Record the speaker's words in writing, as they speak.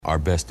Our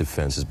best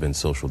defense has been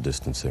social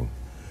distancing.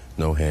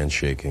 No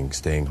handshaking,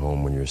 staying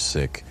home when you're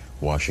sick,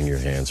 washing your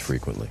hands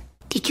frequently.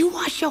 Did you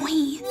wash your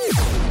hands?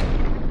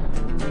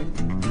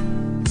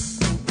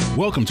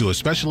 Welcome to a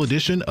special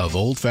edition of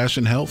Old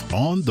Fashioned Health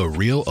on The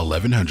Real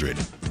 1100.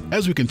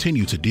 As we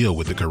continue to deal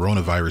with the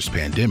coronavirus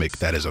pandemic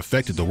that has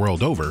affected the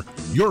world over,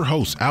 your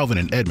hosts Alvin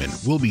and Edmund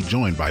will be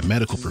joined by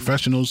medical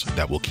professionals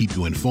that will keep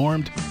you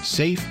informed,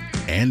 safe,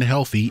 and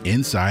healthy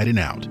inside and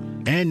out.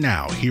 And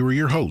now, here are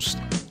your hosts,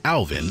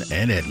 Alvin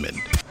and Edmund.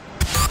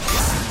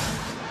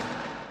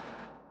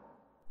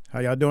 How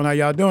y'all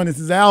doing? This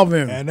is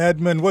Alvin. And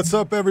Edmund. What's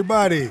up,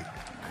 everybody?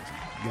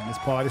 Getting this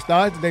party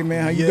started today,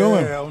 man. How you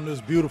doing? Yeah, on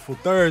this beautiful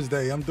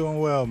Thursday. I'm doing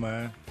well,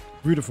 man.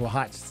 Beautiful,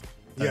 hot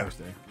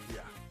Thursday. Yeah.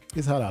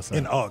 It's hot outside.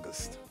 In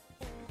August.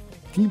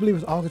 Can you believe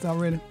it's August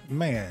already?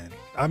 Man,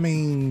 I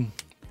mean,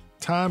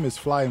 time is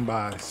flying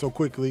by so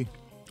quickly.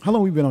 How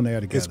long we been on the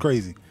air together? It's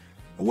crazy.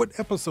 What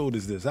episode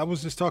is this? I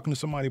was just talking to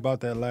somebody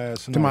about that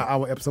last night. To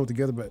our episode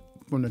together, but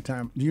from the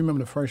time, do you remember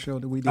the first show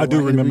that we did? I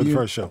do remember the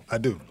first show. I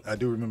do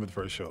remember the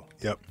first show.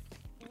 Yep.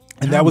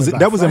 And Time that was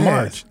fast. in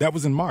March. That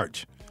was in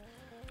March.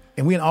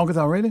 And we in August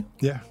already?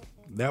 Yeah.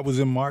 That was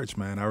in March,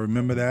 man. I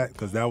remember that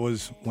because that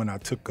was when I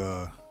took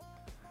a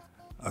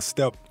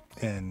step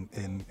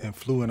and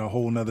flew in a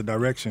whole nother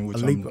direction.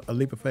 Which A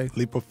leap of faith?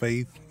 Leap of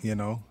faith,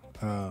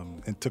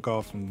 and took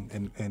off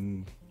and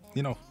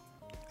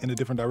in a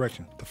different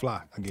direction to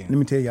fly again. Let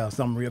me tell y'all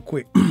something real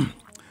quick.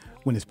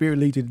 When the Spirit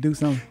leads you to do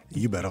something,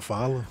 You better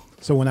follow.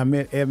 So when I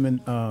met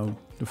Edmund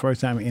the first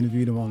time I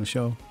interviewed him on the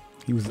show,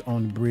 he was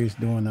on the bridge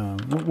doing,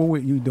 what were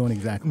you doing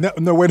exactly?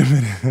 No, wait a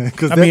minute.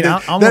 Because Wait a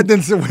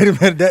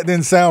minute, that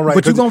didn't sound right.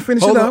 But you going to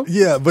finish it up?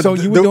 Yeah, but so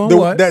you were doing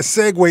what? That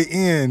segue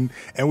in,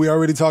 and we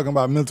already talking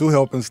about mental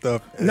health and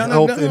stuff.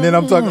 No. And then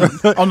I'm talking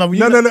about, Oh, no,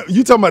 no.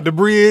 You talking about the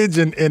bridge,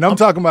 and I'm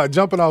talking about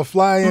jumping off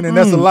flying, and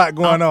that's a lot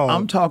going on.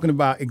 I'm talking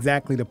about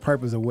exactly the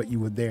purpose of what you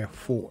were there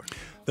for.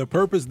 The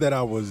purpose that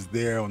I was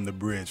there on the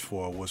bridge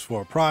for was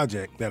for a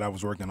project that I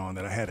was working on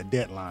that I had a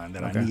deadline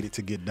that I needed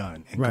to get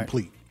done and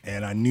complete.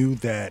 And I knew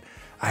that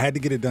I had to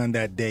get it done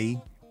that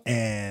day.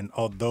 And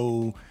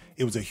although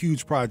it was a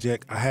huge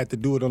project, I had to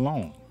do it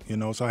alone,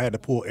 so I had to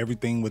pull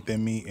everything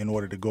within me in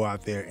order to go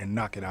out there and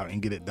knock it out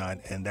and get it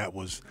done. And that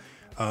was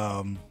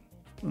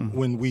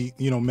when we,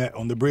 met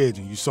on the bridge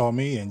and you saw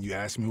me and you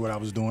asked me what I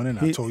was doing and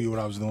I told you what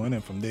I was doing.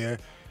 And from there,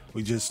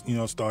 we just,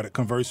 started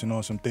conversing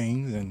on some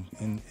things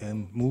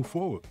and moved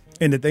forward.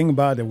 And the thing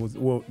about it was,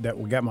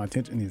 that got my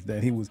attention is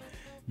that he was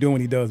doing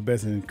what he does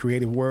best in the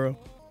creative world.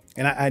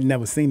 And I'd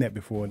never seen that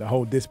before. The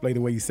whole display, the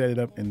way you set it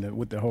up, and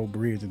with the whole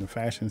bridge and the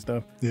fashion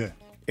stuff. Yeah,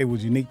 it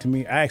was unique to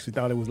me. I actually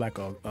thought it was like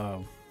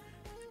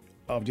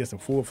just a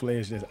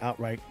full-fledged, just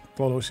outright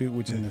photo shoot,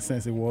 which in a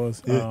sense it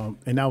was. Yeah.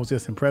 And I was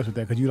just impressed with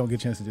that because you don't get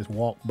a chance to just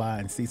walk by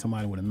and see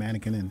somebody with a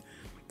mannequin and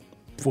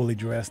fully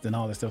dressed and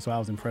all that stuff. So I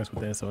was impressed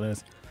with that. So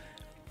that's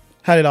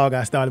how it all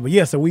got started. But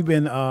yeah, so we've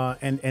been,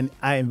 and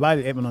I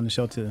invited Edmund on the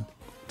show to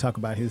talk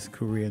about his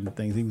career and the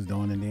things he was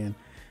doing. And then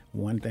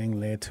one thing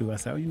led to, I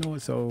said, you know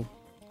what, so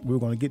we were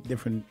going to get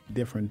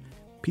different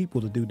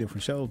people to do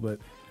different shows, but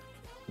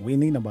we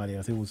didn't need nobody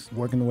else. It was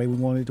working the way we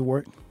wanted it to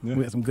work. Yeah.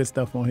 We had some good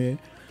stuff on here.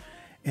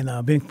 And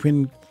I've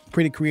been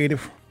pretty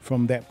creative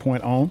from that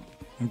point on.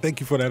 And thank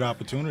you for that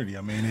opportunity.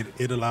 I mean,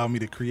 it allowed me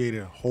to create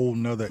a whole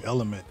nother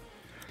element,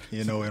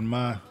 in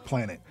my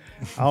planet.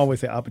 I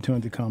always say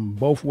opportunity come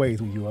both ways.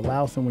 When you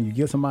allow someone, you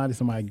give somebody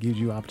gives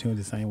you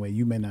opportunity the same way.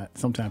 You may not,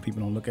 sometimes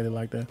people don't look at it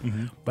like that,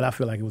 but I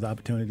feel like it was an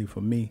opportunity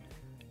for me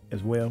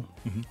as well,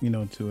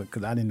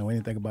 because I didn't know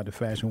anything about the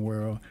fashion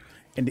world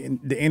and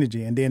the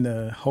energy, and then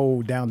the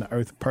whole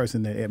down-to-earth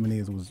person that Edmund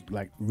is was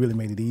like really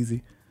made it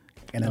easy.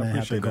 And I didn't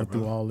have to go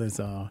through all this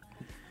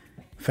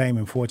fame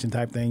and fortune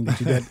type thing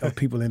that you got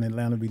people in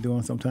Atlanta be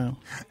doing sometimes.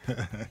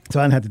 So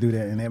I didn't have to do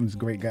that, and Edmund's a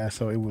great guy,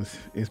 so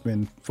it's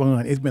been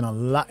fun. It's been a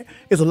lot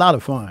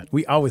of fun.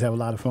 We always have a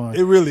lot of fun.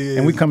 It really is.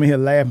 And we come in here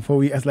laughing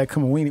before it's like,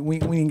 come on, we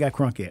ain't got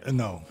crunk yet.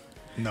 No.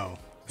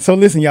 So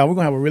listen, y'all, we're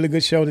going to have a really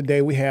good show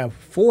today. We have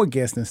 4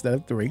 guests instead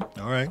of 3.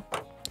 All right.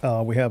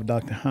 We have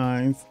Dr.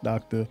 Hines,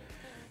 Dr.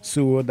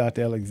 Sewell,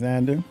 Dr.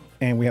 Alexander,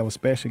 and we have a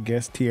special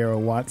guest, Tiara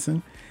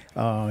Watson.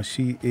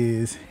 She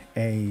is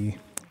a,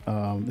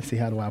 let's see,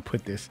 how do I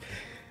put this?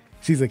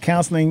 She's a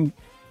counseling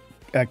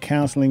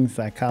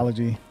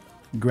psychology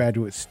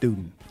graduate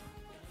student.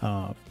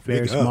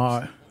 Very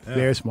smart,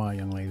 very smart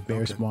young lady,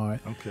 very smart.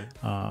 Okay.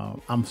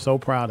 I'm so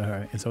proud of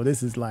her. And so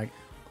this is like,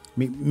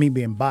 me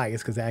being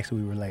biased because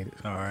actually we related.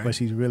 All right. But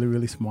she's really,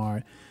 really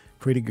smart,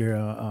 pretty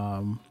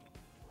girl,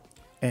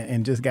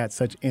 and just got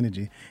such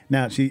energy.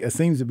 Now, she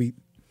seems to be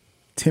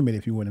timid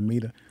if you were to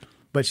meet her,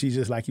 but she's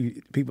just like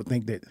you. People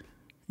think that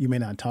you may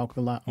not talk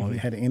a lot or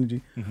had the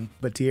energy,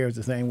 but Tiara's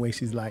the same way.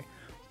 She's like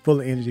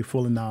full of energy,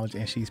 full of knowledge,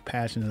 and she's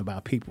passionate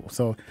about people.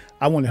 So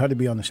I wanted her to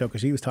be on the show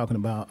because she was talking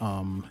about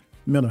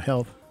mental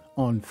health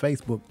on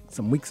Facebook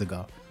some weeks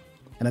ago.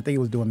 and I think it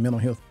was during mental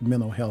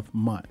health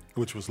month,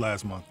 which was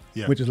last month.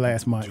 Yeah, which was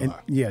last month.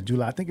 July. And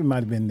July. I think it might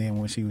have been then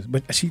when she was.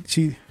 But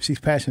she's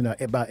passionate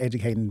about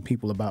educating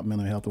people about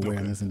mental health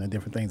awareness and the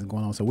different things that are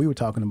going on. So we were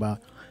talking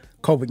about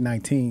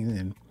COVID-19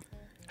 and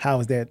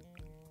how is that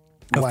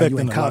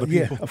affecting a lot of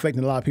people. Yeah,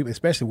 affecting a lot of people,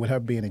 especially with her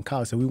being in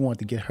college. So we wanted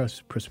to get her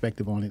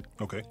perspective on it.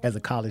 Okay. As a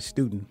college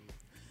student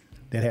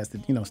that has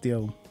to,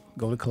 still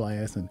go to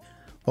class and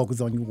focus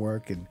on your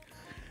work and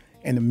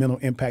the mental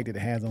impact that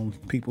it has on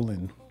people.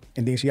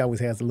 And then she always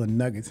has a little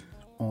nuggets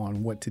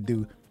on what to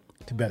do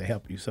to better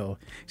help you. So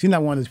she's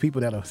not one of those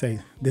people that'll say,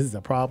 this is a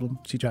problem.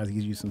 She tries to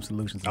give you some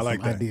solutions and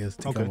some ideas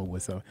to come up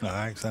with. So all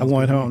right, I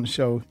wanted her on the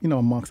show,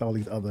 amongst all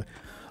these other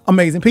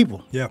amazing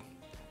people. Yeah.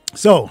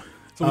 So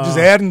we're just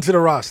adding to the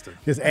roster.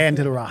 Just adding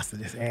to the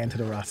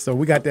roster. So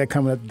we got that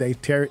coming up today.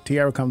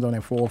 Tiara comes on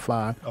at 4 or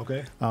 5.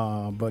 Okay.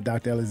 But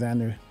Dr.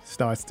 Alexander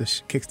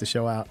kicks the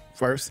show out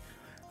first.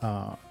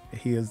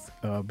 He is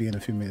be in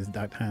a few minutes.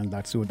 Dr. Hines,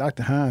 Dr. Sewell.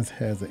 Dr. Hines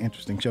has an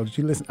interesting show. Did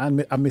you listen? I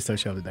missed her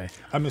show today.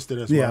 I missed it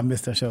as well. Yeah, I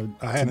missed her show.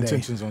 I had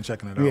intentions on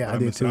checking it out. Yeah, I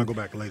did too. I'll go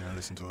back later and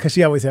listen to it. Because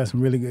she always has some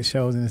really good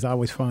shows, and it's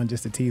always fun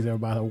just to tease her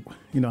about her,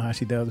 how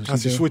she does. How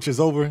she switches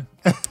over.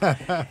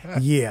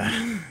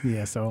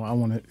 Yeah. So I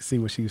want to see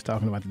what she was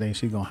talking about today.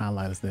 She's going to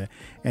highlight us there.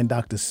 And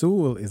Dr.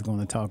 Sewell is going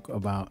to talk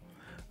about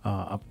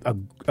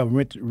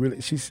what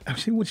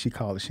she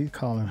call it? She's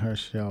calling her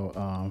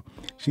show.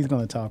 She's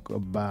going to talk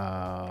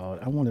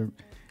about. I want to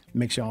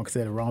make sure I don't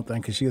say the wrong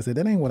thing because she'll say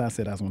that ain't what I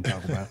said I was going to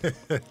talk about.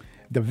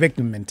 The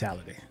victim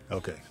mentality.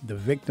 Okay. The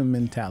victim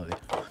mentality,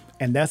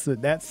 and that's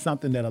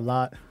something that a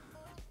lot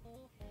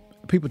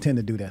people tend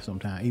to do that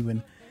sometimes.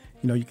 Even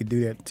you could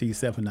do that to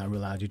yourself and not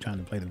realize you're trying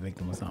to play the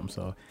victim or something.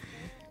 So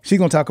she's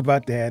going to talk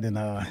about that, and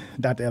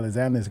Dr.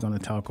 Alexander is going to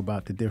talk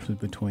about the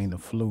difference between the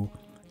flu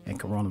and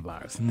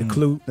coronavirus.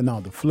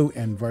 The flu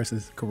and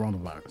versus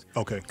coronavirus.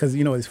 Okay. Because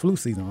it's flu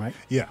season, right?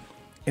 Yeah.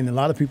 And a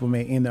lot of people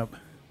may end up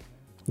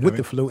with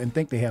the flu and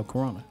think they have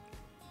corona.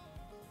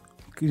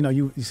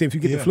 You see, if you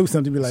get the flu,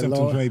 something be like,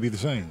 symptoms Lord, may be the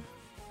same.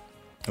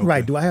 Okay.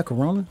 Right? Do I have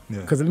corona? Yeah.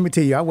 Because let me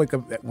tell you, I wake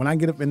up when I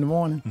get up in the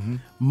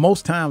morning.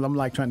 Most times I'm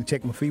like trying to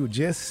check my fever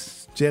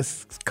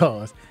just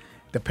cause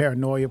the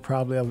paranoia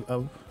probably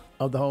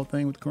of the whole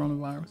thing with the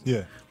coronavirus.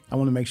 Yeah. I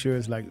want to make sure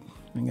it's like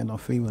I ain't got no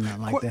fever,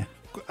 nothing like that.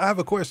 I have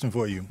a question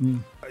for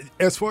you.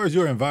 As far as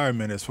your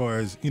environment, as far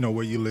as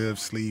where you live,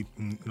 sleep,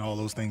 and all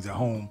those things at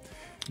home,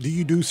 do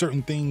you do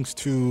certain things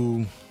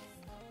to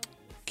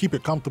keep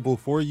it comfortable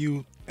for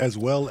you, as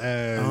well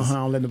as I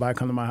don't let nobody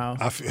come to my house.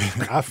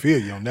 I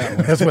feel you on that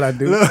one. That's what I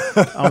do.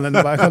 I don't let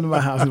nobody come to my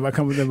house. Nobody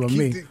come with them but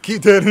me.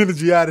 Keep that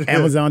energy out of there.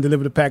 Amazon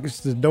deliver the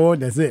package to the door.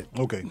 That's it.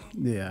 Okay.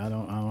 Yeah, I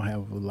don't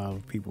have a lot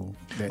of people.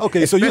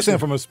 Okay, so you're saying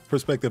from a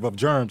perspective of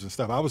germs and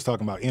stuff. I was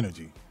talking about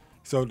energy.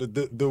 So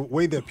the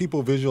way that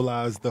people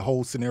visualize the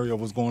whole scenario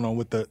of what's going on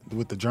with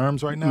the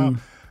germs right now,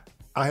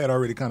 I had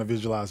already kind of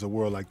visualized a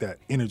world like that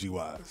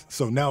energy-wise.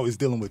 So now it's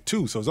dealing with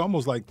two. So it's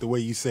almost like the way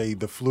you say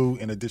the flu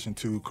in addition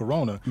to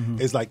corona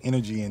is like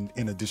energy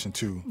in addition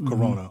to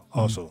corona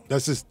also.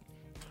 That's just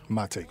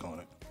my take on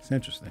it. It's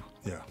interesting.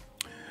 Yeah.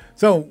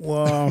 So,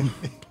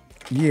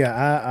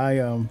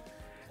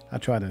 I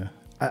try to.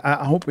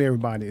 I hope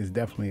everybody is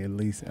definitely at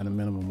least at a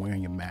minimum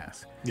wearing your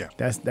mask. Yeah.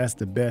 That's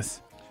the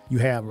best you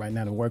have right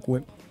now to work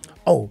with.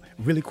 Oh,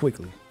 really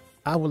quickly,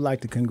 I would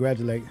like to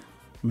congratulate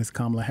Ms.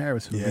 Kamala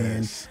Harris for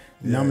being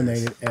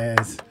nominated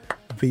as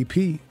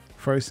VP,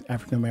 first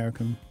African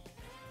American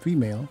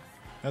female.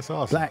 That's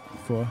awesome. Black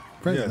for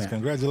president. Yes,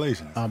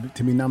 congratulations.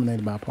 To be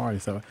nominated by a party.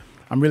 So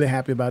I'm really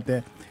happy about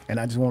that. And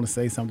I just want to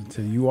say something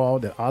to you all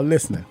that are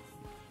listening.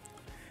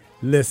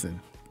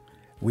 Listen,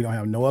 we don't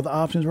have no other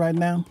options right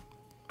now.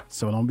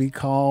 So don't be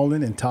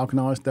calling and talking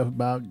all this stuff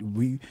about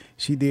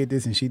she did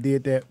this and she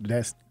did that.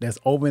 That's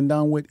over and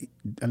done with.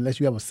 Unless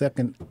you have a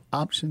second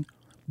option,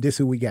 this is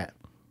who we got.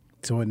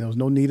 So there's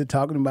no need of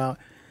talking about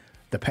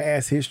the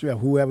past history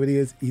of whoever it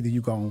is. Either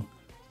you gonna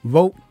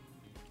vote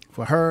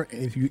for her.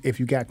 If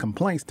you got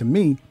complaints, to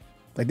me,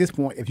 at this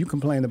point, if you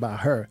complain about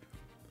her,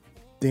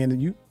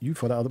 then you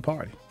for the other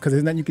party because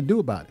there's nothing you can do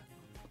about it.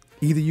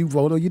 Either you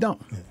vote or you don't.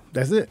 Yeah.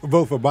 That's it.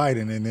 Vote for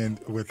Biden, and then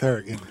with her,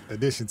 in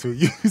addition to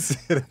you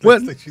said,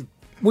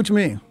 what you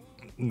mean?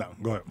 No,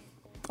 go ahead.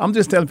 I'm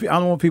just telling people. I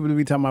don't want people to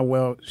be talking about,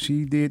 well,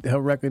 she did her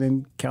record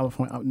in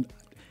California.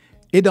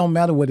 It don't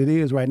matter what it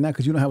is right now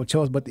because you don't have a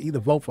choice but to either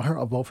vote for her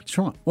or vote for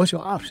Trump. What's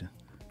your option?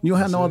 You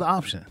don't have no other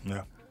option.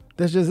 Yeah,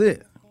 that's just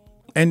it.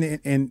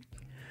 And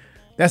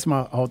that's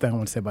my whole thing I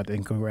want to say about that.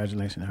 And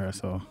congratulations to her.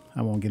 So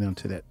I won't get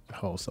into that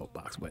whole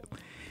soapbox. But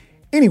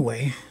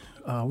anyway,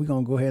 we're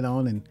gonna go ahead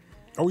on and.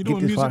 Are we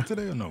doing music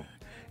today or no?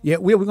 Yeah,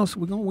 we're gonna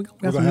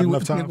have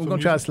enough time. We're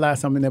gonna try to slide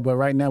something in there, but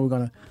right now we're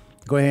gonna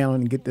go ahead on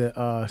and get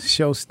the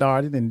show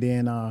started, and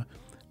then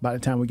by the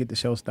time we get the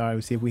show started,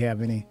 we see if we have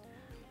any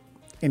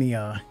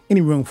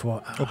room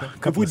for. Okay.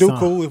 If we do,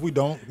 cool. If we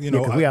don't,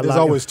 there's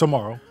always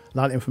tomorrow. A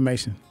lot of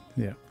information.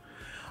 Yeah.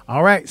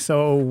 All right,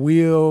 so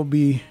we'll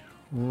be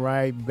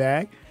right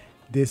back.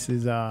 This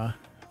is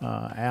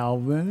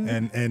Alvin.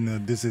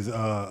 And this is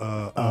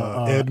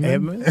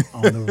Edmund.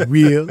 On the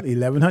Real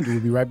 1100. We'll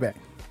be right back.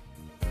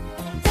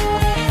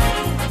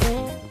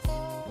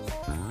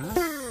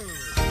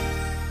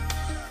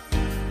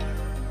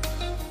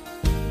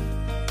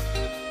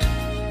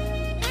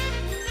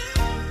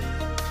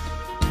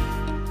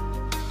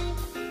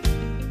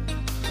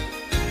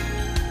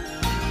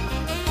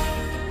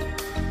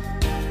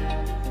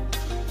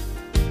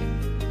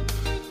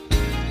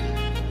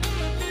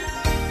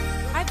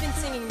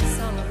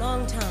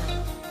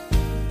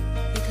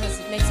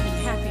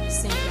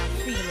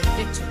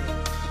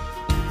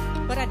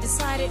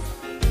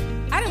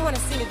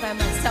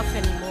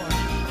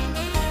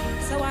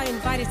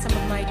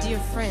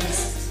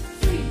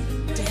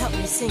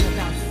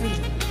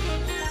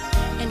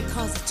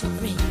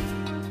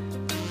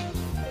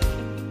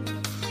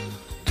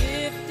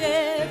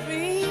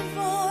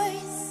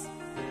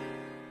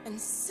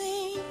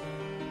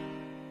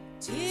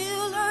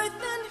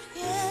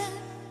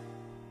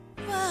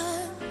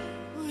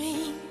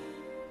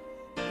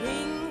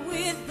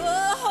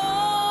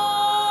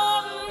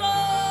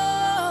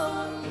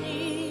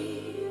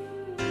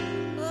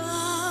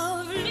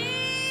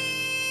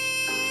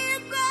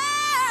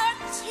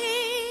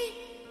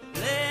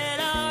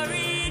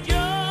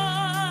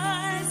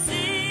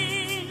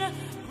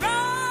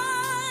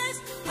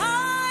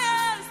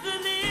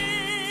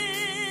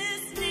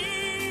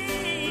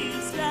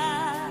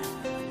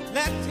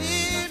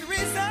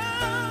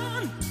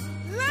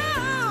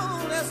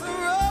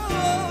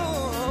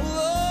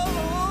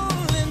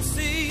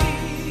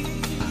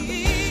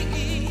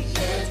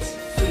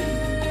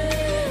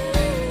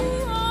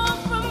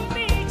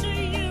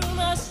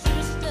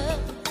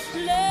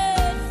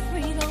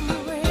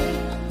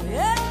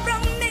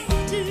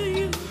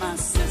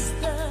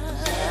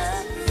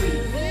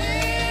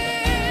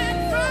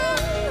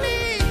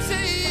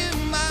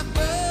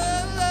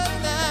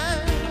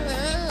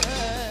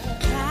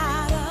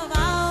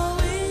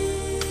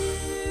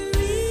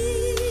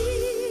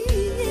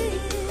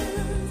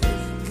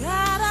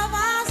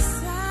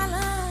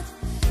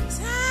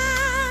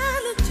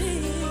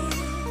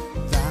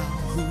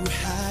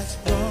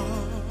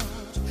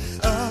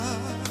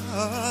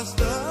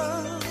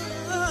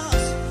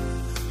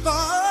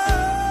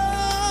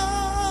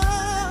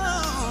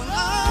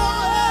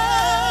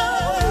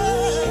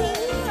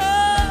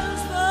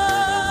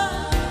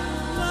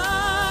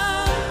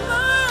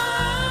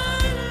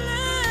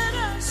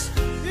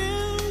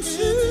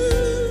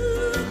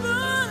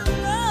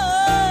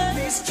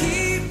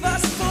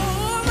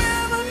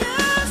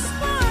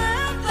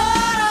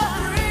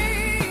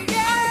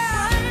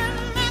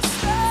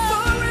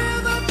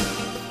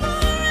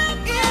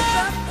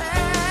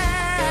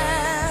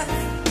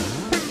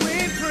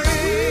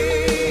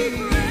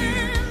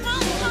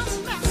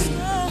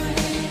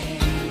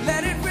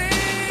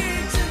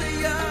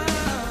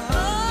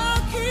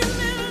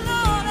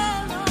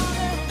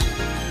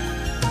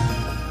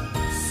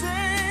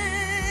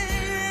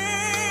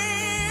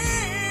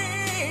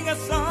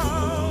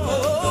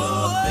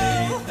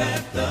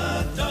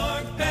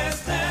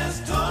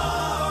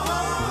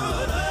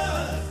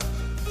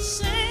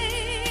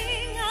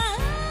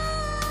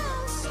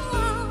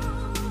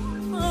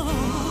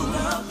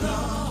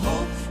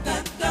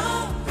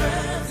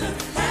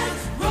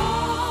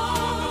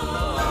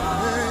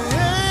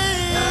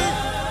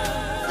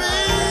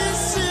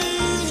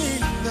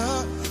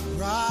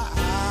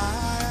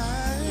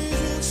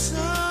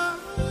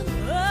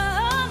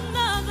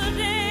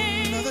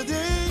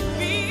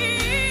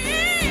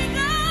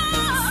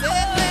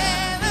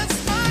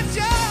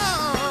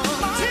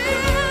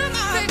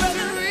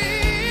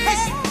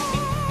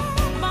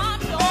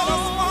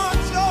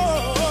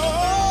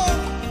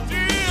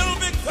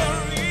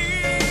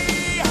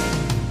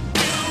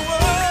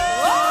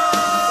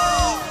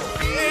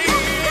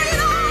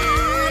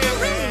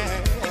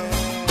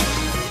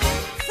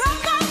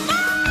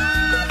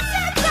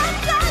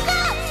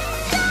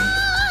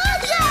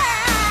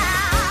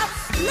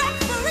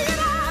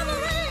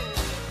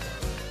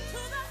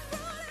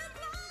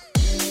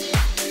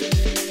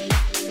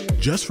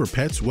 Just for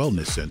Pets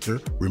Wellness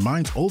Center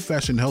reminds Old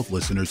Fashioned Health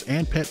listeners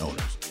and pet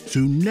owners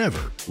to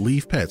never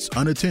leave pets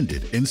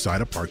unattended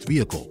inside a parked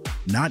vehicle,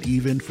 not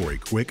even for a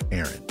quick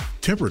errand.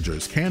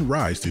 Temperatures can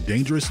rise to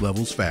dangerous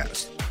levels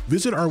fast.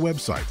 Visit our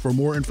website for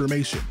more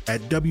information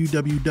at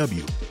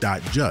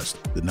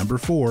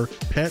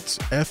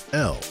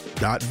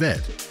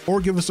www.just4petsfl.vet or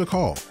give us a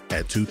call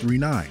at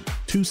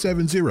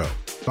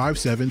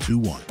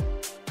 239-270-5721.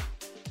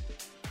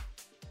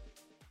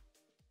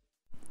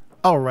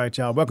 All right,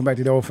 y'all. Welcome back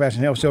to the Old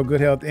Fashioned Health Show.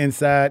 Good health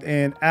inside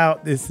and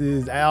out. This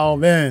is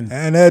Alvin.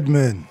 And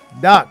Edmund.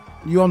 Doc,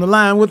 you on the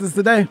line with us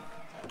today?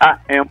 I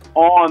am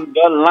on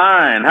the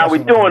line. How we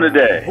doing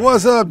today?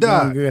 What's up,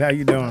 Doc? Doing good. How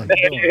you doing?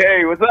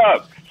 Hey, what's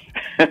up?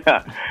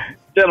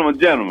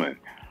 Gentlemen.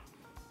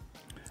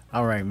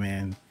 All right,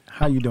 man.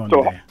 How you doing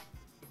today?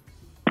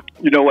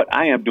 You know what?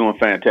 I am doing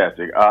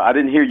fantastic. I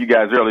didn't hear you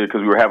guys earlier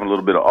because we were having a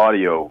little bit of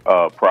audio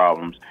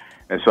problems.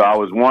 And so I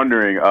was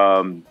wondering,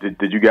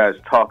 did you guys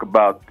talk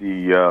about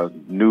the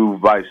new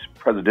vice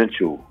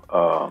presidential?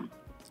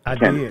 I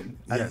did.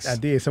 Yes. I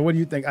did. So what do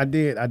you think? I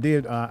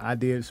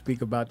did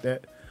speak about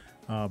that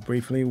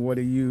briefly.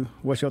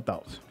 What's your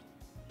thoughts?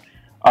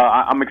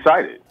 I'm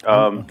excited.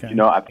 Okay. You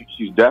know, I think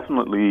she's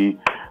definitely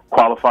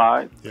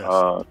qualified.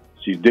 Yes.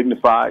 She's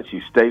dignified.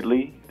 She's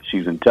stately.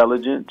 She's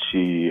intelligent.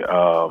 She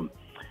can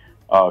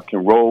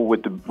roll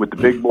with the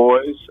big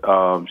boys.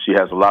 She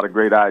has a lot of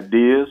great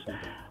ideas.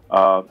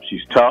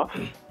 She's tough.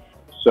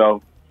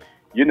 So,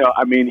 you know,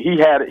 I mean, he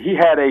had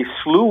a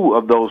slew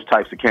of those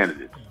types of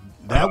candidates.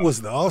 That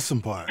was the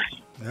awesome part.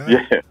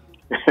 Yeah.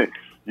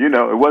 You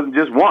know, it wasn't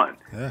just one.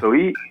 Yeah. So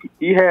he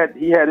had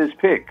his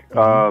pick.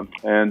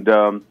 And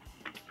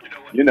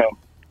you know.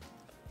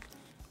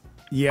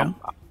 Yeah.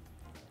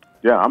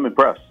 I'm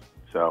impressed.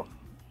 So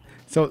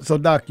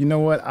Doc, you know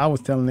what? I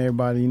was telling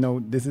everybody, you know,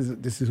 this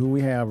is who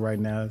we have right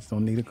now. So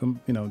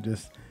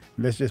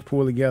let's just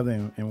pull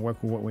together and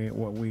work with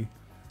what we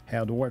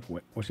have to work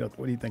with. What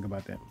do you think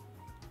about that?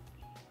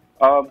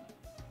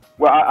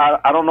 Well,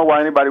 I don't know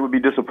why anybody would be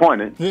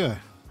disappointed. Yeah.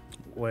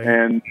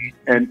 And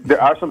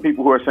there are some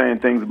people who are saying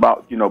things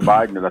about, you know,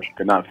 Biden that I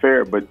think are not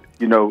fair. But,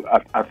 you know,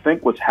 I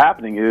think what's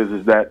happening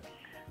is that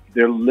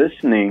they're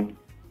listening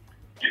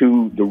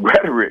to the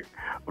rhetoric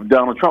of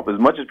Donald Trump. As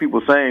much as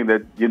people saying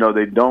that, you know,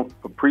 they don't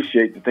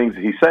appreciate the things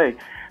that he say,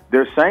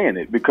 they're saying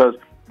it because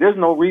there's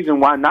no reason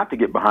why not to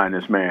get behind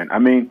this man. I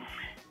mean,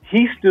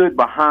 he stood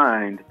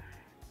behind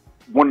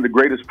one of the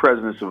greatest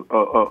presidents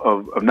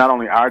of not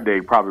only our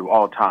day, probably of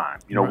all time.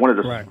 You know, one of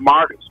the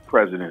smartest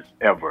presidents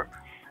ever.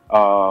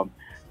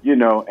 You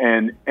know,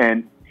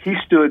 and he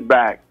stood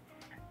back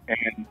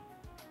and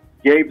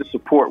gave the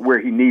support where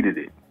he needed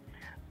it.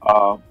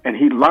 And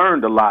he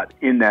learned a lot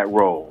in that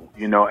role,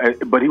 you know,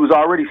 but he was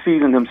already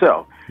seasoned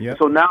himself. Yep.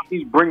 So now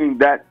he's bringing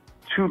that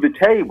to the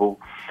table.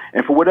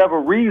 And for whatever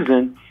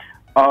reason,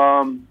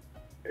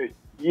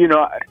 you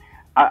know,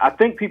 I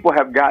think people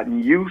have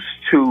gotten used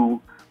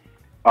to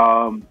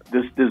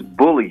this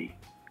bully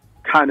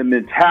kind of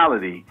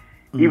mentality.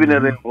 Even though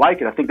they don't like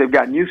it, I think they've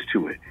gotten used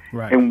to it.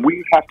 Right. And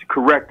we have to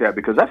correct that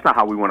because that's not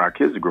how we want our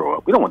kids to grow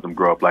up. We don't want them to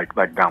grow up like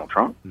Donald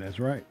Trump. That's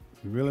right.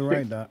 You're really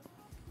right, Doc.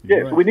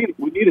 Yeah, so we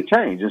need a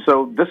change. And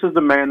so this is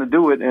the man to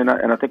do it, and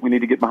I think we need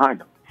to get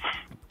behind him.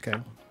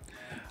 Okay.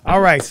 All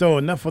right, so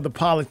enough of the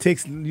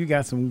politics. You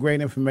got some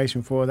great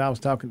information for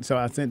us.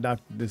 I sent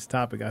Doc this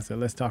topic. I said,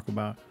 let's talk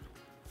about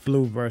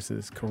flu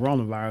versus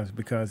coronavirus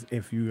because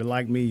if you're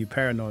like me, you're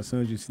paranoid. As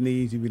soon as you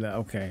sneeze, you be like,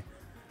 okay.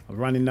 A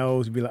runny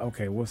nose, you'd be like,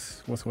 okay,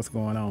 what's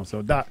going on?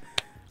 So, Doc,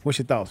 what's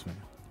your thoughts, man?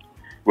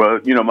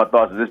 Well, you know, my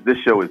thoughts is this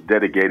show is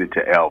dedicated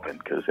to Alvin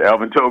because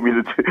Alvin told me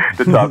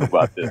to talk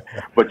about this.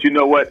 But you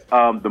know what?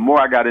 The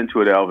more I got into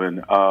it,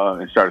 Alvin,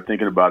 and started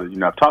thinking about it, you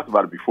know, I've talked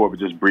about it before, but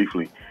just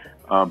briefly.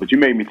 But you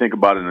made me think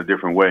about it in a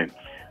different way.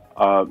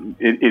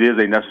 It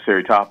is a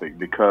necessary topic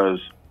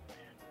because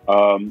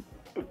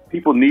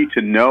people need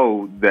to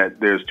know that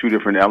there's two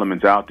different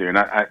elements out there.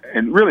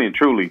 And really and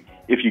truly,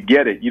 if you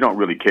get it, you don't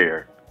really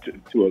care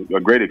to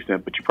a great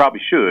extent, but you probably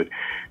should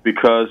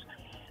because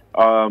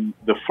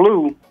the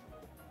flu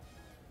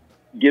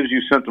gives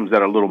you symptoms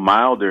that are a little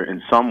milder in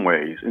some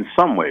ways. In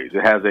some ways,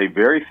 it has a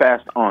very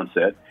fast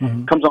onset,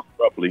 comes on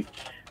abruptly.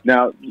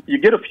 Now, you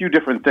get a few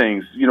different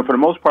things. You know, for the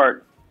most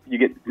part, you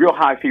get real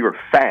high fever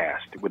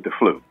fast with the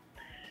flu.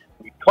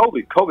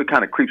 COVID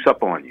kind of creeps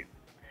up on you.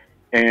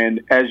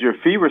 And as your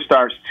fever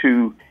starts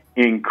to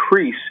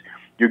increase,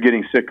 you're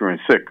getting sicker and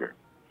sicker.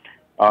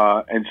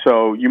 And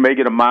so you may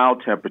get a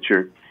mild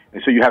temperature.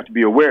 And so you have to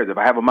be aware that if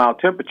I have a mild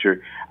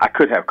temperature, I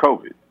could have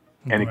COVID,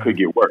 and it could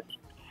get worse.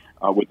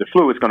 With the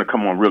flu, it's going to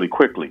come on really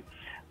quickly.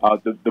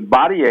 The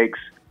body aches,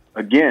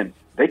 again,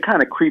 they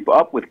kind of creep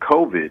up with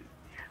COVID.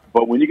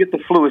 But when you get the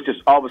flu, it's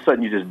just all of a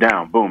sudden you're just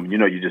down. Boom. You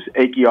know, you just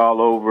achy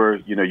all over.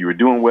 You know, you were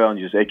doing well, and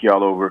you just achy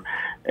all over.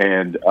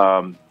 And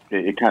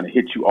it kind of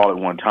hits you all at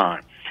one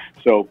time.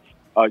 So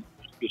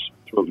just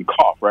throat and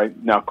cough, right?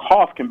 Now,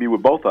 cough can be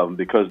with both of them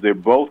because they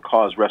both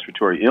cause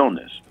respiratory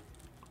illness.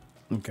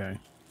 Okay.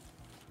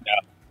 Now,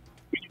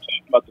 when you're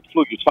talking about the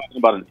flu, you're talking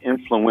about an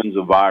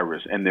influenza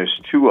virus, and there's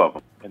two of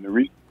them. And the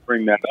reason I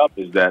bring that up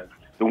is that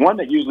the one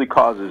that usually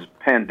causes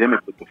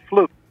pandemic with the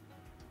flu,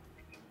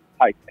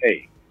 type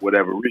A,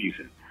 whatever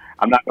reason.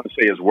 I'm not going to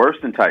say it's worse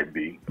than type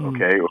B,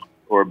 okay,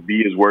 or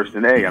B is worse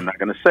than A. I'm not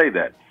going to say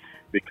that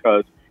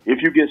because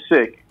if you get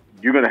sick,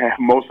 you're going to have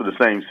most of the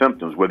same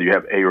symptoms, whether you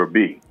have A or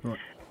B. Right.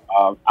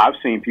 I've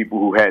seen people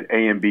who had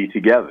A and B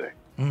together.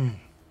 Yeah,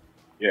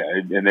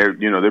 and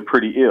they're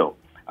pretty ill.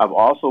 I've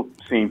also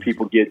seen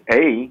people get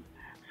A,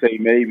 say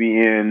maybe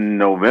in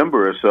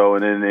November or so,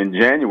 and then in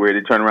January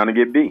they turn around and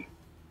get B.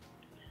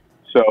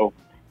 So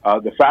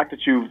the fact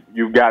that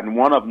you've gotten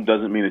one of them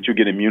doesn't mean that you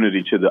get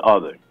immunity to the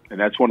other, and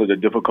that's one of the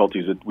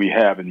difficulties that we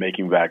have in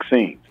making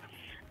vaccines.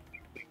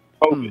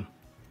 COVID,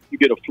 you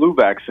get a flu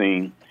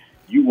vaccine,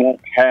 you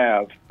won't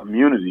have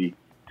immunity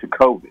to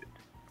COVID.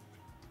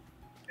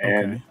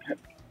 And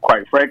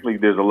quite frankly,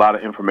 there's a lot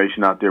of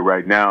information out there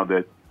right now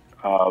that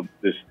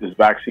this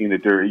vaccine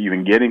that they're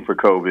even getting for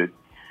COVID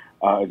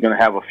is going to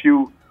have a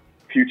few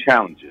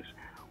challenges.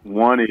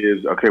 One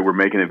is, okay, we're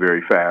making it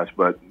very fast,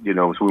 but, so we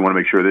want to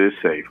make sure that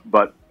it's safe.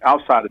 But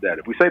outside of that,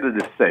 if we say that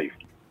it's safe,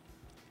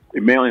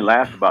 it may only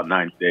last about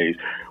 90 days,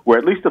 where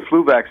at least the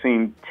flu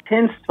vaccine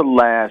tends to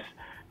last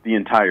the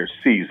entire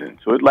season.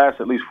 So it lasts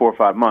at least 4 or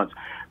 5 months,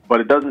 but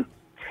it doesn't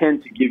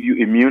tend to give you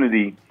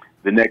immunity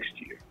the next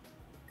year.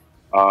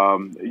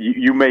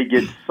 You may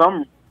get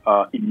some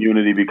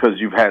immunity because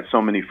you've had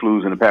so many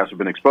flus in the past or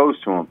been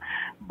exposed to them.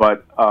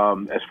 But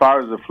as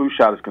far as the flu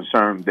shot is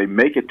concerned, they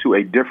make it to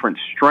a different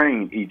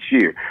strain each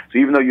year. So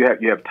even though you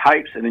have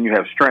types and then you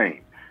have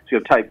strains, so you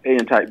have type A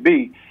and type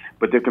B,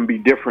 but there can be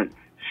different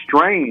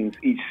strains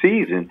each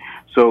season.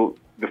 So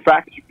the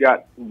fact that you've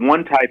got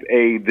one type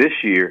A this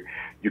year,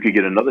 you could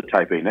get another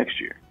type A next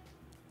year.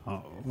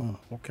 Oh,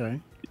 okay.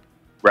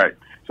 Right.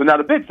 So now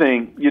the big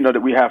thing,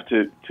 that we have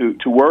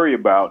to worry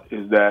about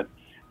is that,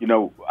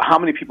 how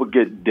many people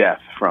get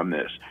death from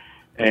this?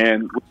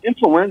 And with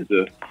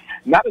influenza,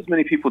 not as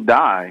many people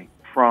die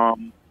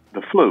from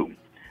the flu,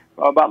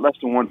 about less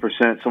than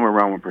 1%, somewhere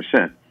around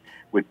 1%.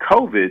 With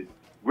COVID,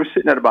 we're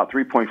sitting at about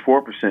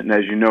 3.4%. And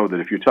as you know, that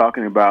if you're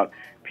talking about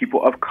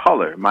people of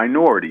color,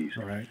 minorities,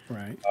 right.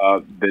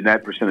 Then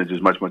that percentage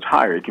is much, much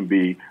higher. It can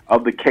be,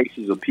 of the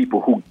cases of people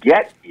who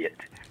get it,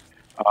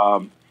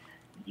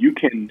 you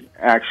can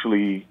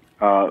actually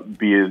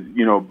be,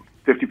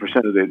 50%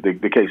 of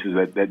the cases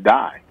that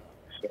die.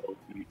 So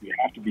we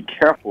have to be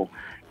careful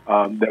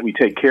that we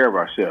take care of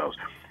ourselves.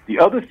 The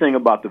other thing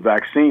about the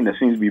vaccine that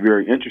seems to be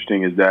very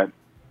interesting is that,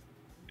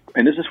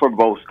 and this is for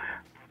both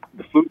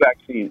the flu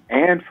vaccine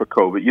and for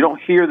COVID, you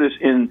don't hear this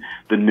in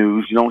the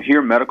news. You don't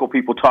hear medical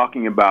people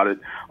talking about it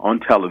on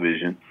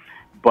television.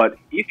 But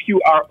if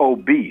you are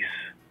obese,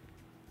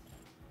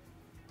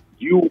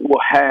 you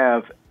will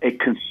have a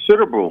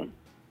considerable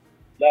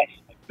less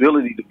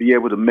ability to be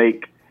able to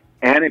make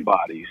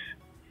antibodies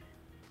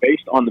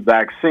based on the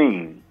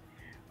vaccine.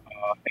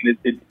 And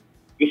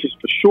this is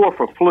for sure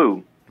for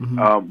flu.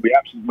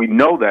 Mm-hmm. We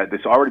know that.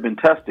 It's already been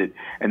tested,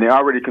 and they're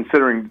already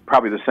considering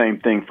probably the same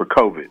thing for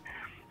COVID.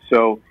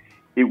 So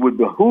it would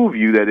behoove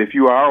you that if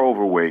you are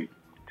overweight,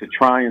 to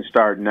try and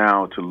start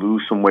now to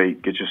lose some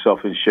weight, get yourself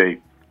in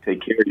shape,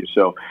 take care of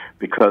yourself,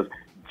 because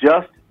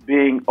just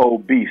being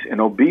obese,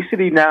 and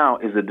obesity now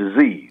is a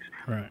disease.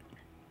 Right.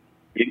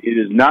 It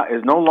is not.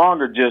 It's no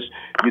longer just,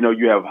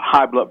 you have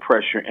high blood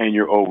pressure and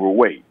you're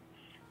overweight.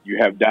 You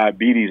have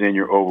diabetes and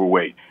you're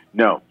overweight.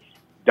 No,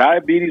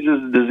 diabetes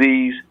is a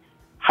disease.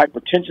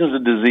 Hypertension is a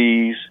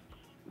disease.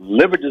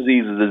 Liver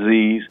disease is a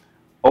disease.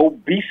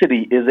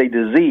 Obesity is a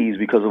disease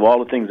because of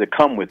all the things that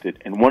come with it.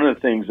 And one of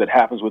the things that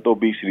happens with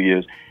obesity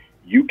is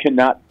you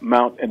cannot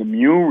mount an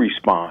immune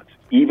response,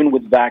 even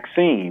with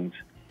vaccines,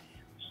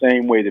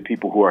 same way that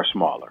people who are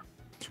smaller.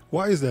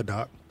 Why is that,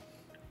 Doc?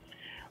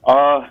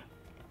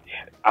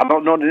 I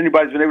don't know that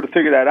anybody's been able to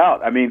figure that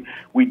out. I mean,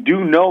 we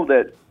do know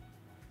that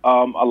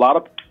a lot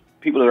of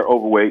people that are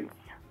overweight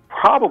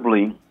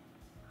probably,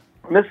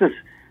 this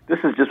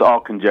is just all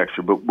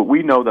conjecture, but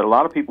we know that a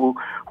lot of people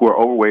who are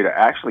overweight are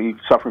actually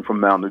suffering from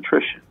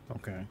malnutrition.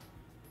 Okay.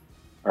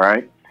 All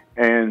right?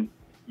 And,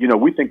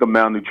 we think of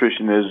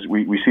malnutrition as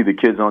we see the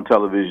kids on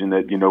television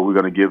that, we're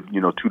going to give,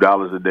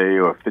 $2 a day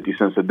or 50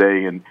 cents a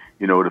day and,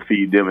 to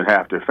feed them and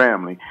half their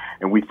family.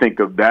 And we think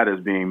of that as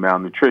being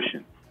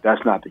malnutrition.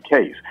 That's not the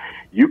case.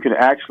 You can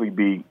actually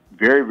be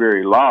very,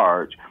 very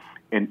large,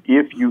 and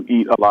if you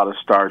eat a lot of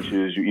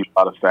starches, you eat a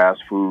lot of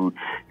fast food,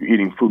 you're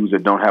eating foods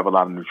that don't have a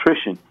lot of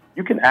nutrition,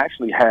 you can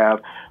actually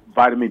have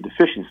vitamin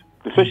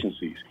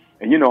deficiencies.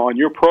 And, on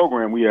your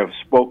program, we have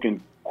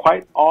spoken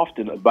quite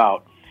often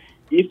about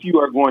if you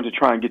are going to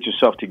try and get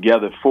yourself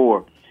together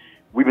for,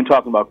 we've been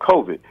talking about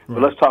COVID,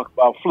 but let's talk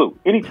about flu.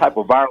 Any type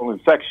of viral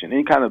infection,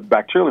 any kind of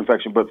bacterial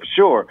infection, but for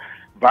sure,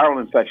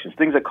 viral infections,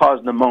 things that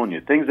cause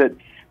pneumonia, things that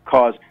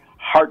cause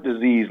heart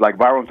disease, like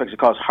viral infections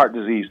cause heart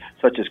disease,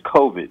 such as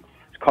COVID.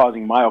 It's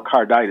causing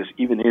myocarditis,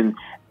 even in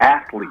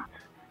athletes.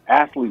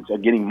 Athletes are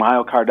getting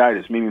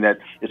myocarditis, meaning that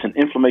it's an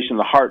inflammation of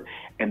the heart,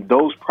 and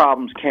those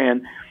problems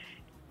can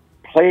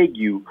plague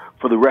you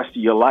for the rest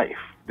of your life.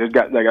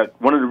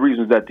 One of the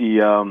reasons that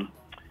the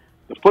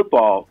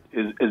football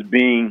is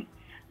being,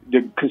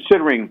 they're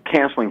considering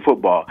canceling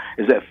football,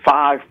 is that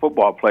 5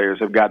 football players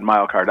have gotten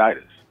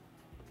myocarditis.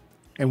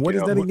 And what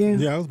is that again?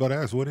 Yeah, I was about to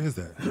ask, what is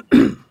that?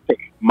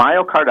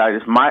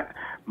 Myocarditis,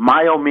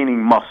 myo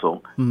meaning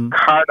muscle,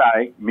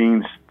 cardi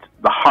means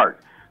the heart.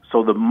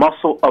 So the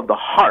muscle of the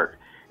heart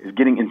is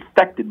getting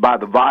infected by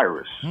the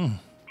virus.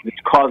 It's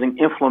causing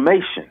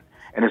inflammation,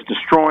 and it's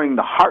destroying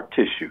the heart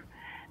tissue.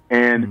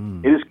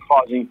 And it is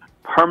causing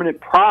permanent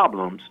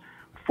problems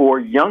for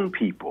young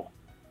people.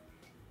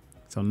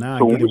 So now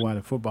I get it why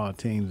the football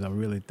teams are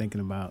really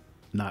thinking about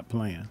not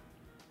playing.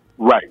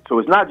 Right. So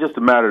it's not just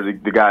a matter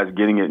of the guys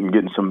getting it and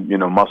getting some,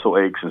 muscle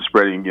aches and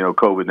spreading,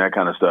 COVID and that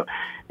kind of stuff.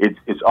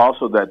 It's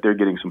also that they're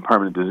getting some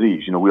permanent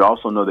disease. We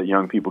also know that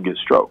young people get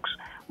strokes.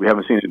 We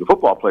haven't seen the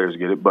football players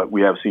get it, but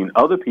we have seen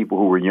other people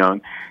who were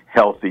young,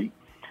 healthy,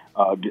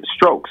 get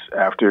strokes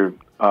after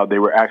they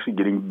were actually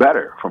getting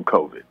better from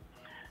COVID.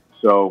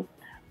 So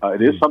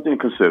It is something to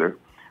consider.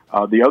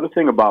 The other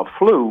thing about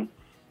flu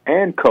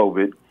and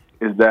COVID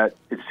is that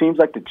it seems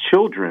like the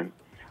children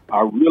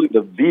are really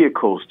the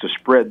vehicles to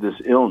spread this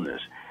illness.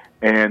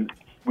 And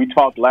we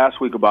talked last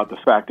week about the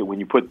fact that when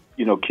you put,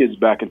 kids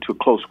back into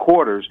close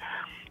quarters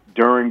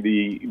during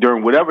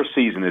whatever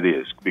season it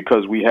is,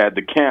 because we had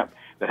the camp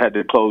that had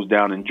to close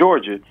down in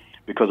Georgia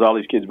because all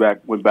these kids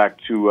went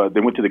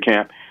to the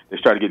camp, they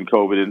started getting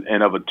COVID,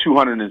 and of a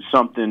 200 and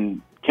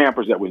something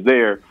campers that was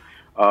there,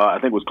 I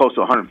think it was close to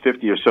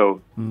 150 or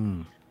so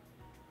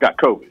got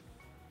COVID.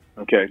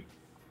 Okay.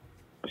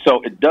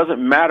 So it doesn't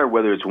matter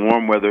whether it's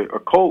warm weather or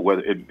cold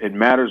weather. It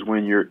matters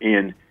when you're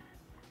in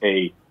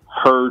a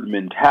herd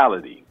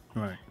mentality,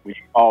 right? When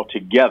you're all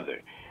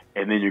together,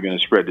 and then you're going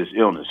to spread this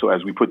illness. So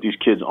as we put these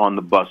kids on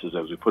the buses,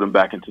 as we put them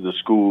back into the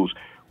schools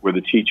where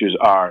the teachers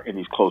are in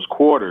these close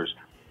quarters,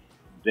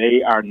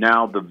 they are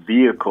now the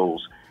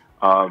vehicles.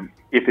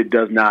 If it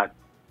does not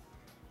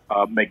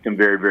make them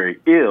very, very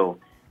ill,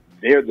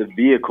 they're the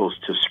vehicles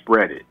to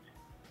spread it.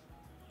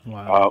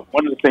 Wow.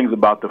 One of the things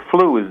about the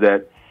flu is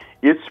that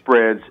it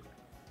spreads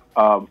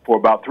for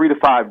about 3 to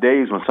 5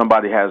 days when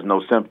somebody has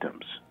no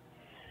symptoms.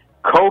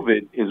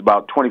 COVID is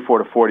about 24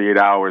 to 48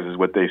 hours is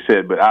what they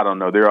said, but I don't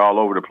know. They're all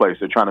over the place.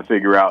 They're trying to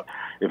figure out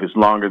if it's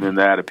longer than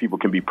that, if people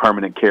can be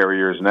permanent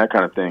carriers and that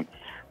kind of thing.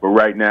 But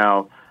right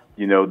now,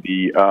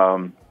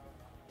 the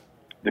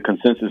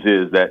consensus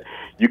is that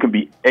you can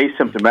be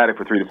asymptomatic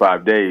for 3 to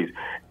 5 days,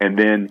 and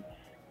then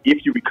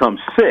if you become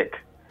sick,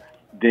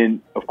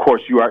 then, of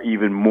course, you are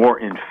even more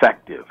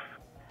infective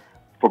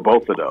for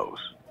both of those.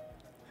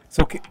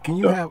 So can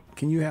you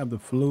have the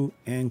flu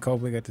and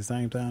COVID at the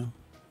same time?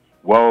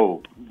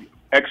 Whoa,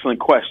 excellent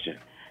question.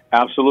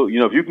 Absolutely.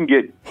 If you can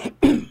get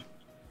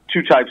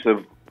two types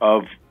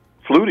of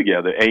flu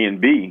together, A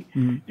and B,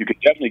 you could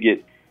definitely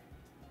get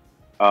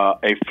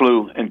a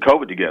flu and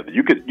COVID together.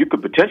 You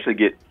could potentially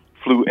get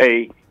flu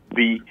A,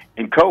 B,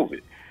 and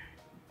COVID.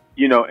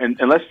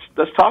 And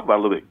let's talk about it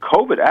a little bit.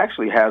 COVID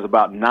actually has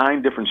about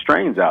 9 different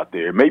strains out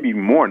there. Maybe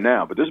more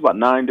now, but there's about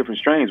 9 different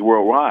strains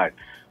worldwide.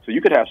 So you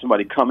could have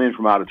somebody come in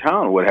from out of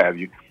town or what have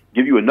you,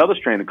 give you another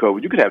strain of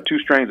COVID. You could have 2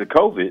 strains of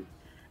COVID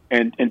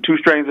and 2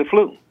 strains of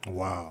flu.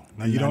 Wow.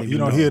 Now you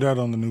don't hear that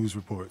on the news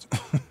reports.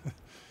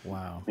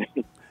 Wow.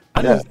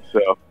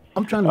 So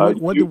I'm trying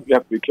to you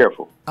have to be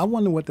careful. I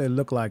wonder what they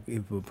look like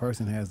if a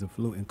person has the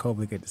flu and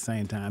COVID at the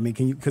same time. I mean,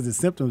 because the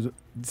symptoms, it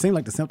seems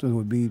like the symptoms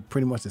would be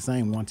pretty much the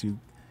same once you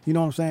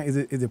know what I'm saying?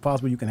 Is it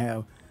possible you can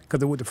have,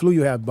 because with the flu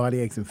you have body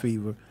aches and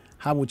fever.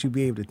 How would you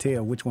be able to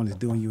tell which one is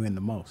doing you in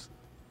the most?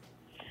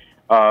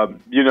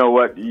 You know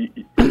what?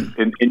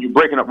 And you're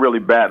breaking up really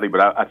badly,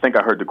 but I think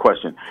I heard the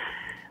question.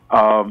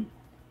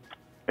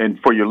 And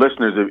for your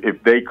listeners,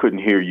 if they couldn't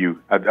hear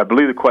you, I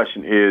believe the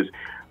question is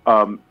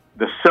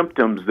the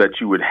symptoms that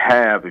you would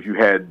have if you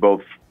had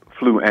both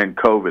flu and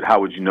COVID. How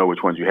would you know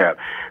which ones you have?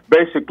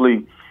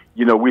 Basically,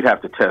 we'd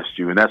have to test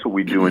you, and that's what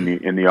we do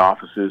in the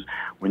offices.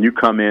 When you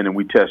come in and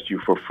we test you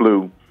for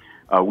flu,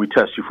 we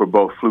test you for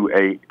both flu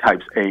A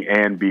types A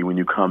and B when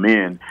you come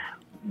in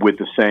with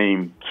the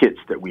same kits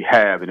that we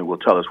have, and it will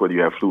tell us whether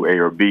you have flu A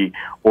or B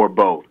or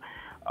both.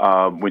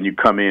 When you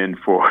come in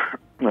for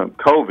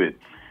COVID,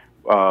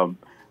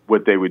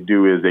 what they would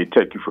do is they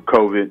check you for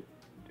COVID,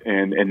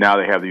 and now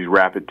they have these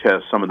rapid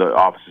tests. Some of the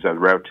offices have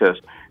rapid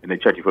tests, and they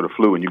check you for the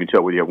flu, and you can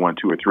tell whether you have 1,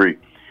 2, or 3.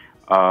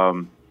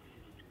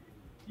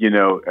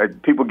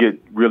 People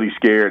get really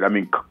scared. I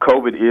mean,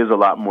 COVID is a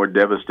lot more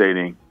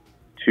devastating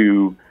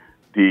to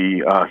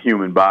the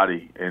human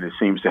body, and it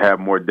seems to have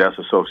more deaths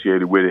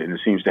associated with it, and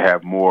it seems to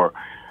have more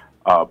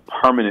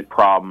permanent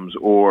problems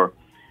or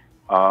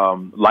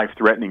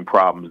life-threatening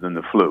problems than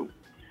the flu.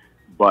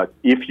 But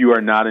if you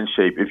are not in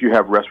shape, if you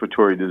have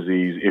respiratory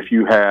disease, if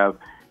you have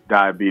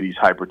diabetes,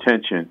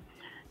 hypertension,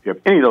 if you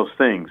have any of those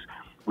things,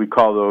 we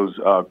call those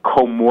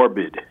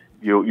comorbid.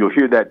 You'll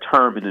hear that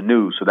term in the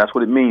news. So that's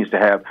what it means to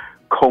have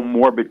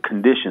comorbid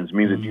conditions. It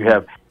means that you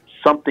have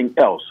something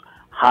else,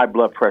 high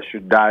blood pressure,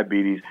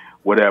 diabetes,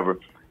 whatever,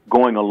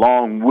 going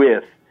along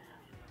with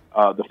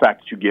the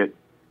fact that you get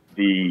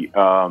those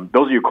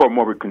are your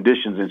comorbid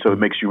conditions, and so it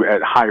makes you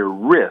at higher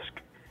risk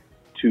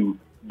to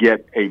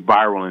get a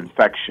viral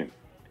infection,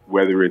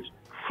 whether it's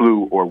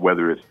flu or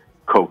whether it's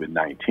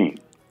COVID-19.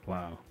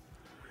 Wow.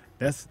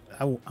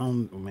 I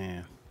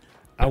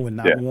would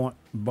not want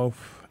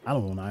both. I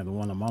don't want either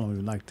one of them. I don't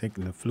even like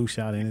taking the flu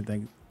shot or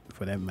anything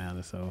for that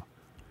matter. So,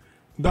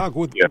 Doc,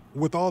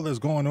 with all that's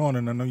going on,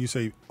 and I know you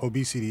say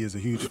obesity is a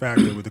huge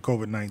factor with the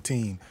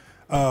COVID-19,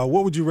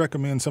 what would you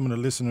recommend some of the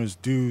listeners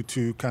do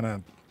to kind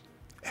of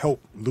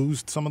help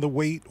lose some of the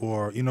weight,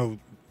 or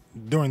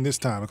during this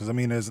time? Because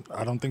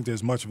I don't think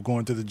there's much of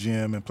going to the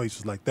gym and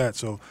places like that.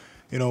 So,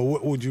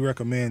 what would you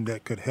recommend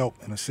that could help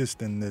and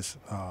assist in this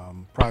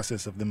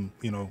process of them,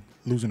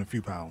 losing a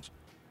few pounds?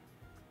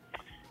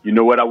 You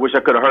know what? I wish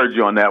I could have heard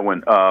you on that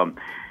one.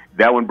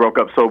 That one broke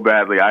up so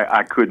badly,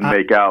 I couldn't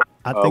make out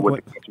what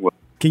the question was.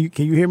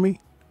 Can you hear me?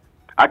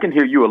 I can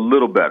hear you a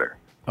little better.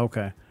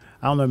 Okay.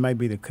 I don't know. It might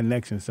be the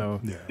connection. So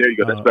There you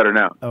go. That's better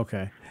now.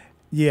 Okay.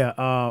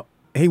 Yeah.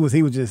 He was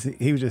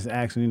just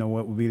asking,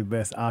 what would be the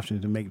best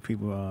option to make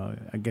people.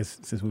 I guess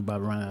since we're about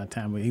to run out of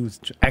time, but he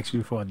was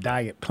actually for a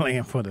diet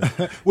plan for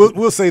the.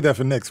 we'll say that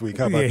for next week.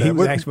 How about that? He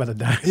was asking about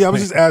the diet. Yeah, I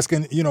was just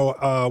asking.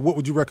 What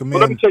would you recommend?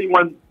 Well, let me tell you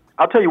one.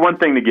 I'll tell you one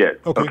thing to get.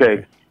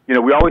 Okay.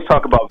 We always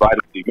talk about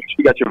vitamin D. Make sure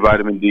you got your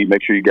vitamin D.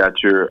 Make sure you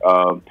got your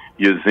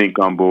zinc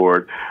on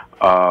board.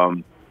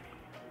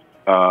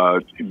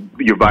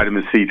 Your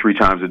vitamin C 3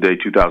 times a day,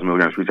 2,000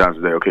 milligrams 3 times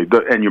a day. Okay,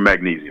 and your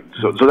magnesium.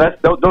 So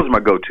those are my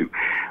go-to.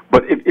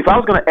 But if I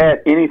was going to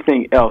add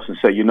anything else and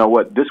say,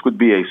 this would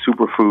be a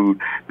superfood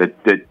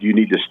that you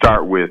need to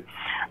start with,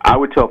 I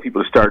would tell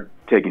people to start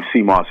taking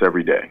sea moss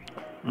every day.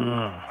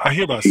 I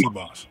hear about sea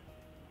moss.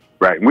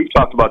 Right, and we've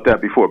talked about that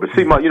before. But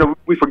sea moss,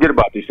 we forget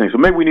about these things. So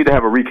maybe we need to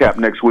have a recap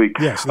next week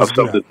of some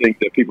of the things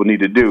that people need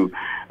to do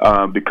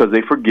because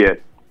they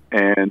forget.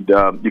 And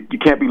you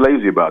can't be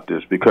lazy about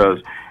this because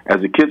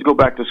as the kids go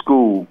back to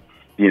school,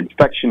 the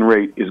infection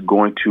rate is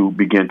going to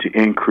begin to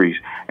increase.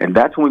 And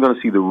that's when we're going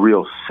to see the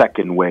real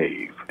second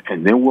wave.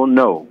 And then we'll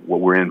know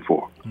what we're in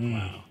for.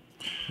 Wow.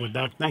 Well,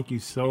 Doc, thank you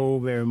so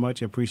very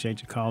much. I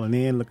appreciate you calling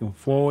in. Looking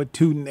forward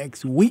to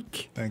next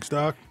week. Thanks,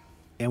 Doc.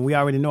 And we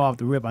already know off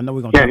the rip. I know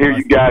we're going to talk about it. Can't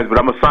hear you guys, but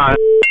I'm going to sign.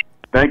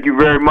 Thank you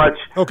very much.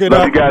 Okay,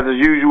 Love you guys as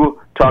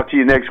usual. Talk to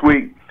you next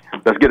week.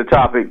 Let's get a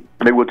topic.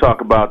 Maybe we'll talk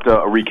about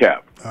a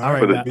recap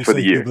for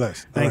the year.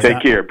 Thanks,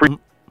 Take care.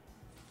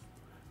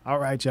 All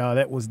right, y'all.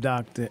 That was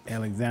Dr.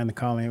 Alexander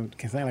calling.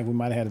 It sound like we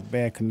might have had a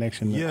bad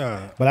connection.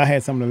 Yeah. But I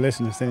had some of the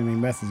listeners sending me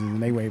messages,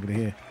 and they were able to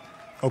hear.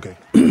 Okay.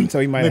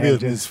 So he might maybe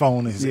have his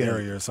phone in his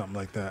area or something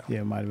like that. Yeah,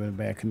 it might have been a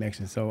bad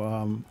connection.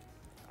 So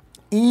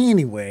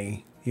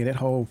anyway, that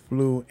whole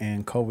flu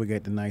and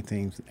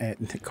COVID-19 at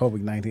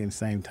the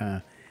same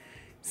time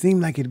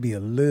seemed like it'd be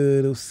a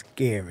little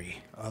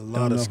scary. A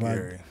lot of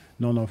scary.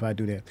 Don't know if I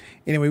do that.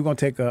 Anyway, we're going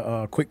to take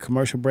a quick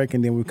commercial break,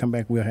 and then we'll come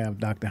back. We'll have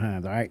Dr.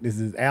 Hines. All right, this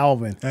is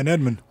Alvin. And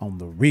Edmund. On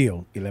The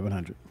Real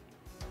 1100.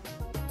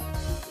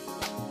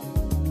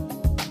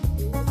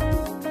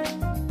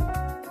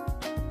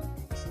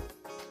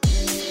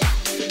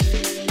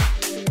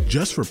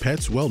 Just for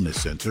Pets Wellness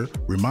Center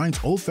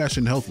reminds Old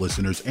Fashioned Health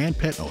listeners and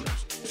pet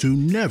owners to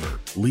never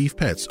leave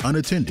pets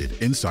unattended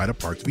inside a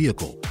parked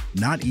vehicle,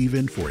 not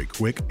even for a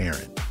quick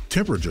errand.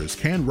 Temperatures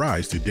can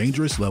rise to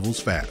dangerous levels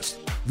fast.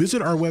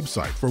 Visit our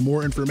website for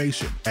more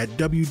information at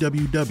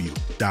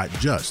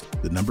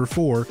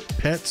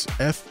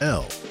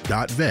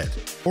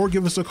www.just4petsfl.vet or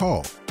give us a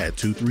call at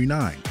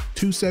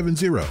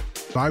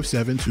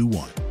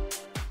 239-270-5721.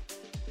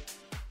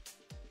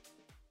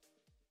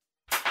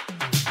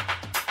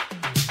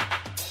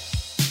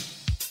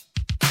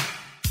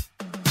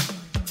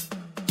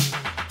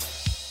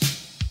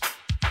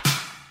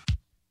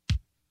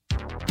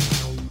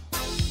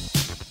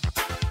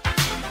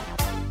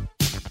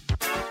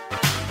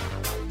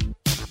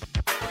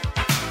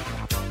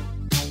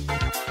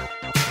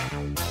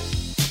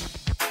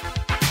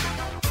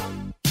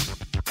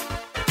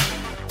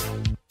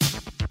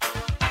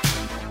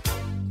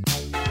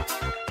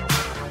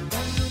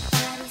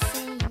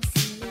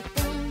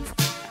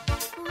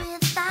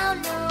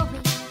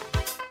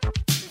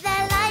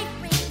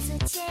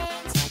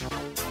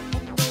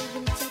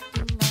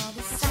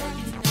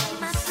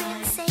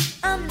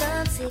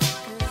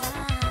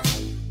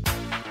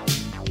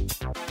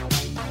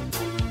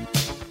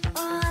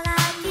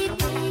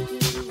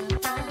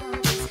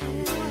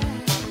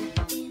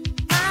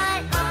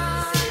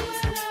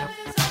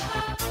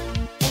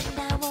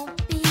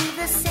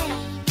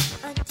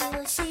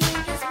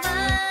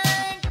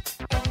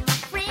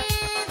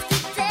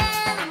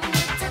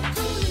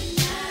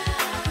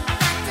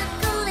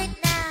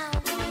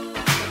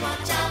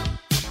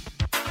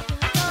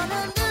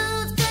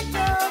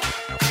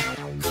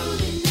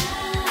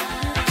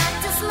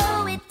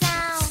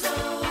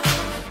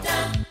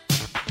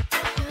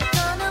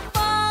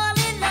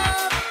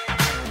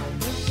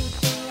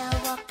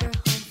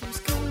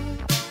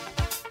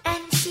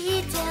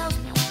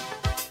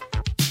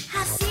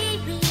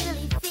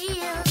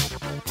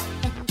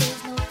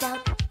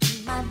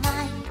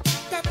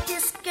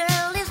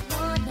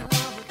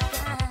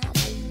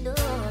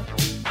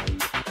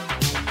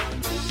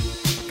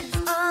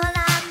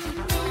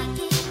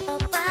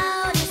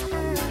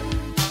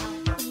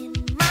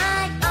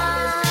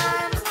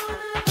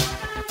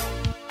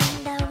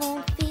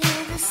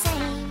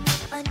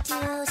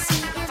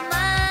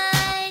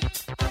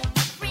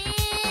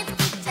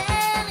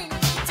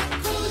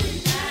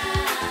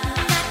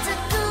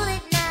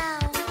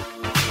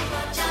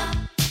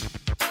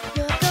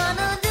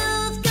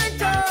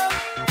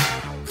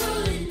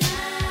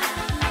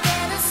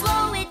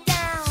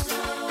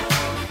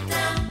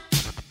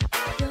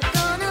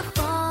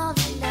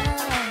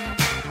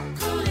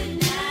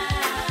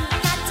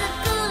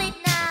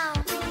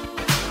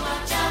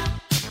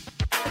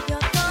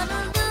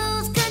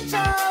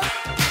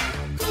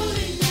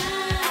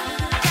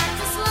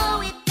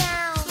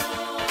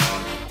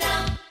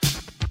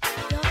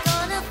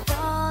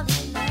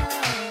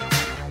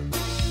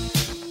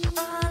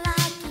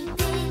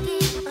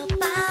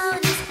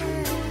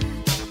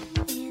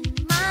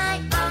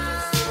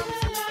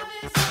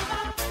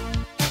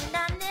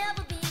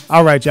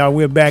 All right, y'all,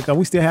 we're back. Are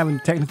we still having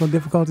technical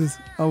difficulties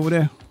over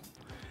there?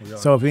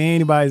 So if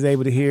anybody's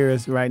able to hear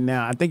us right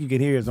now, I think you can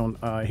hear us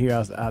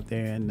out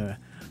there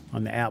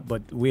on the app,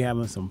 but we're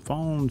having some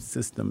phone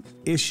system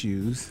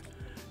issues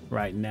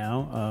right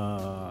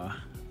now.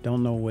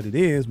 Don't know what it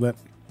is, but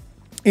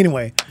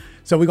anyway,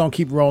 so we're gonna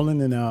keep rolling,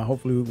 and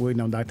hopefully we're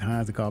waiting on Dr.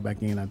 Hines to call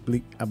back in. I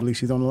believe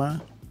she's on the line.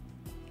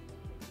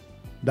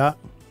 Doc.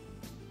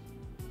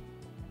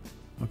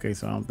 Okay,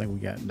 so I don't think we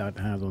got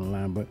Dr. Hines on the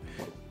line, but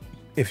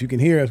if you can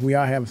hear us, we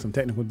are having some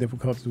technical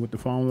difficulties with the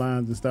phone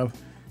lines and stuff,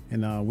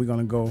 and we're going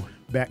to go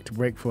back to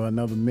break for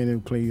another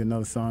minute, play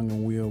another song,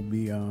 and we'll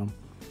be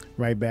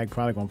right back.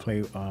 Probably going to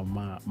play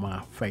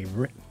my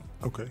favorite.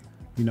 Okay.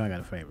 You know I got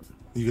a favorite.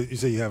 You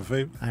say you have a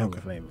favorite? I have a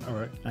favorite. All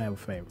right. I have a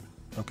favorite.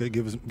 Okay,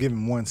 give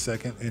him 1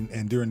 second,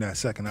 and during that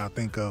second, I'll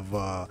think of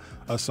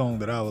a song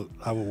that I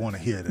would want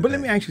to hear today. But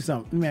let me ask you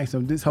something.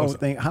 This whole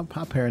thing, how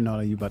paranoid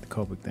are you about the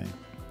COVID thing?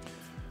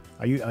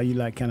 Are you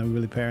like kind of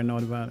really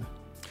paranoid about it?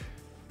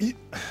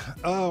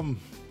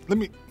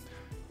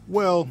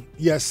 Well,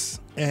 yes,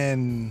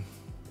 and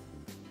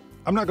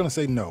I'm not going to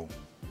say no,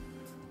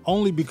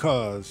 only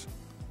because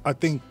I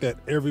think that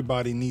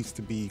everybody needs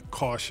to be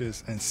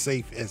cautious and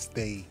safe as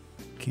they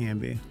can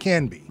be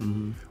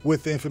mm-hmm.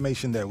 with the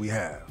information that we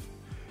have.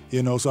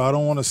 So I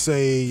don't want to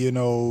say,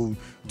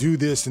 do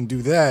this and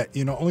do that.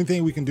 Only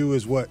thing we can do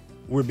is what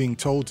we're being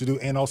told to do,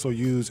 and also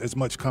use as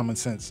much common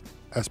sense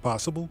as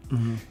possible.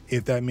 Mm-hmm.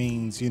 If that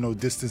means,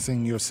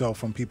 distancing yourself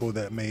from people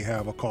that may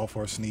have a cough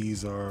or a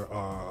sneeze or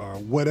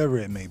whatever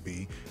it may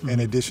be, mm-hmm.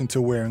 in addition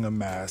to wearing a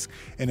mask,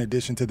 in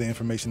addition to the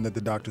information that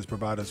the doctors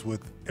provide us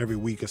with every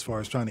week as far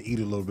as trying to eat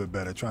a little bit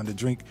better, trying to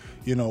drink,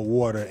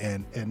 water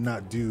and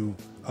not do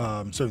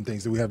certain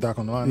things. Do we have Doc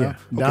on the line now?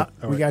 Doc,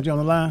 we got you on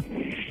the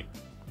line.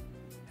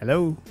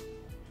 Hello?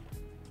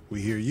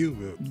 We hear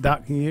you.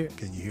 Doc, can you hear?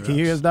 Can you hear us? Can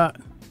you hear us, Doc?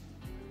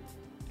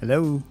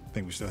 Hello? I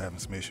think we're still having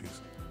some issues.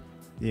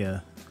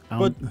 Yeah.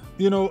 But,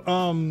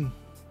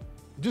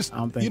 just,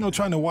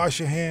 trying to wash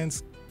your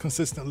hands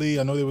consistently.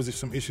 I know there was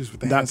some issues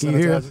with the hand sanitizer. Can you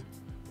hear us?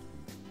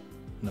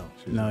 No.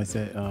 No, I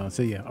said,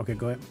 so yeah. Okay,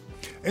 go ahead.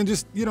 And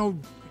just,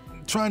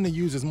 trying to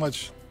use as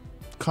much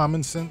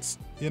common sense,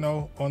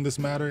 on this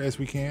matter as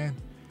we can.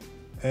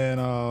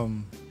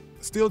 And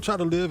still try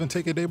to live and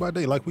take it day by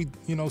day. Like we,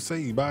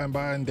 say by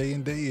and day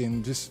and day,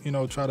 and just,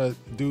 try to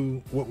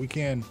do what we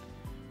can,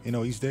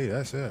 each day.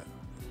 That's it.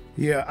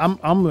 Yeah,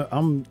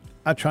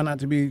 I try not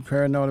to be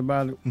paranoid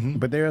about it, mm-hmm.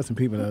 but there are some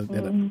people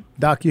that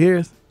Doc, you hear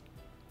us?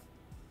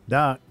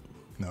 Doc?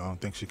 No, I don't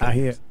think she can. I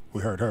hear.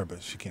 We heard her,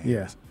 but she can't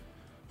hear us.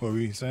 What were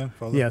you saying,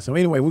 Father? Yeah, so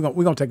anyway, we're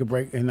gonna take a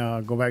break and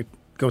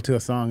go to a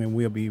song, and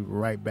we'll be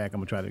right back. I'm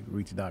going to try to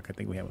reach Doc. I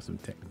think we have some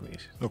technical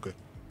issues. Okay.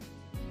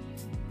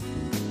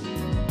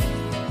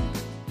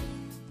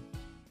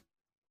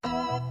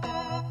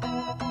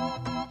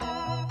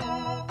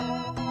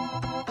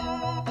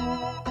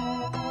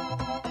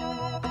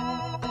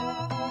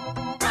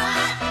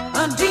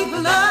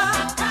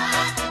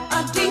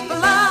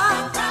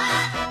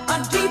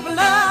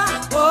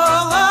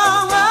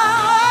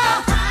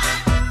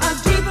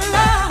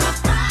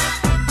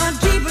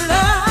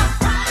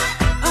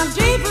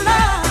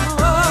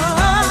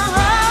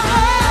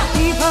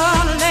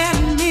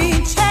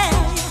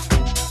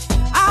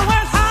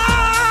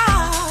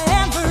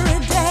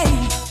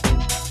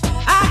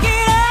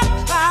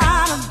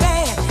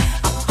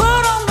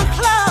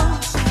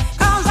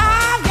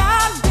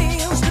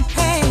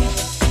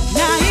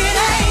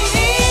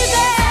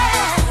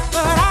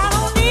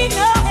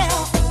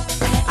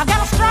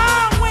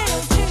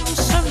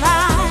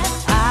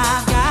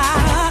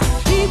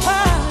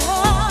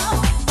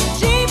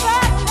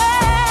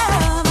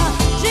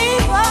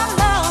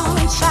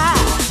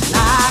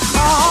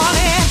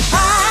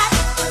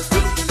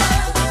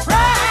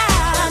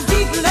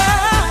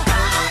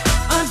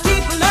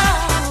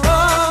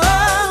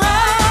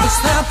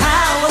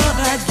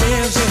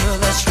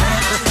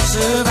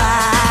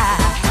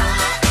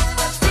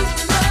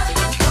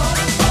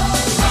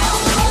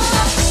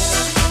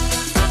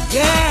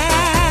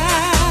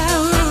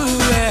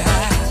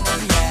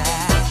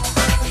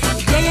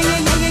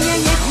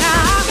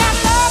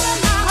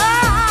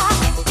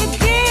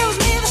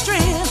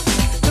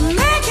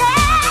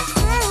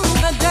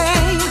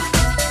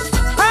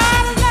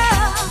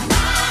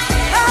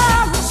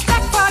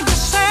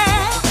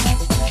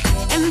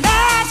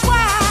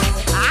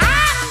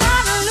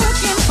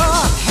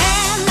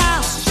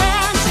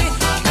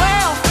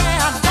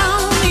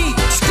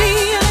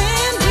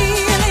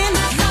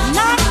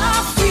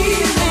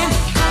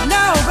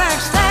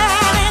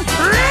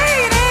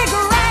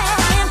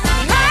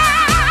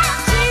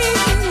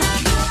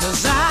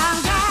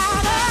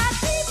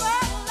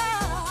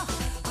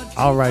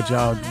 All right,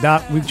 y'all.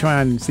 Doc, we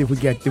trying to see if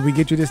did we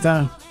get you this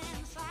time?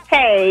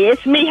 Hey,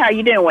 it's me. How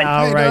you doing?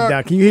 All right,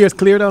 Doc. Can you hear us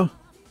clear, though?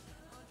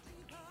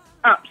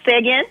 Say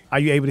again? Are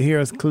you able to hear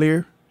us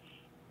clear?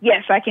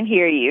 Yes, I can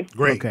hear you.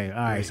 Great. Okay,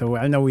 all right. So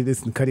I know we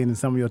listened, cut into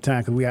some of your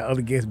time because we got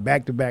other guests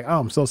back to back. Oh,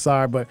 I'm so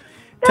sorry, but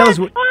tell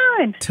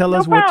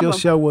us what your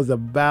show was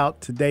about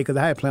today, because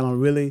I had planned on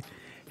really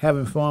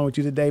having fun with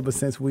you today. But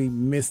since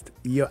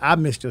I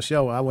missed your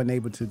show, I wasn't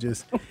able to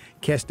just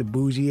catch the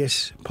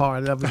bougie-ish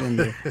part of it,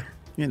 and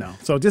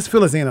so just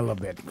fill us in a little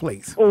bit,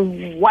 please.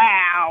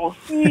 Wow.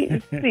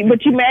 See,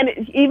 but you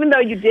managed, even though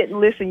you didn't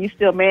listen, you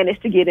still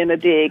managed to get in a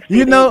dig.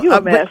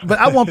 But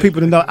I want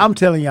people to know. I'm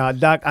telling y'all,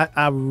 Doc,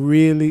 I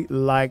really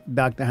like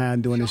Dr.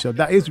 Hine doing this show.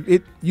 Doc,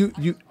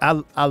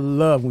 I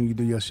love when you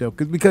do your show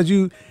because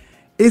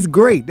it's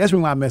great. That's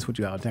why I mess with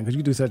you all the time, because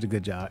you do such a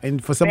good job.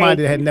 And for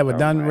somebody that had never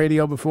done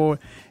radio before,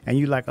 and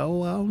you like,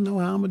 oh, I don't know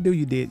how I'm gonna do.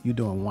 You're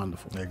doing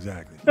wonderful.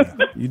 Exactly. Yeah.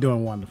 You're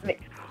doing wonderful.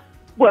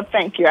 Well,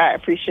 thank you. I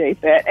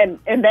appreciate that,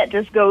 and that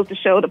just goes to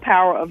show the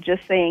power of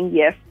just saying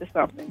yes to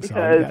something. That's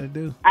all you gotta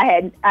do. I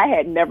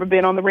had never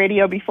been on the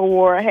radio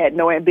before. I had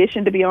no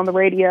ambition to be on the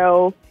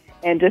radio,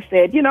 and just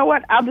said, you know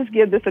what? I'll just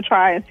give this a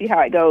try and see how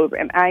it goes.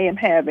 And I am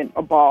having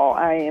a ball.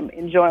 I am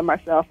enjoying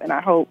myself, and I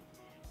hope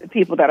the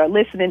people that are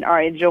listening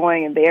are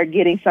enjoying and they are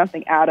getting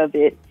something out of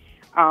it.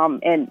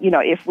 And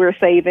if we're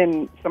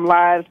saving some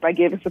lives by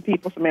giving some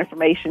people some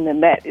information,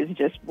 then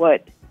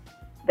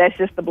that's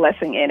just the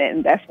blessing in it,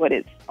 and that's what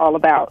it's all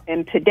about.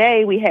 And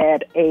today we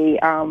had a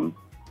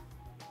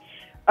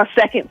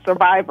second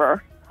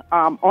survivor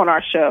on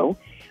our show,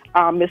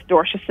 Miss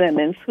Dorsha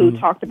Simmons, who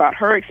talked about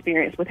her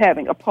experience with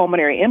having a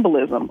pulmonary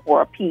embolism,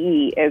 or a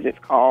PE as it's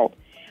called,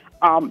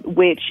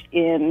 which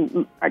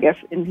in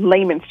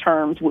layman's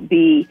terms would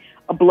be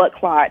a blood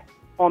clot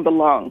on the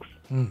lungs.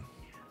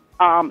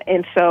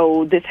 And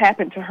so this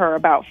happened to her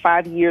about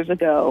 5 years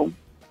ago.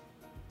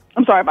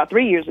 About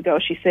 3 years ago,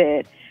 she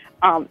said.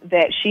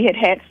 That she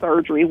had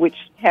surgery, which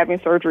having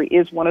surgery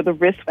is one of the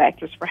risk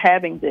factors for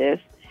having this.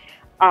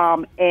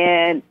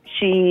 And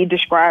she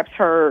describes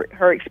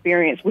her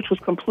experience, which was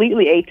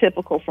completely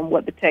atypical from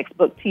what the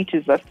textbook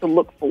teaches us to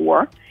look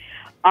for.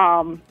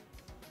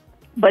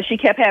 But she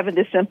kept having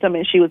this symptom,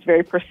 and she was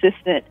very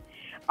persistent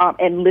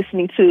and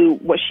listening to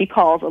what she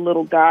calls a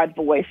little God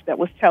voice that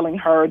was telling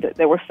her that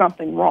there was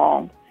something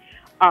wrong.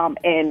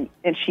 And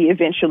she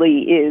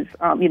eventually is,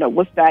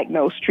 was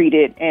diagnosed,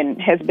 treated, and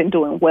has been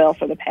doing well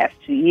for the past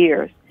 2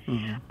 years.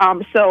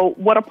 So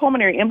what a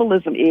pulmonary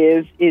embolism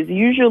is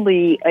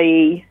usually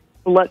a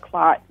blood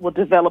clot will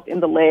develop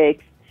in the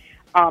legs,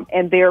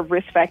 and there are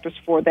risk factors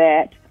for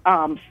that.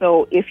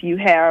 So if you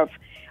have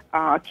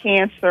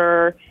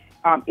cancer,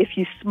 if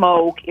you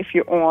smoke, if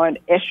you're on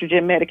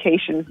estrogen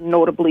medications,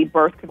 notably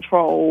birth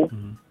control,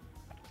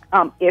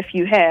 if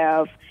you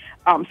have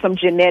some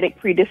genetic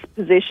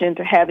predisposition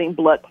to having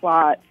blood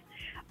clots,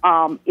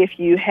 if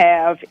you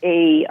have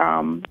a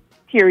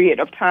period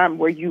of time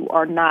where you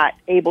are not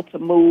able to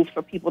move,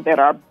 for people that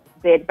are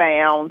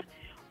bedbound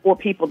or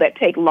people that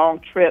take long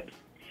trips.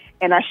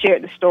 And I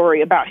shared the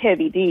story about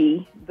Heavy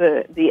D,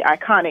 the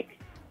iconic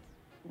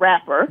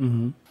rapper,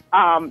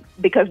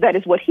 because that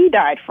is what he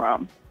died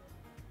from.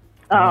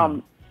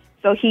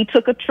 So he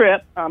took a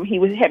trip.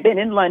 He had been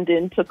in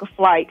London, took a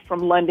flight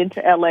from London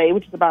to L.A.,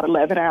 which is about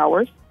 11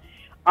 hours.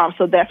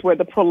 So that's where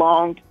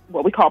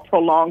what we call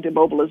prolonged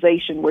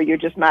immobilization, where you're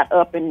just not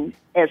up and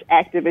as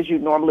active as you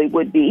normally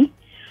would be.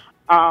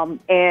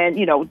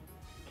 And,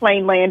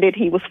 plane landed,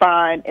 he was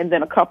fine. And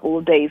then a couple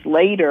of days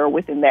later,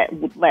 within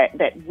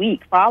that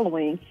week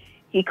following,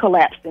 he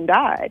collapsed and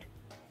died.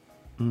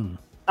 And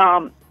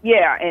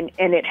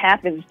it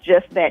happens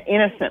just that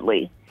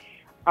innocently,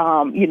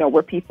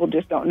 where people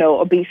just don't know.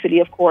 Obesity,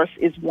 of course,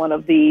 is one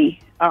of the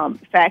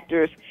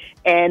factors,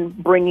 and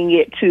bringing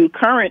it to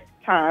current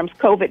times,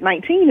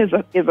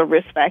 COVID-19 is a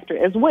risk factor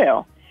as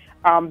well,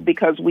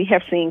 because we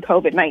have seen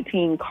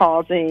COVID-19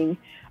 causing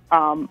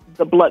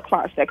the blood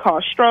clots that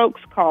cause strokes,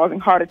 causing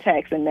heart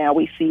attacks, and now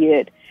we see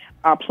it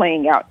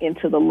playing out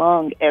into the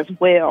lung as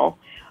well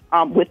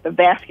with the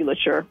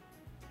vasculature.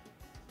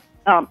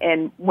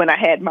 And when I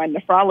had my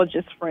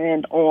nephrologist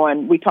friend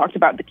on, we talked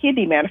about the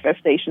kidney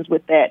manifestations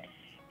with that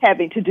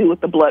having to do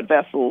with the blood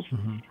vessels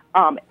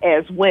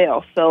as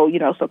well. So,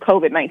 so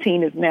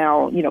COVID-19 is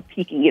now,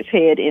 peeking its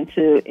head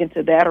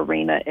into that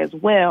arena as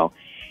well.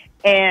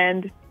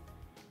 And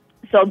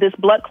so this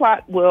blood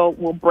clot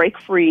will break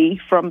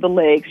free from the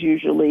legs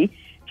usually,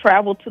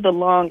 travel to the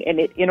lung, and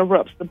it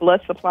interrupts the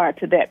blood supply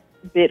to that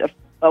bit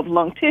of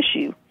lung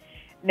tissue.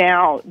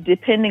 Now,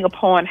 depending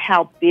upon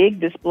how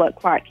big this blood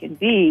clot can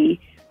be,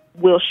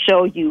 will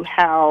show you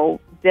how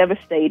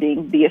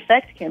devastating the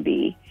effect can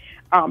be,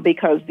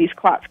 because these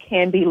clots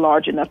can be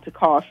large enough to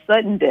cause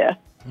sudden death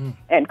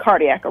and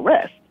cardiac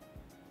arrest,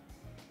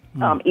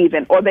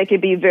 even, or they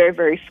could be very,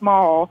 very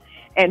small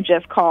and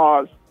just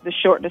cause the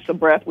shortness of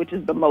breath, which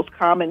is the most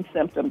common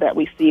symptom that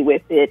we see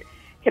with it.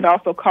 Can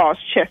also cause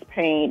chest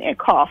pain and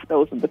cough.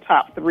 Those are the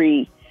top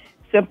three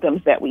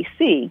symptoms that we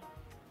see.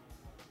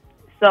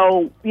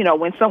 So,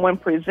 when someone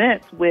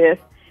presents with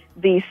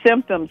these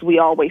symptoms, we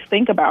always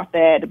think about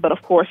that. But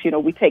of course,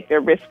 we take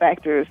their risk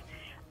factors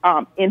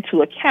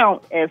into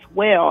account as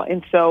well.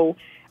 And so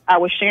I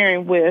was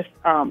sharing with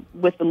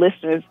the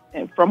listeners,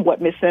 and from what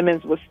Ms.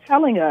 Simmons was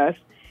telling us,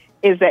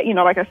 is that,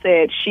 like I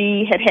said,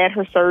 she had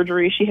her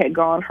surgery. She had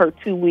gone her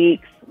 2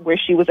 weeks where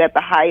she was at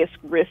the highest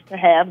risk to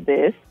have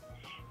this.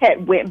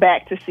 had went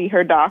back to see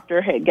her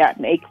doctor, had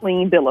gotten a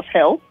clean bill of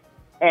health,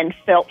 and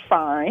felt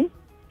fine.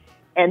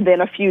 And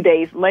then a few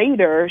days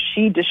later,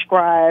 she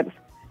describes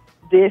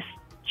this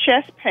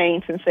chest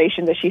pain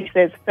sensation that she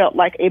says felt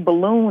like a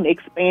balloon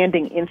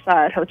expanding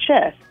inside her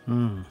chest,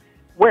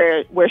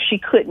 where she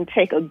couldn't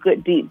take a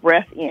good deep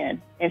breath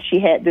in, and she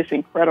had this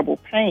incredible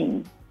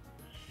pain.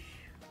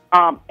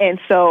 And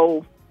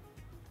so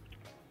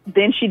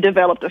then she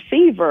developed a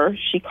fever.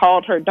 She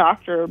called her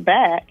doctor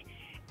back,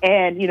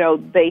 and,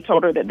 they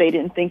told her that they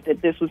didn't think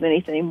that this was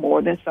anything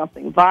more than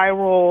something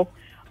viral,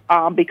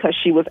 because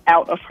she was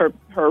out of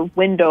her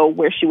window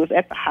where she was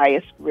at the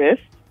highest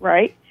risk,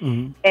 right?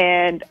 Mm-hmm.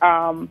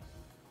 And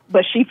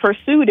but she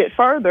pursued it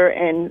further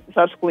and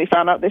subsequently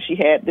found out that she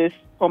had this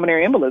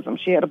pulmonary embolism.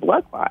 She had a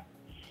blood clot.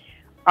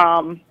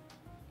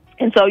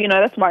 And so,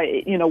 that's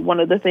why, one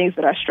of the things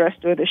that I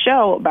stressed during the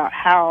show about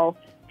how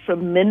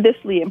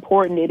tremendously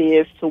important it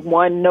is to,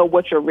 one, know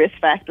what your risk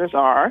factors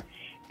are,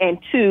 and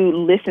two,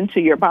 listen to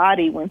your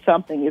body when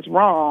something is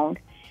wrong,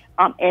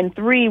 and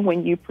three,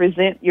 when you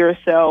present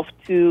yourself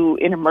to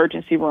an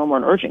emergency room or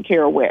an urgent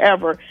care or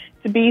wherever,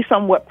 to be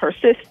somewhat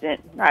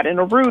persistent, not in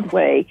a rude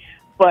way,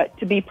 but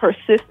to be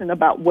persistent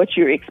about what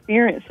you're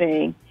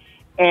experiencing,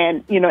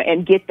 and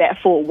and get that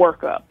full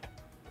workup.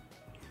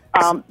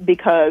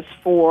 Because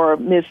for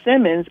Ms.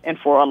 Simmons and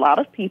for a lot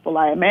of people,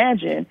 I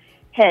imagine,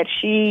 had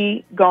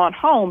she gone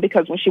home,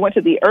 because when she went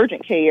to the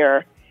urgent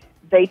care,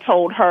 they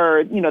told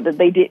her, that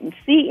they didn't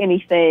see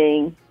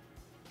anything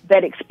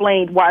that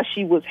explained why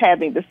she was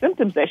having the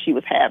symptoms that she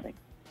was having.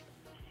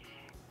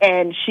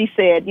 And she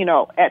said,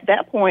 at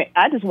that point,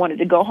 I just wanted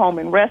to go home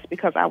and rest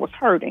because I was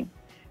hurting.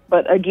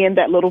 But again,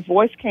 that little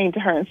voice came to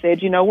her and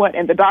said, you know what?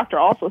 And the doctor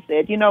also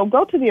said,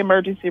 go to the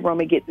emergency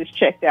room and get this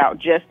checked out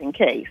just in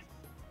case.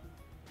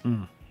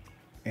 Mm.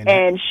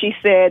 And she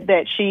said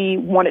that she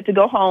wanted to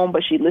go home,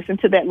 but she listened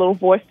to that little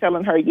voice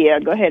telling her, yeah,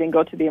 go ahead and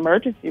go to the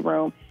emergency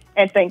room.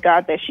 And thank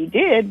God that she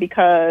did,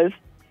 because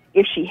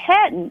if she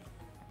hadn't,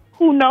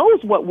 who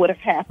knows what would have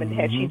happened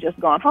had she just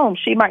gone home.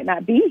 She might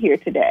not be here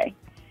today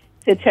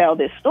to tell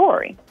this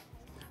story.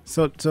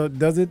 So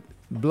does it,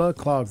 blood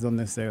clots don't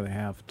necessarily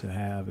have to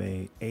have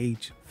a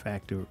age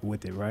factor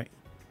with it, right?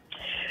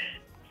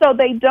 So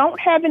they don't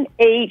have an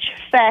age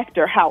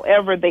factor.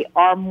 However, they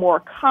are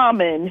more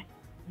common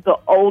the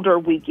older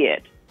we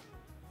get.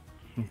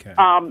 Okay.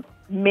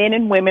 Men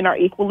and women are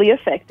equally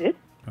affected.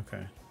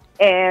 Okay.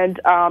 And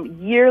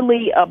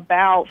yearly,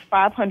 about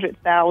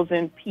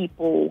 500,000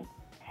 people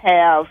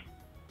have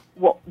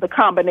the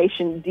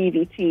combination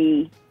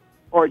DVT,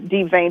 or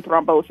deep vein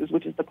thrombosis,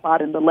 which is the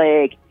clot in the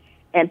leg,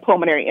 and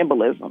pulmonary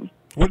embolism.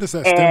 Where does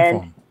that stem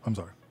from? I'm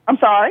sorry. I'm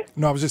sorry?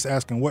 No, I was just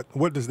asking,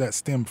 what does that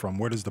stem from?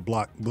 Where does the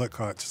blood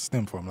clots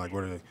stem from? Like,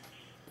 where do they?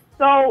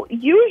 So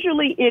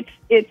usually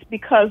it's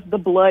because the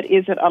blood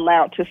isn't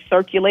allowed to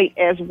circulate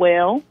as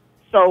well.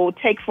 So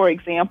take, for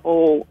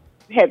example,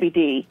 Heavy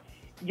D.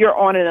 You're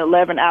on an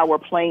 11-hour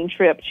plane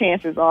trip.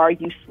 Chances are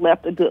you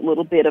slept a good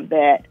little bit of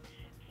that.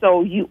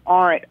 So you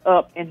aren't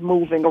up and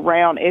moving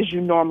around as you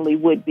normally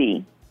would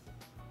be.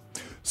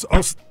 So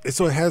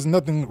it has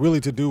nothing really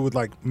to do with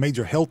like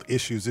major health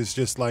issues. It's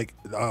just like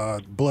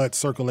blood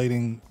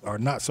circulating or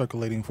not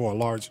circulating for a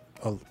large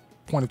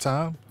point of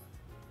time?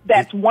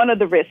 That's one of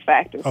the risk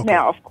factors. Okay.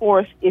 Now, of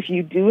course, if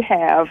you do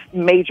have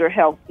major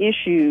health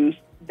issues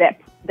that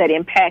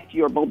impact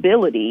your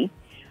mobility,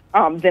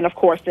 then of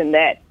course, then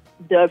that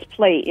does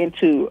play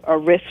into a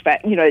risk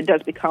factor. It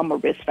does become a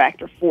risk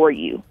factor for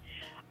you.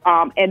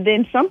 And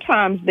then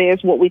sometimes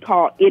there's what we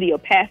call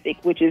idiopathic,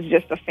 which is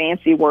just a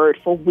fancy word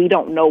for we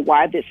don't know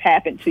why this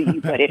happened to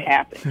you, but it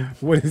happened.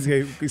 What is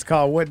it? It's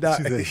called what, Doc?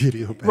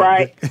 Idiopathic.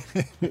 Right.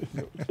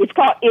 It's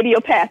called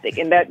idiopathic,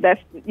 and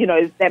that's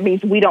that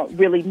means we don't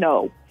really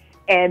know.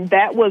 And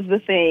that was the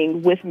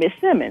thing with Miss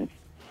Simmons,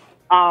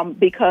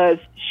 because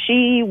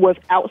she was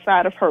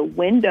outside of her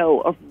window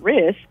of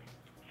risk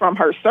from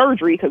her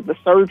surgery, because the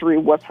surgery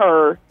would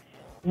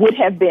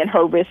have been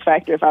her risk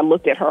factor if I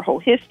looked at her whole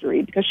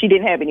history, because she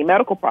didn't have any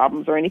medical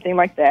problems or anything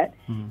like that.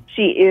 Mm-hmm.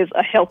 She is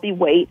a healthy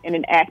weight and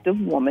an active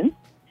woman.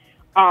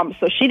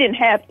 So she didn't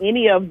have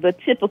any of the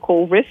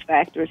typical risk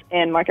factors.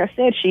 And like I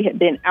said, she had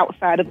been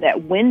outside of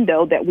that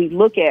window that we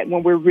look at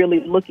when we're really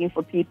looking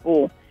for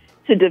people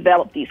to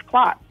develop these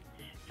clots.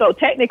 So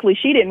technically,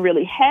 she didn't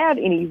really have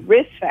any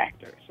risk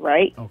factors,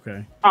 right?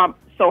 Okay.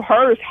 So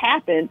hers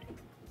happened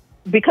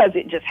because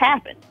it just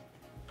happened.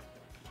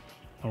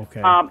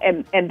 Okay.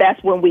 And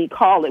that's when we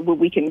call it, when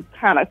we can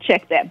kind of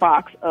check that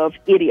box of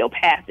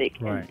idiopathic.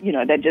 Right.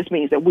 And, that just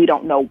means that we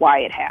don't know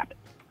why it happened.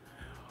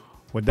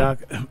 Well, Doc,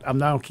 I'm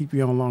not gonna keep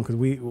you on long because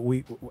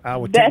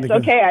That's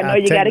okay. I know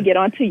you got to get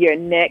on to your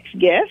next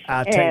guest,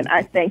 and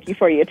I thank you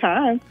for your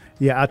time.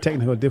 Yeah, our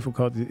technical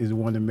difficulty is the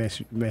one to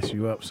mess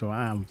you up, so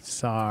I'm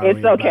sorry.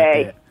 It's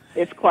okay. About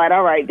It's quite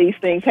all right. These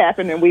things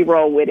happen, and we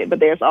roll with it. But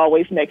there's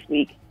always next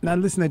week. Now,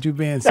 listen to you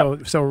being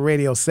so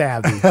radio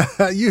savvy.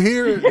 You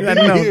hear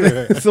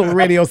it? So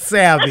radio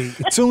savvy.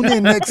 Tune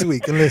in next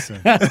week and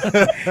listen.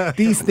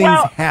 These things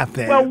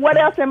happen. Well, what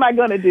else am I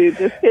going to do?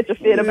 Just pitch a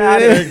fit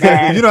about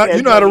it? You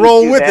know how to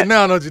roll with it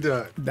now, don't you,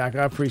 Doc? Doc,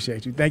 I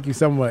appreciate you. Thank you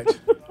so much.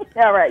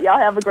 All right. Y'all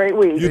have a great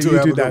week. You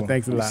too, Doc.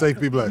 Thanks a lot. Safe,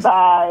 be blessed.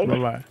 Bye.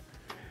 Bye-bye.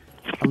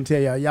 I'm going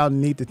to tell y'all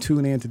need to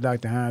tune in to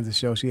Dr. Hines'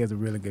 show. She has a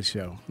really good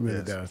show.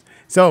 Really does.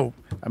 So,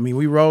 I mean,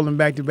 we rolling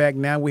back to back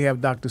now. We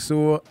have Dr.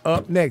 Sewell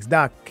up next.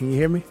 Doc, can you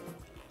hear me?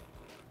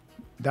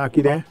 Doc,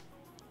 you there?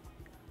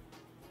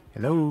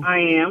 Hello? I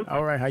am.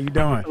 All right, how you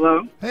doing?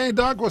 Hello? Hey,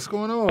 Doc, what's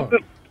going on?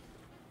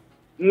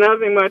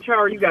 Nothing much.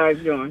 How are you guys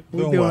doing?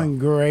 We're doing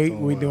great.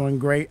 We're doing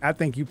great. I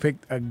think you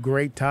picked a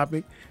great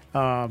topic.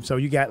 So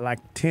you got like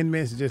 10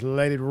 minutes to just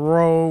let it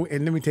roll.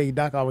 And let me tell you,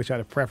 Doc always try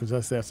to preference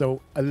herself.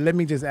 So let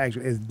me just ask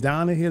you, is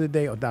Donna here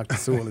today or Dr.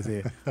 Sewell is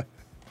here?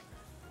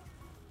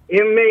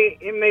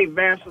 It may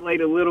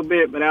vacillate a little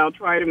bit, but I'll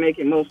try to make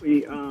it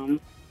mostly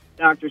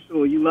Dr.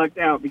 Sewell. You lucked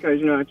out because,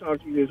 I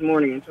talked to you this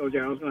morning and told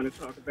you I was going to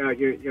talk about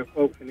your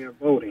folks and their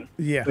voting.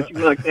 Yeah. But you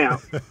lucked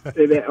out.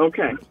 So that,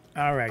 okay.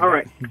 All right. All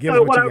right.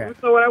 So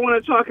what I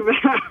want to talk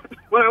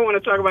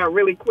about,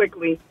 really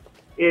quickly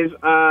is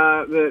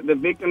the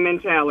victim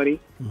mentality.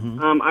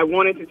 Mm-hmm. I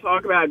wanted to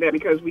talk about that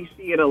because we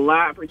see it a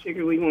lot,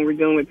 particularly when we're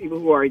dealing with people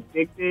who are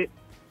addicted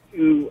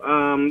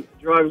to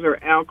drugs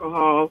or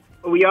alcohol.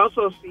 But we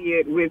also see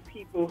it with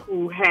people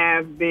who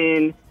have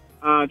been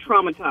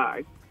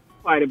traumatized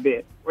quite a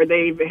bit, or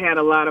they've had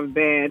a lot of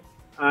bad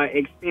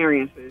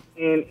experiences.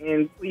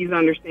 And please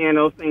understand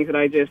those things that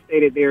I just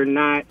stated, they're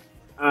not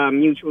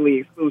mutually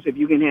exclusive.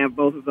 You can have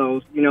both of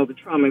those, the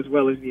trauma as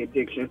well as the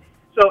addiction.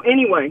 So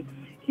anyway,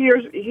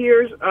 here's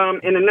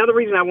and another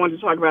reason I wanted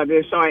to talk about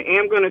this, so I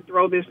am going to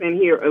throw this in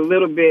here a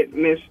little bit,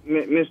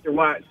 Mr.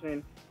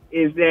 Watson,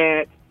 is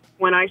that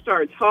when I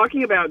start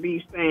talking about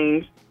these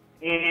things,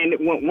 and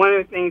one of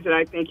the things that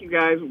I think you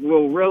guys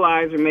will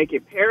realize and make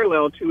it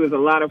parallel to is a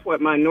lot of what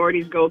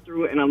minorities go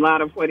through and a lot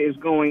of what is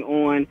going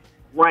on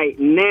right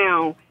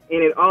now.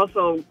 And it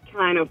also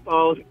kind of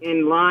falls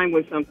in line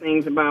with some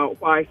things about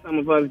why some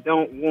of us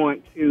don't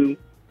want to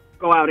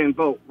go out and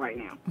vote right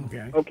now.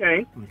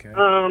 Okay.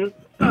 So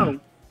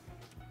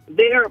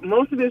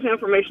most of this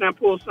information I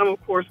pulled, some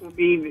of course will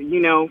be,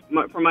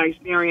 from my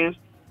experience,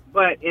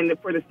 but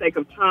for the sake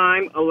of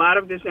time, a lot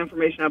of this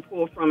information I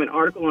pulled from an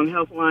article on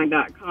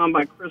Healthline.com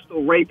by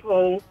Crystal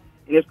Rapole,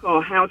 and it's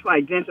called How to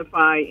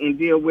Identify and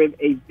Deal with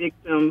a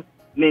Victim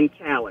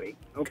Mentality.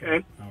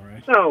 Okay. All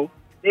right. So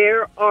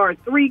there are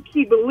 3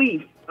 key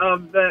beliefs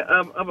of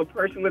a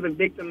person with a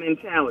victim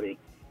mentality,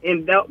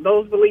 and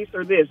those beliefs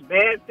are this: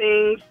 bad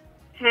things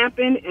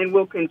happen and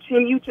will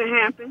continue to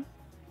happen.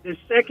 The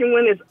second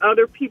one is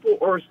other people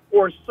or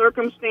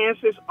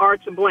circumstances are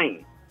to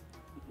blame.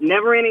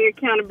 Never any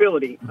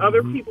accountability. Mm-hmm.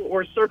 Other people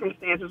or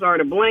circumstances are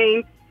to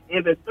blame.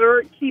 And the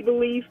third key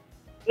belief,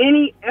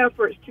 any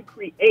efforts to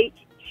create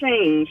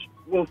change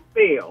will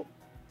fail.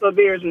 So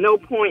there's no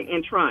point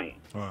in trying.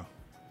 Wow.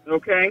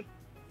 Okay?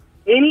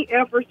 Any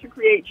efforts to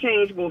create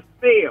change will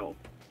fail.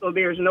 So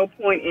there's no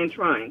point in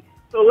trying.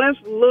 So let's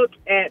look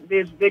at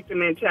this victim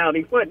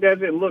mentality. What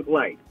does it look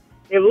like?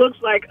 It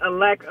looks like a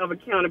lack of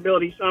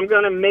accountability. So I'm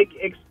going to make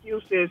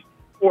excuses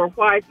for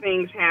why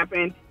things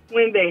happen,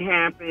 when they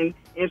happen.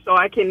 And so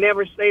I can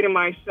never say to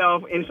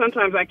myself, and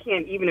sometimes I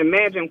can't even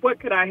imagine, what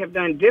could I have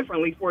done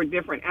differently for a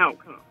different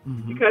outcome?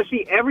 Mm-hmm. Because,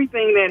 see,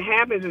 everything that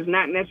happens is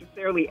not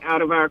necessarily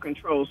out of our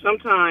control.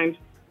 Sometimes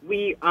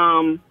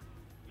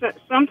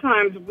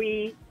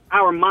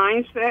our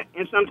mindset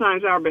and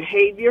sometimes our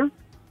behavior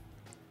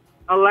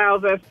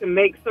allows us to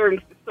make certain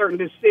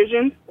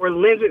decisions, or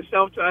lends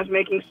itself to us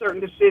making certain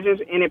decisions,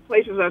 and it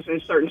places us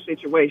in certain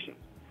situations.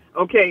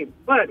 Okay,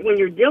 but when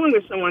you're dealing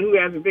with someone who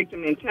has a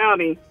victim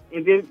mentality,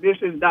 and this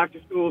is Dr.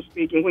 Sewell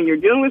speaking, when you're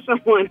dealing with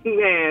someone who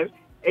has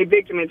a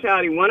victim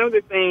mentality, one of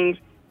the things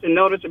to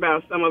notice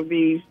about some of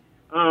these,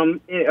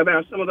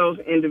 about some of those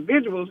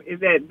individuals is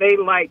that they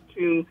like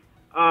to,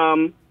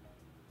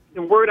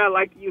 the word I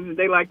like to use is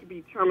they like to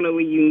be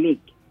terminally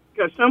unique.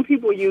 Because some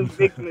people use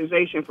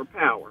victimization for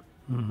power,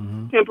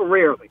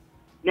 temporarily.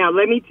 Now,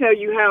 let me tell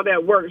you how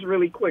that works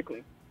really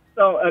quickly.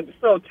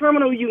 So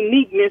terminal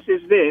uniqueness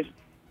is this.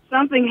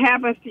 Something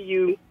happens to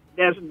you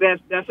that's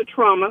a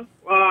trauma,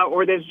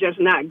 or that's just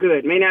not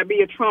good. May not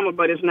be a trauma,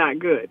 but it's not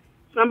good.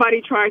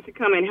 Somebody tries to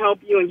come and help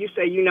you, and you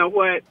say, you know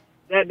what,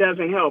 that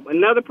doesn't help.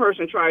 Another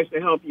person tries to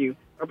help you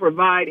or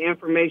provide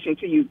information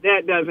to you.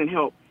 That doesn't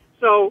help.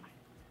 So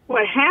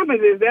what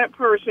happens is that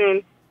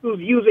person who's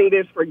using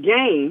this for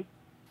gain,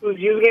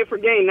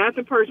 not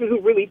the person who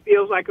really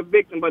feels like a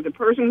victim, but the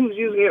person who's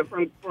using it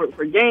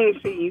for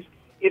gain sees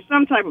is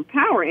some type of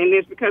power in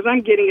this, because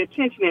I'm getting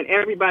attention and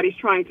everybody's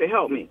trying to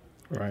help me.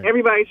 Right.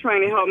 Everybody's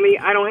trying to help me.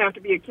 I don't have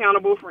to be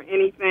accountable for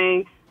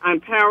anything.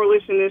 I'm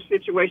powerless in this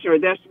situation, or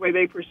that's the way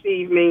they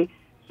perceive me.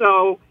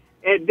 So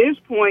at this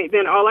point,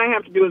 then all I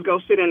have to do is go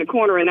sit in the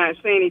corner and not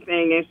say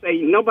anything and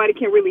say, nobody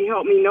can really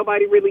help me,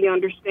 nobody really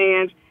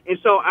understands, and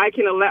so I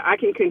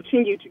can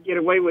continue to get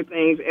away with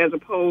things as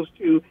opposed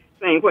to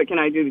saying, what can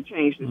I do to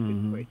change this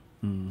situation?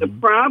 The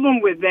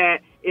problem with that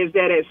is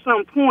that at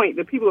some point,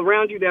 the people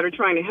around you that are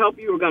trying to help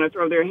you are going to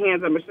throw their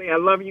hands up and say, I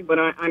love you, but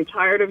I'm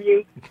tired of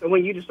you. So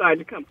when you decide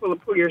to come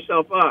pull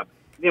yourself up,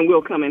 then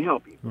we'll come and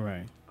help you.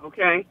 Right.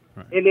 Okay?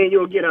 Right. And then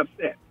you'll get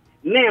upset.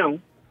 Now,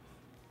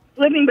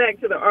 flipping back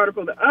to the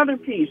article, the other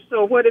piece,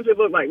 so what does it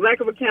look like? Lack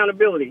of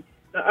accountability,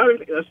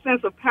 a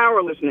sense of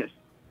powerlessness.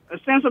 A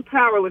sense of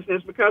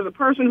powerlessness because a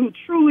person who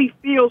truly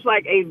feels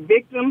like a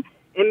victim,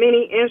 in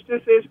many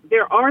instances,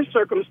 there are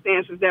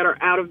circumstances that are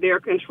out of their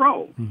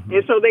control.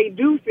 And so they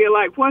do feel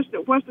like, what's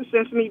the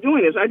sense of me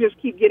doing this? I just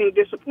keep getting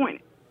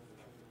disappointed.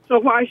 So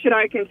why should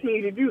I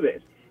continue to do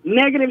this?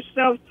 Negative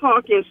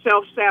self-talk and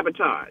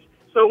self-sabotage.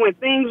 So when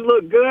things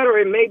look good or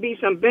it may be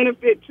some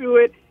benefit to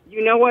it,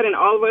 you know what, and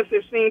all of us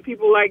have seen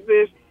people like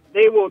this,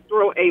 they will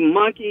throw a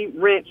monkey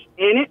wrench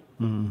in it.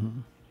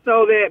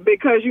 So that,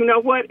 because you know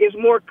what, it's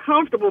more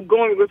comfortable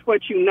going with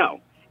what you know.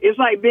 It's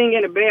like being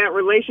in a bad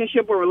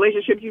relationship or a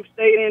relationship you've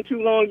stayed in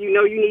too long. You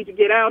know you need to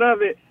get out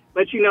of it,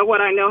 but you know what?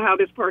 I know how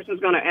this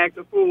person's going to act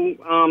a fool,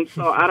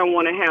 so I don't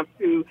want to have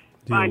to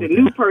find a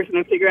new person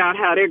and figure out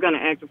how they're going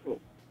to act a fool.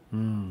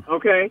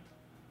 Okay?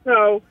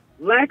 So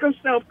lack of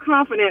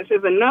self-confidence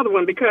is another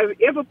one, because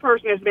if a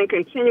person has been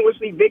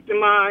continuously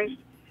victimized,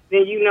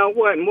 then you know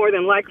what? More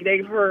than likely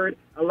they've heard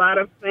a lot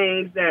of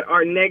things that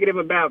are negative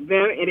about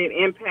them, and it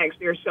impacts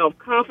their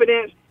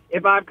self-confidence.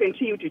 If I've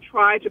continued to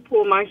try to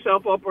pull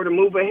myself up or to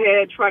move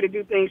ahead, try to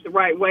do things the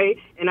right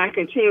way, and I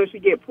continuously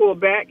get pulled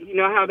back, you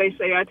know how they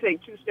say I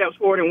take 2 steps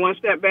forward and 1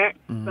 step back?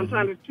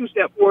 Sometimes it's 2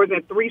 steps forward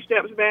and 3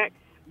 steps back.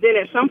 Then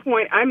at some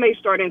point, I may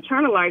start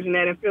internalizing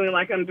that and feeling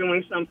like I'm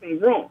doing something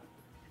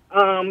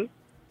wrong.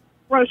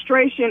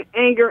 Frustration,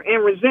 anger,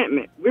 and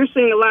resentment. We're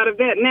seeing a lot of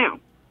that now.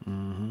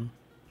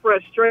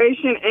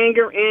 Frustration,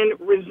 anger, and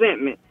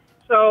resentment.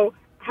 So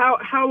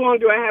how long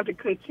do I have to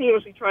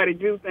continuously try to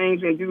do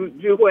things and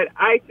do what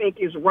I think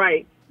is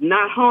right,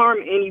 not harm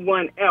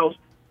anyone else,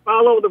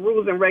 follow the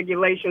rules and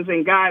regulations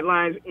and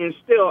guidelines, and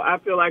still I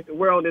feel like the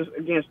world is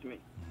against me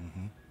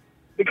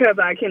because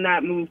I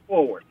cannot move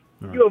forward?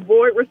 You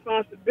avoid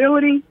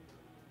responsibility,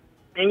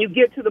 and you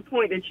get to the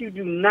point that you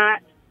do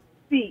not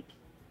seek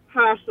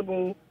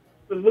possible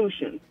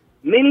solutions.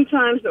 Many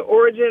times the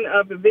origin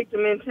of the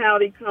victim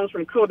mentality comes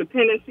from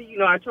codependency. You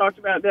know, I talked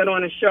about that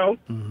on the show.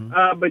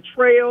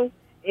 Betrayal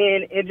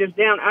and just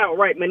down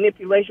outright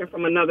manipulation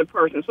from another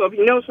person. So if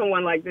you know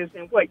someone like this,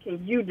 then what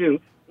can you do?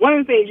 One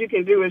of the things you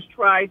can do is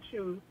try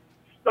to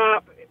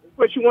stop.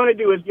 What you want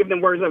to do is give them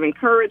words of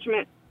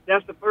encouragement.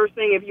 That's the first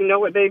thing if you know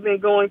what they've been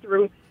going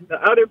through. The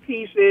other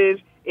piece is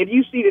if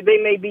you see that they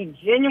may be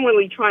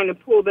genuinely trying to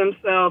pull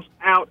themselves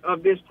out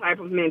of this type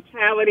of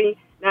mentality,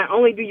 not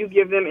only do you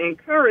give them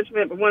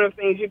encouragement, but one of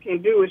the things you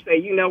can do is say,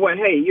 you know what,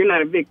 hey, you're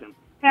not a victim.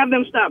 Have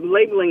them stop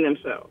labeling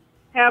themselves.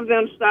 Have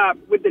them stop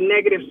with the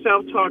negative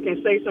self-talk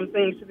and say some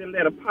things to them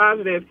that are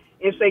positive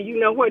and say, you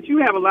know what, you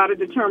have a lot of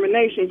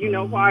determination. You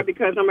know why?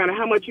 Because no matter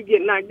how much you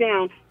get knocked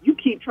down, you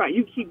keep trying,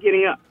 you keep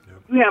getting up.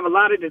 You have a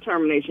lot of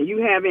determination.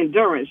 You have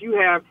endurance. You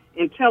have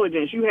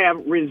intelligence. You have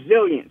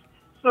resilience.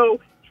 So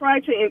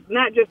try to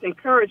not just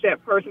encourage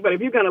that person, but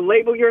if you're going to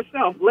label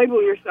yourself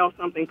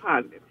something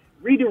positive.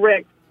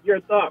 Redirect your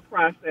thought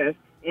process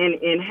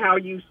and how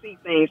you see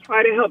things.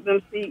 Try to help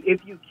them see,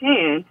 if you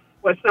can,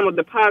 what some of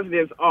the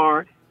positives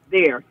are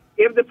there.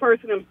 If the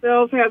person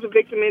themselves has a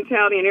victim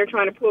mentality and they're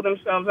trying to pull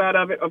themselves out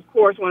of it, of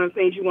course, one of the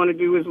things you want to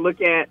do is look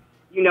at,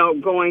 you know,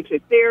 going to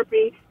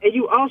therapy. And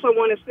you also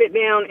want to sit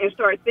down and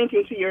start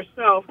thinking to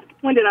yourself,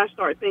 when did I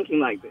start thinking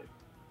like this?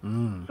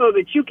 So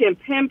that you can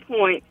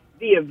pinpoint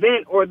the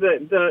event or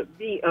the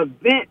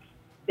events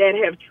that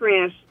have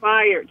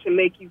transpired to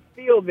make you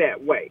feel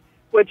that way.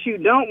 What you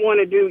don't want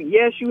to do,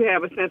 yes, you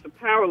have a sense of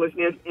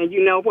powerlessness, and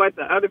you know what?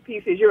 The other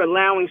piece is you're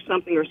allowing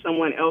something or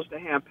someone else to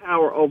have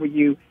power over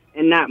you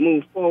and not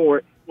move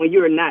forward when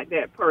you're not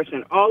that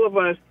person. All of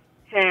us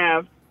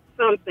have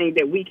something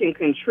that we can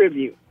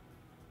contribute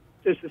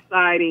to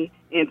society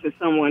and to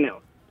someone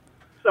else.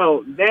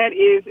 So that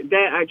is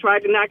that. I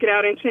tried to knock it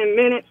out in 10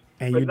 minutes.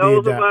 And for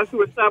those of us who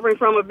are suffering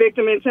from a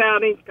victim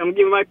mentality, I'm going to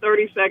give you my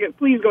 30 seconds.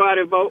 Please go out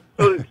and vote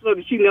so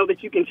that you know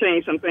that you can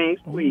change some things,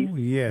 please. Oh,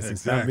 yes,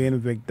 exactly. Stop being a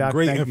big doctor.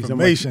 Great Thank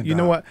information, you so much.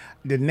 You know what?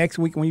 The next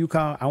week when you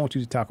call, I want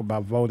you to talk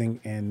about voting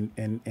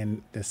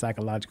and the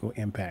psychological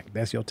impact.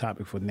 That's your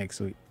topic for next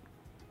week.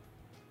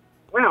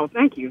 Wow,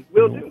 thank you.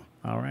 Will do.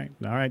 All right,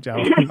 y'all. All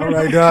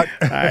right, Doc.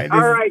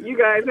 All right, you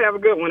guys have a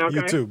good one, okay?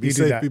 You too. Be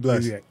safe, be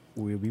blessed.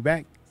 We'll be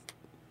back.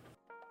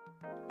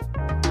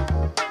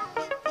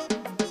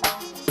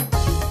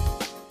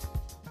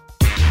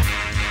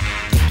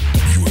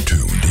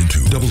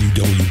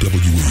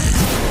 WWE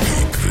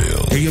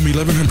Peakville, AM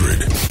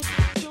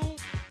 1100.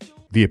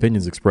 The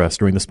opinions expressed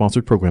during the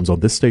sponsored programs on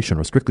this station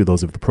are strictly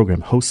those of the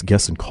program hosts,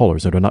 guests, and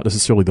callers and are not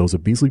necessarily those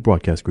of Beasley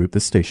Broadcast Group,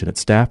 this station,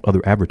 its staff,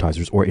 other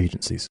advertisers, or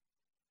agencies.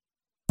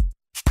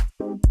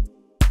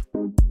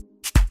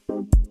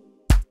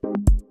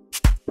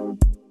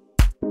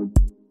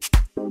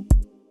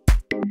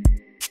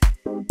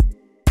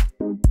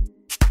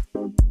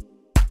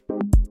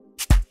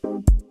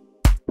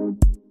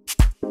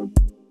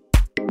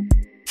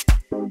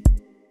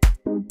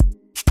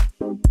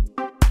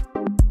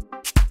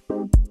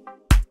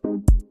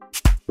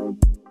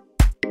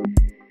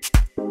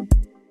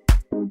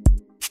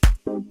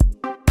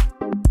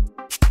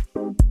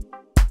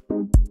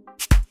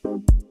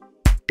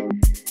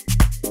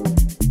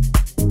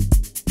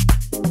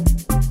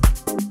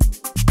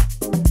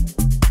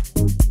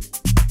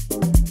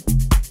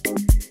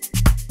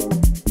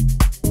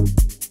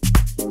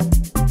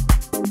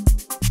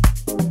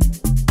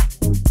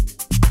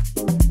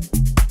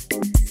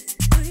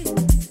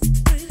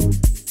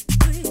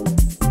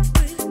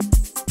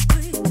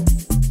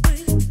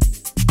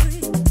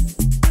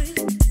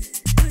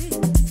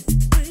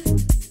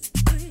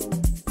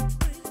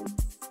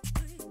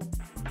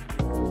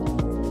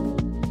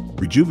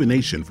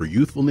 Rejuvenation for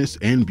youthfulness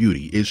and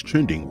beauty is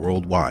trending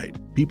worldwide.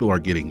 People are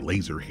getting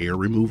laser hair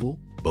removal,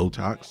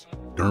 Botox,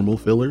 dermal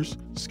fillers,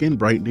 skin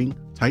brightening,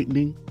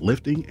 tightening,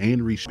 lifting,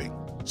 and reshaping.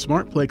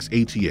 Smartplex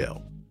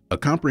ATL, a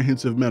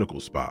comprehensive medical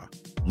spa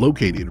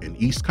located in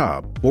East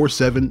Cobb,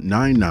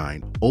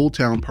 4799 Old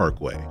Town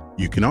Parkway.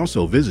 You can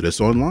also visit us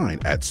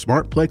online at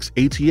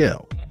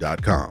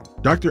smartplexatl.com.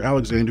 Dr.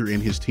 Alexander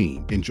and his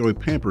team enjoy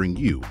pampering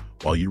you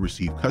while you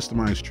receive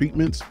customized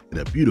treatments in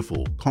a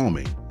beautiful,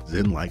 calming,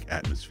 zen-like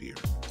atmosphere.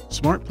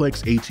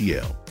 Smartplex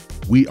ATL.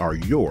 We are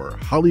your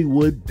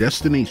Hollywood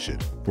destination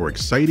for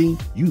exciting,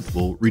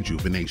 youthful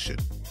rejuvenation.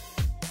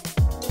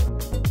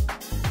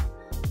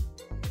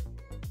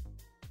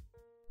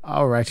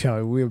 All right,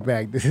 y'all, we're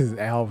back. This is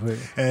Alvin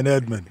and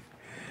Edmund.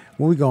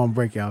 When we go on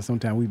break, y'all,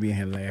 sometimes we be in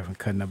here laughing,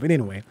 cutting up. But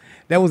anyway,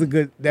 that was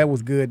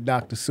good,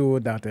 Dr.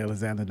 Seward, Dr.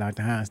 Alexander,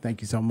 Dr. Hines.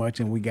 Thank you so much.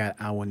 And we got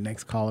our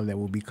next caller that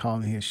will be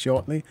calling here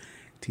shortly,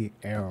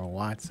 Tiara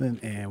Watson.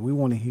 And we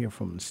want to hear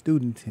from the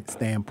student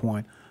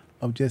standpoint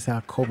of just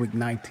how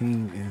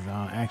COVID-19 is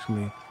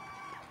actually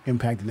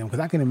impacting them. Because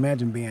I can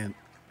imagine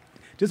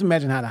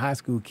imagine how the high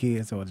school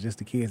kids, or just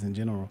the kids in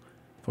general,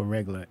 for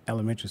regular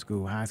elementary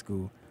school, high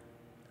school,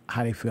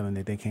 how they feeling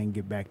that they can't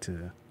get back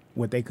to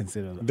what they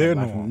consider their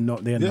norm.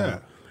 Norm.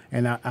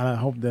 And I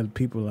hope that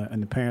people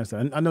and the parents,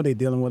 I know they're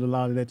dealing with a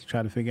lot of that to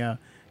try to figure out,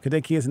 because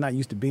their kids are not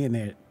used to being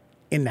there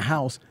in the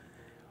house,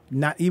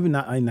 not in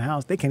the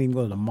house. They can't even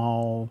go to the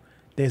mall.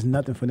 There's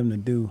nothing for them to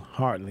do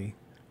hardly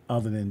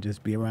other than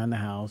just be around the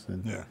house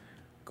and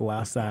go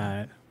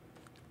outside.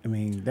 I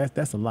mean,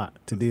 that's a lot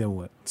to deal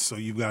with. So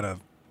you've got to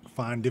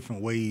find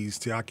different ways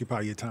to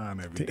occupy your time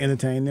every day. To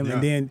entertain them.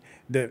 And then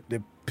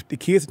the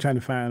kids are trying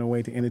to find a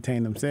way to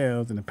entertain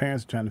themselves, and the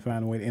parents are trying to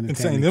find a way to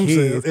entertain the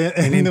kids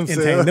and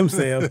entertain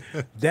themselves.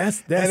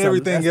 That's and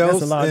everything else.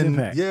 That's a large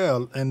impact.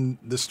 Yeah, and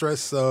the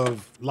stress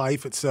of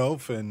life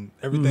itself and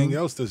everything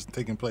else that's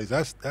taking place.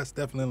 That's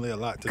definitely a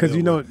lot to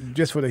deal with. Because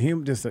just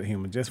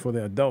for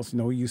the adults,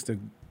 we used to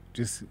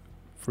just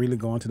freely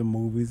go into the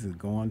movies and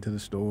go into the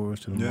stores,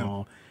 to the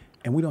mall,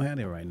 and we don't have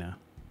that right now.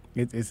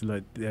 It's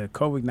like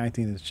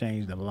COVID-19 has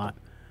changed a lot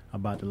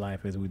about the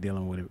life as we're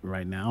dealing with it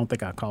right now. I don't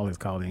think our caller's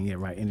called in yet,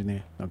 right,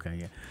 engineer? Okay,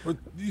 yeah. But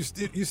you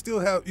still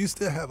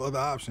have other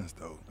options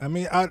though. I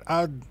mean,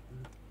 I'm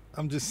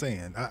just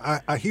saying.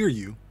 I hear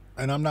you,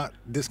 and I'm not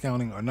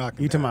discounting or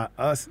knocking. You talking about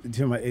us? You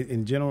talking about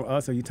in general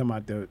us, or you talking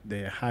about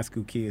the high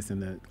school kids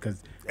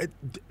because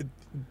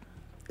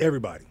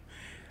everybody.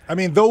 I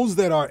mean, those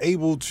that are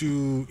able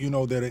to,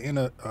 that are in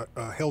a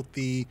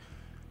healthy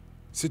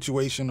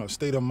situation or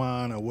state of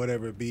mind or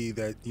whatever it be,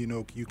 that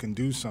you can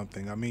do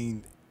something. I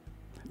mean.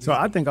 So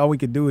I think all we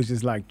could do is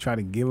just try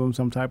to give them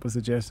some type of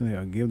suggestion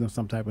or give them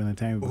some type of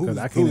entertainment, because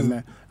I can't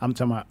imagine. I'm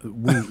talking about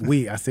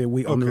we. I said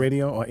we on the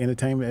radio or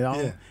entertainment at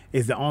all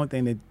is the only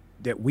thing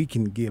that we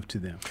can give to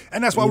them.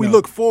 And that's why we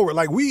look forward.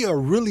 Like, we are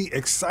really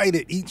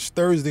excited each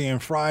Thursday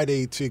and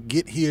Friday to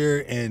get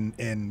here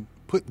and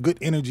put good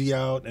energy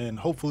out, and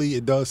hopefully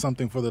it does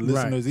something for the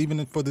listeners,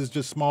 even for this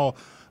just small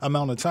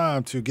amount of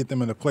time, to get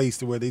them in a place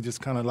to where they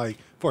just kind of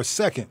for a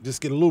second,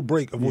 just get a little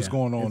break of what's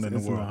going on in the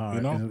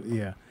world,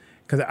 Yeah.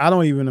 Because I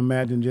don't even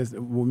imagine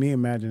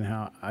imagine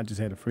how I just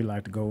had a free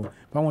life to go.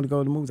 If I want to go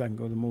to the movies, I can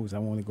go to the movies. I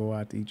want to go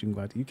out to eat, you can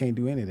go out to eat. You can't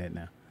do any of that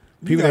now.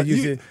 People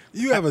you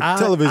have a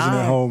television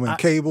at home and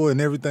cable and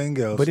everything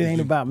else. But it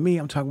ain't about me.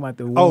 I'm talking about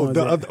the ones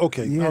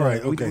okay. Yeah, all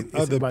right, okay.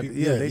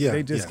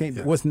 They just can't.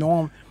 Yeah. What's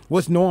norm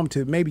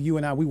to maybe you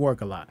and I, we work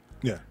a lot.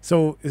 Yeah.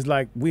 So it's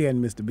like we hadn't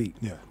missed a beat.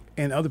 Yeah.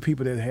 And other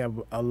people that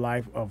have a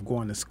life of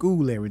going to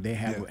school every day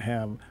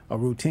have a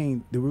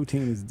routine. The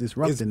routine is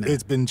disrupted now.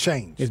 It's been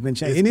changed.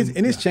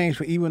 It's changed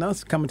for even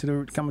us coming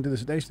to the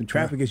station.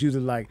 Traffic is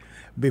usually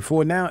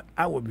before now.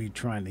 I would be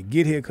trying to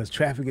get here because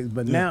traffic is.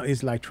 But now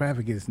it's like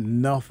traffic is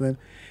nothing.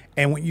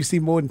 And when you see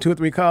more than 2 or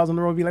 3 cars on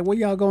the road, be like, "Where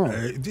y'all going?"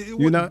 Why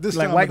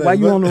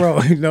you on the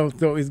road?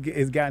 So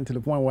it's gotten to the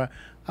point where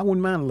I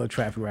wouldn't mind a little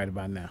traffic right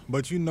about now.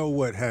 But you know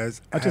what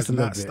has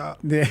not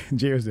stopped? Yeah,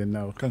 Jerry said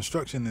no.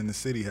 Construction in the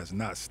city has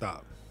not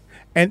stopped.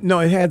 And no,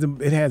 it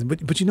hasn't. It has.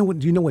 But you know what?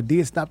 Do you know what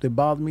did stop that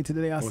bothered me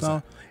today? I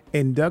saw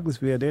in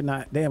Douglasville.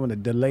 They're having a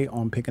delay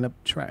on picking up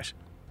trash.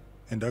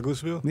 In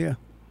Douglasville?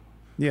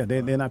 Yeah.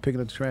 They're not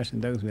picking up the trash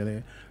in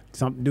Douglasville.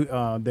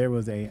 There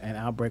was an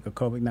outbreak of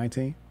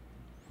COVID-19.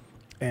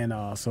 And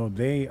so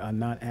they are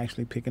not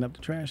actually picking up the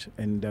trash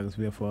in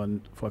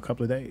Douglasville for a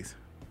couple of days.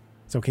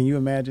 So can you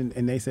imagine?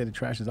 And they said the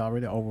trash is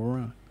already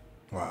overrun.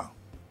 Wow.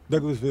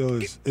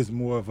 Douglasville is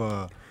more of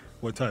a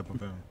what type of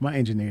film? My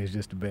engineer is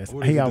just the best.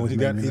 He got it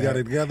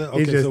together.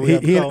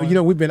 Okay,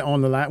 we've been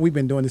on the line. We've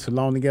been doing this for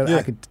long together.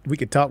 Yeah. We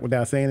could talk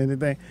without saying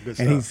anything. Good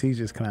and stuff. he's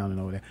just clowning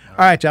over there.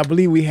 All right, y'all. I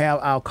believe we have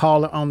our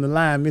caller on the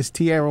line, Miss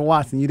Tiara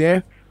Watson. You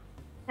there?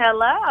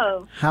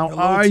 Hello. How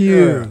are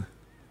you?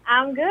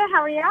 I'm good.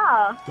 How are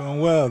y'all?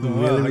 Doing well.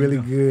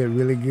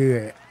 Really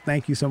good.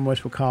 Thank you so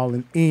much for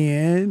calling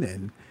in,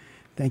 and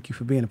thank you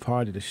for being a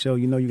part of the show.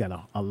 You know you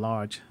got a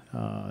large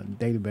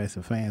database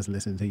of fans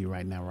listening to you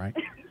right now, right?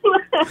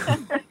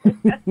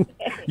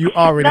 You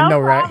already know,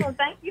 right?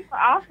 Thank you for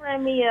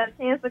offering me a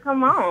chance to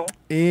come on.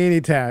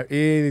 Anytime.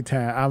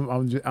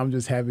 I'm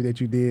just happy that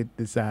you did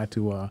decide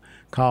to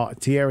call.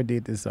 Tierra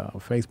did this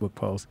Facebook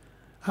post.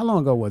 How long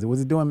ago was it?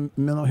 Was it during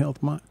Mental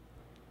Health Month?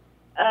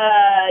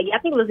 Yeah, I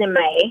think it was in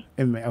May.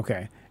 In May,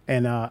 okay.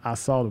 And I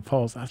saw the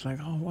post. I was like,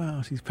 oh,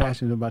 wow, she's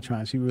passionate about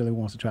trying. She really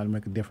wants to try to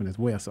make a difference as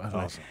well. So I was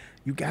like,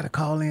 you got to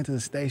call into the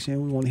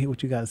station. We want to hear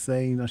what you got to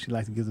say. You know, she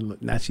likes to give a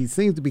look. Now, she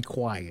seems to be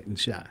quiet and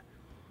shy.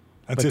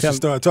 Until she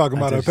started talking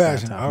about her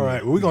passion. All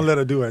right, well, we're going to let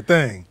her do her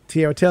thing.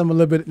 Tierra, tell them a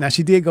little bit. Now,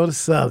 she did go to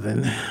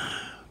Southern.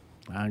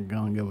 I'm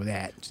going to go with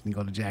that. She didn't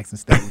go to Jackson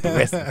State with the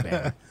rest of the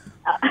family.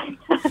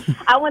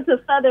 I went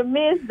to Southern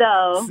Miss,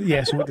 though.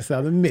 Yeah, she went to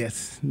Southern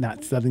Miss,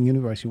 not Southern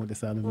University. She went to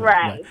Southern Miss.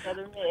 Right,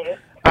 Southern Miss.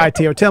 All right,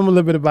 Tierra, tell them a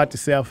little bit about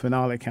yourself and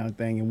all that kind of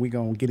thing, and we're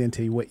going to get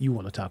into what you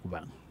want to talk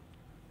about.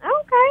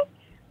 Okay.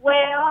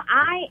 Well,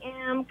 I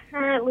am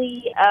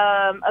currently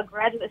a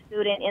graduate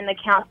student in the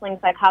counseling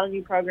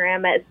psychology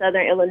program at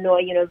Southern Illinois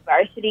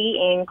University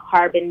in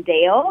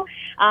Carbondale.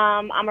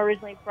 I'm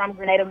originally from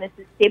Grenada,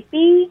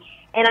 Mississippi,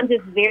 and I'm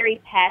just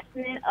very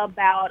passionate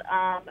about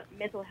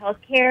mental health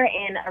care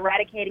and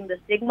eradicating the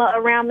stigma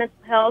around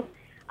mental health,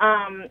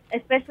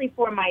 especially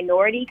for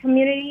minority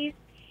communities.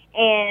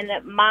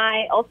 And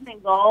my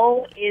ultimate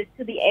goal is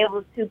to be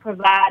able to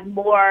provide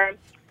more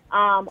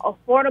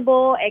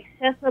affordable,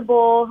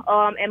 accessible,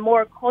 and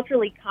more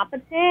culturally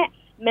competent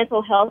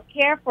mental health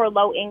care for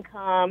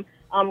low-income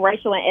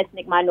racial and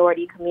ethnic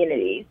minority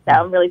communities. So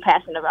I'm really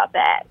passionate about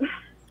that.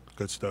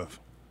 Good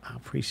stuff. I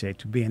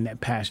appreciate you being that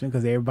passionate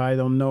because everybody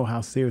don't know how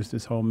serious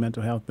this whole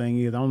mental health thing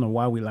is. I don't know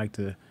why we like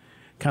to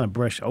kind of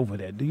brush over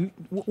that.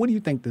 What do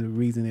you think the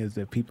reason is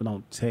that people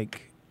don't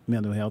take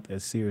mental health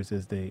as serious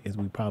as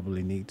we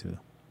probably need to?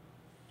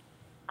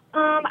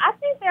 I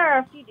think there are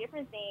a few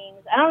different things.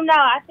 I don't know.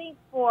 I think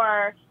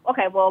before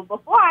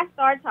I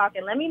start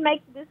talking, let me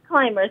make the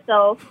disclaimer.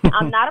 So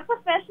I'm not a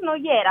professional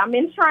yet. I'm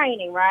in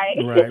training, right?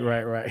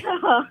 Right.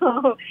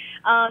 So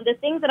the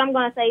things that I'm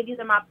going to say, these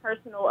are my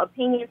personal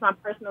opinions, my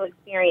personal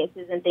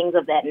experiences, and things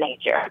of that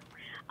nature.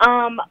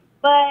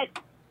 But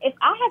if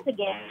I had to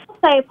guess,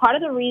 I'll say part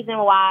of the reason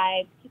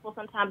why people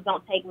sometimes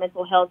don't take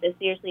mental health as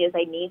seriously as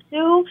they need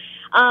to,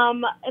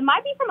 it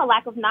might be from a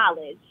lack of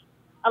knowledge.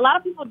 A lot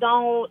of people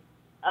don't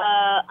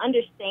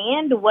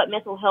understand what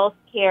mental health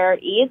care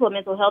is, what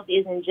mental health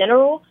is in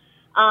general.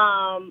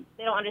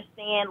 They don't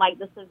understand like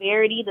the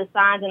severity, the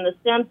signs and the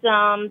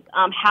symptoms,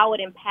 how it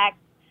impacts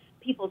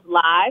people's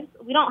lives.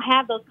 We don't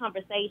have those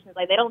conversations.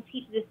 Like they don't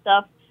teach this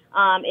stuff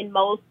in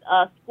most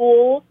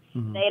schools.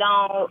 Mm-hmm. They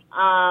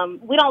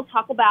don't. We don't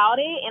talk about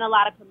it in a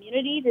lot of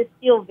communities. It's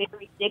still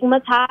very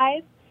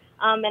stigmatized.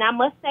 And I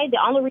must say, the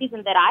only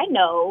reason that I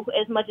know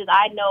as much as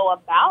I know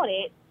about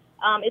it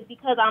is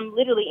because I'm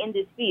literally in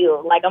this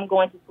field. Like I'm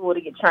going to school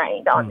to get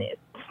trained on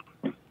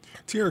this.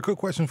 Tierra, quick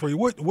question for you.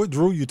 What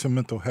drew you to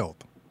mental health?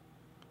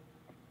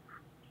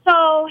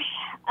 So,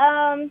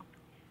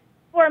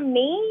 for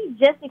me,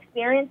 just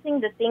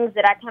experiencing the things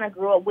that I kind of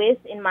grew up with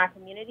in my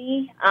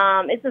community,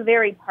 it's a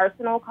very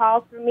personal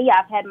cause for me.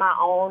 I've had my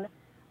own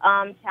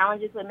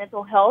challenges with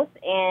mental health,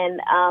 and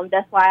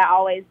that's why I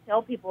always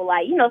tell people,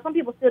 like, some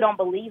people still don't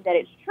believe that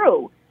it's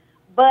true.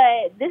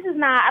 But this is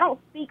not, I don't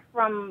speak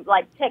from,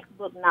 like,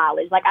 textbook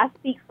knowledge. Like, I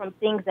speak from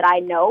things that I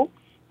know,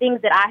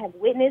 things that I have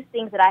witnessed,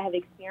 things that I have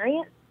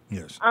experienced.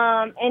 Yes.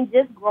 And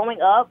just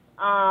growing up,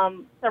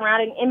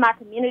 surrounding in my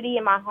community,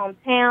 in my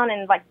hometown,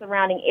 and like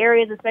surrounding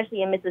areas,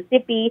 especially in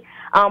Mississippi,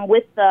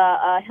 with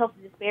the health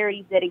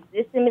disparities that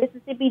exist in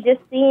Mississippi,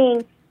 just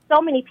seeing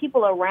so many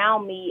people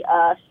around me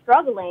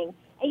struggling,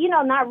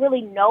 and not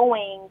really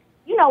knowing,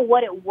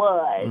 what it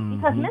was,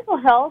 because mental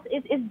health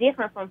is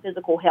different from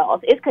physical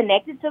health. It's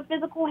connected to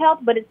physical health,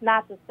 but it's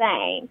not the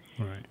same.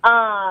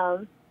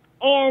 Right.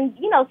 And,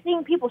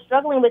 seeing people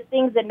struggling with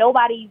things that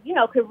nobody,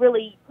 could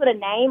really put a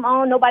name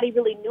on, nobody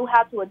really knew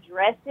how to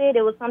address it.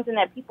 It was something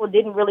that people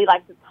didn't really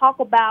like to talk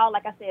about,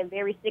 like I said,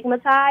 very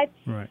stigmatized.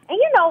 Right.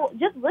 And,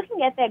 just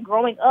looking at that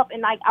growing up,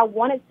 and like I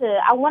wanted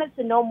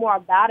to know more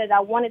about it.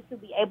 I wanted to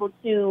be able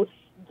to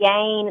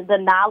gain the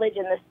knowledge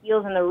and the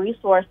skills and the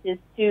resources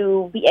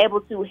to be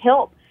able to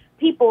help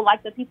people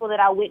like the people that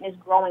I witnessed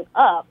growing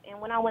up. And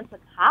when I went to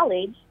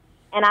college,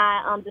 and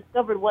I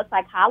discovered what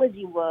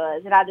psychology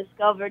was, and I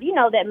discovered,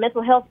 that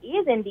mental health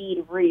is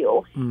indeed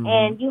real,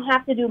 and you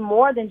have to do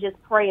more than just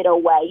pray it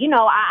away.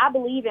 I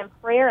believe in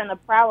prayer and the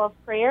power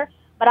of prayer,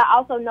 but I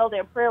also know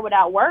that prayer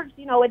without works,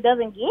 it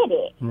doesn't get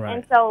it. Right.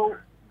 And so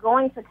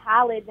going to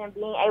college and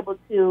being able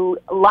to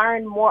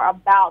learn more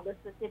about the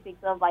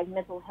specifics of, like,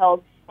 mental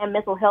health and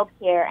mental health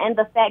care, and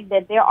the fact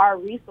that there are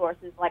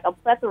resources, like a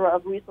plethora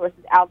of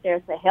resources out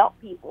there to help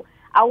people.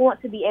 I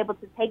want to be able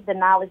to take the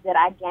knowledge that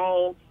I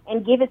gain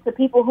and give it to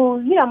people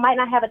who, might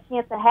not have a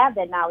chance to have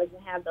that knowledge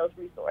and have those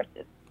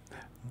resources.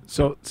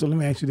 So let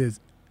me ask you this.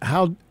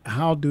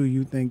 How do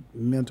you think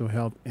mental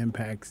health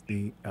impacts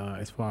the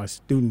as far as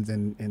students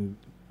and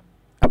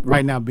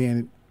right now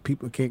being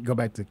people can't go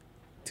back to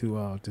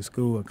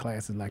school or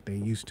classes like they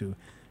used to,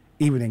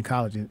 even in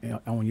college and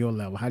on your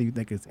level? How do you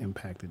think it's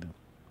impacted them?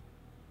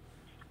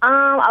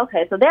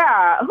 Okay, so there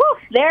are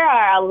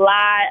a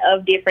lot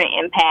of different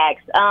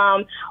impacts.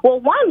 Well,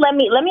 one, let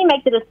me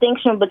make the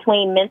distinction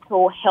between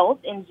mental health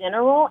in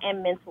general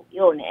and mental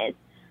illness.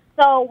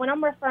 So when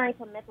I'm referring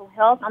to mental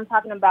health, I'm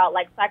talking about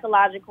like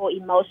psychological,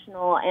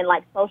 emotional, and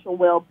like social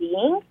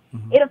well-being.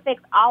 Mm-hmm. It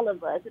affects all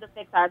of us. It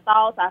affects our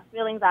thoughts, our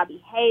feelings, our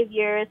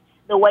behaviors,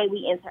 the way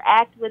we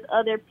interact with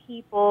other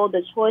people,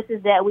 the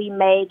choices that we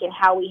make, and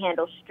how we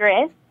handle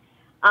stress.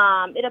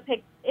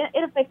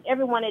 It affects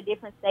everyone at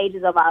different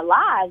stages of our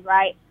lives,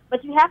 right?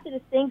 But you have to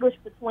distinguish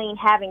between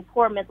having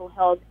poor mental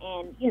health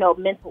and,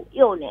 mental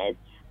illness,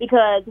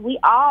 because we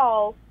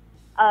all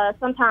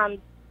sometimes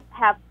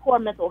have poor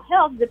mental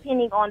health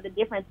depending on the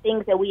different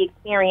things that we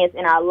experience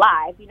in our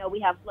life. We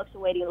have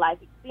fluctuating life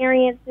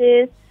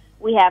experiences.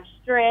 We have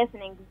stress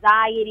and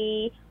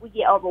anxiety. We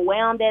get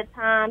overwhelmed at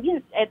times.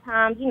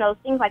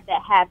 Things like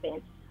that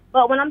happen.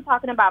 But when I'm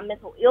talking about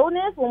mental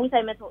illness, when we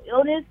say mental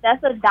illness,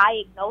 that's a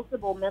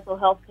diagnosable mental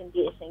health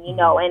condition,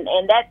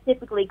 and that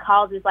typically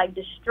causes like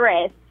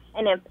distress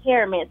and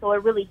impairment. So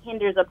it really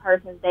hinders a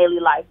person's daily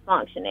life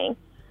functioning.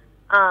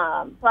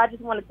 So I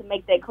just wanted to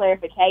make that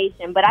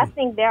clarification. But I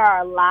think there are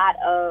a lot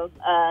of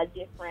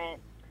different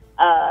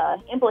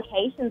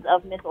implications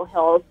of mental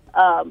health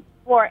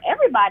for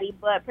everybody,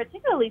 but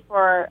particularly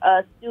for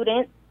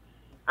students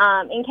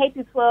in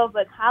K-12,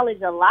 but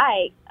college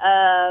alike.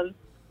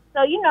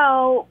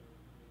 So,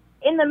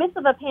 in the midst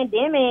of a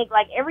pandemic,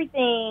 like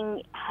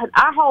everything,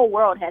 our whole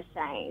world has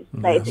changed,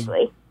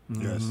 basically.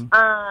 Yes.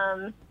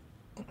 And,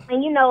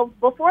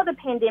 before the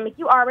pandemic,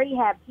 you already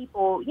had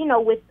people,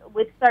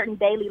 with certain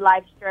daily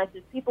life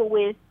stresses, people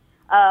with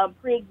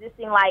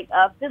pre-existing, like,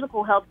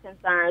 physical health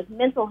concerns,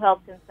 mental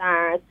health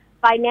concerns,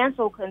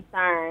 financial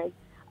concerns,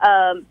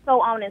 so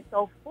on and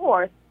so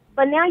forth.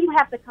 But now you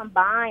have to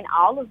combine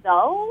all of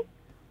those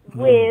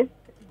with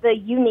the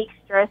unique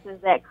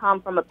stresses that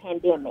come from a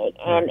pandemic.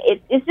 And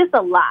it's just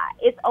a lot.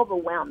 It's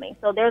overwhelming.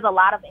 So there's a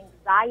lot of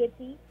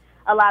anxiety,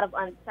 a lot of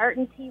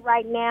uncertainty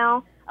right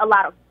now, a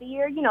lot of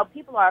fear.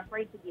 People are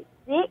afraid to get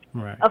sick,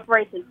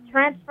 afraid to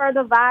transfer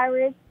the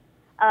virus.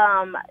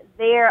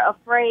 They're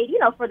afraid,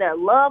 for their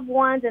loved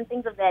ones and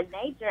things of that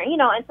nature.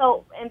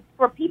 And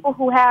for people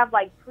who have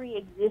like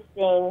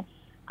pre-existing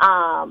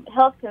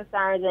health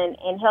concerns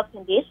and health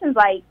conditions,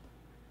 like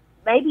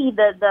maybe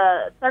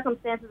the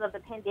circumstances of the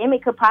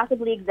pandemic could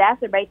possibly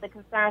exacerbate the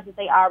concerns that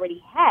they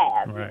already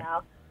have,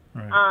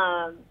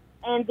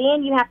 and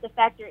then you have to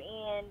factor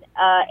in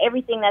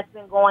everything that's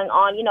been going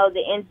on,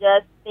 the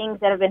unjust things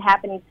that have been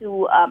happening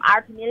to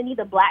our community,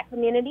 the Black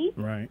community.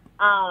 Right.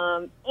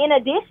 In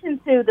addition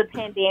to the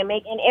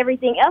pandemic and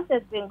everything else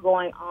that's been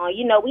going on,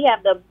 we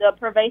have the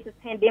pervasive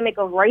pandemic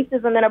of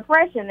racism and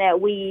oppression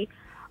that we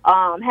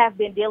have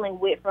been dealing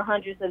with for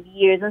hundreds of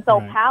years. And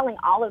so piling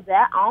all of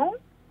that on,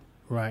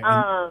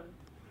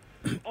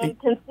 and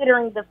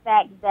considering the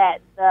fact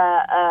that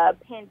the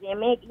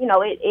pandemic,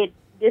 it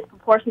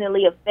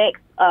disproportionately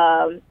affects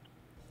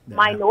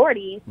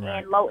minorities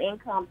and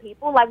low-income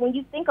people. Like, when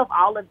you think of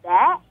all of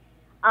that,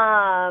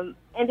 and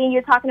then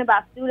you're talking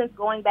about students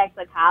going back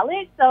to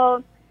college.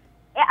 So,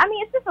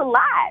 it's just a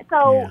lot.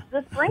 So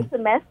the spring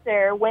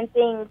semester, when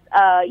things,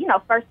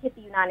 first hit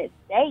the United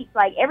States,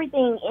 like,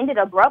 everything ended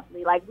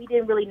abruptly. Like, we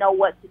didn't really know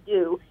what to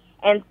do.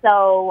 And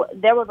so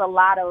there was a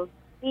lot of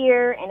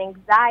fear and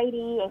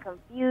anxiety and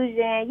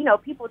confusion,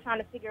 people trying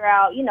to figure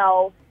out,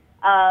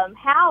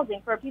 housing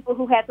for people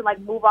who had to, like,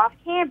 move off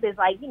campus.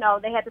 Like,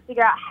 they had to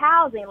figure out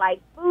housing, like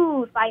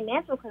food,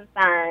 financial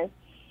concerns.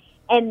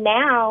 And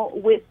now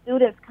with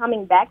students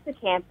coming back to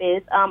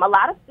campus, a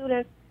lot of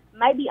students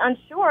might be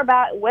unsure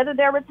about whether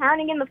they're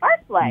returning in the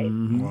first place.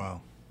 Mm-hmm.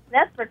 Wow.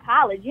 That's for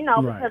college,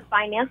 because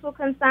financial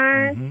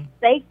concerns,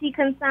 safety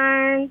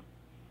concerns,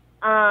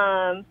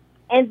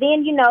 and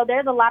then,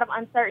 there's a lot of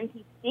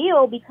uncertainty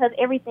still because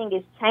everything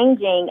is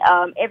changing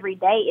every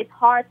day. It's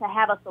hard to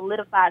have a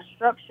solidified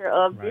structure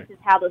of this is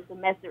how the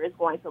semester is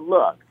going to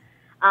look.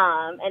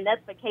 And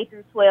that's for K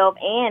through 12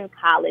 and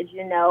college,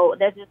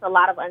 There's just a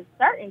lot of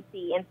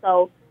uncertainty. And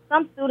so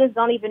some students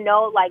don't even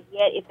know, like,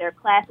 yet if their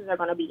classes are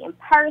going to be in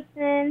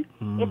person,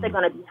 if they're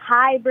going to be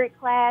hybrid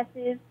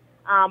classes,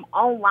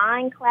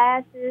 online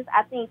classes.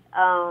 I think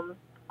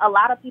a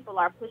lot of people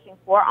are pushing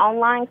for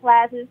online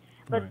classes.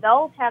 But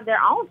those have their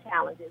own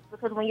challenges,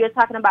 because when you're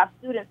talking about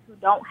students who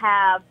don't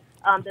have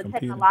the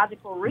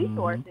technological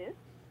resources,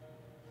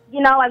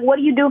 like, what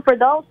do you do for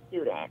those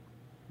students?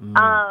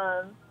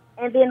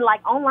 And then,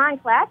 like, online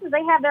classes,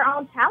 they have their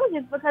own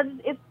challenges because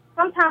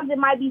sometimes it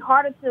might be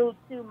harder to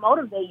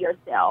motivate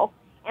yourself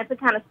and to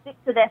kind of stick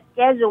to that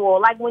schedule,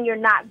 like when you're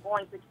not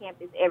going to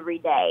campus every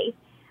day,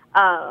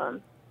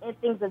 and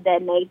things of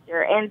that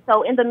nature. And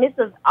so in the midst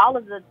of all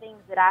of the things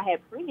that I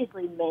had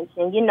previously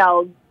mentioned,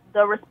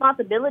 the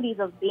responsibilities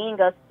of being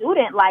a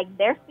student, like,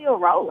 they're still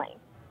rolling.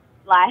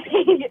 Like,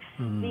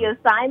 the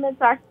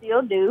assignments are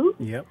still due.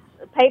 Yep.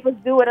 The papers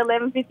due at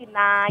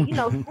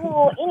 11:59.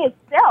 School in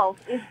itself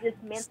is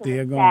just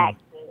mentally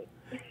taxing.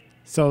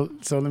 So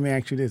let me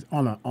ask you this: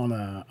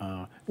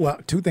 well,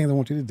 two things I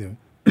want you to do.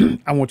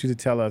 I want you to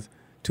tell us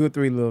 2 or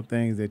 3 little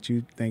things that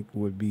you think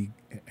would be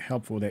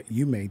helpful that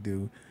you may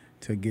do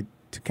to get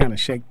to kind of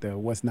shake the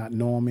what's not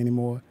norm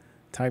anymore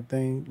type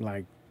thing,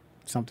 like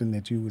something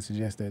that you would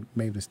suggest that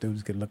maybe the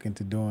students could look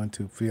into doing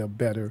to feel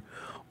better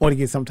or to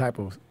get some type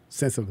of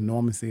sense of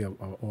normalcy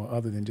or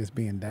other than just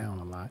being down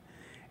a lot.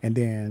 And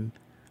then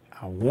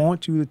I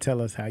want you to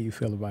tell us how you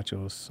feel about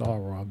your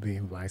soror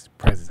being vice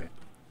president.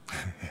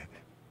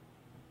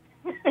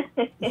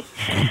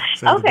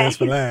 Say the best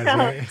for last,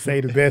 right?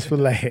 Say the best for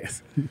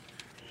last.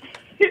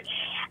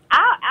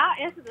 I'll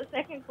answer the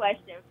second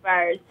question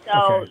first.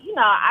 So, Okay.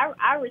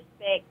 I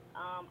respect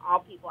all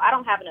people. I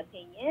don't have an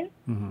opinion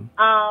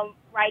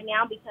right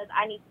now because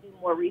I need to do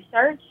more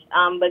research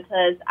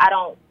because I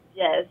don't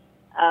just,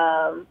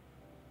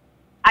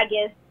 I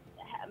guess,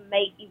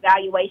 make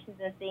evaluations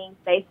and things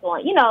based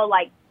on,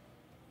 like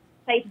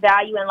face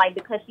value and like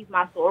because she's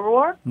my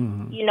soror.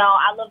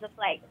 I love the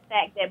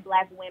fact that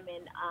Black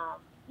women,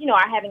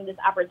 are having this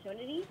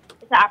opportunity.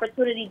 It's an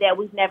opportunity that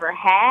we've never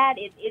had.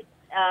 It's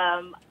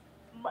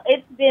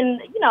been,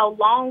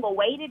 long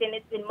awaited and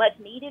it's been much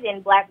needed.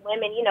 And Black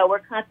women, we're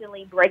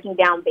constantly breaking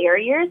down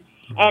barriers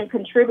and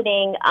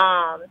contributing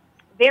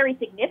very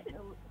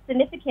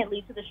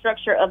significantly to the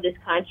structure of this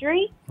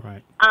country.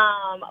 Right.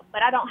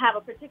 But I don't have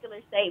a particular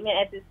statement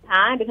at this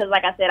time because,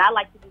 like I said, I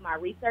like to do my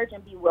research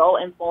and be well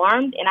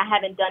informed. And I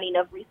haven't done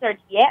enough research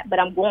yet, but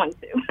I'm going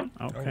to.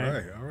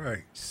 Okay. All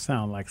right.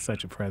 Sound like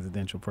such a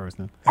presidential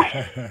person.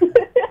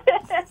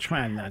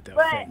 Trying not to.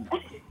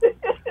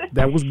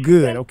 That was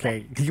good.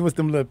 Okay, give us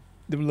them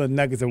little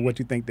nuggets of what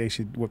you think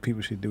what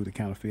people should do to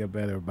kind of feel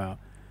better about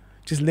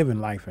just living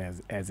life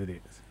as it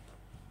is.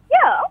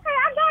 Yeah. Okay,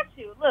 I got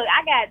you. Look,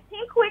 I got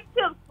 10 quick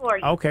tips for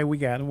you. Okay, we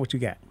got them. What you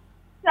got?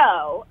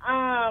 So,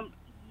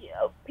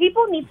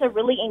 people need to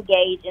really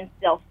engage in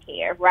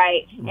self-care,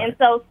 right? And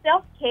so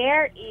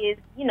self-care is,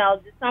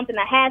 just something,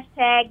 a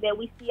hashtag that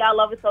we see all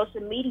over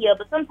social media,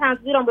 but sometimes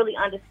we don't really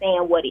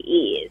understand what it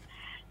is.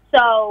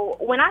 So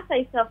when I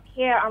say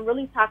self-care, I'm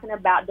really talking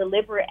about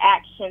deliberate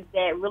actions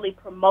that really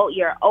promote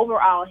your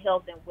overall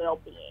health and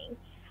well-being.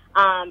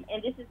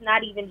 And this is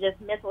not even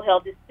just mental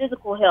health, it's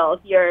physical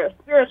health, your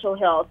spiritual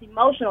health,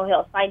 emotional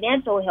health,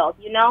 financial health,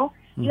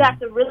 You have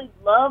to really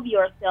love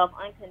yourself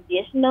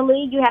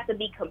unconditionally. You have to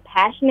be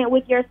compassionate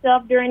with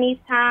yourself during these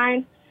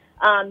times,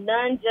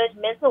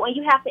 non-judgmental, and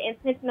you have to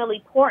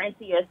intentionally pour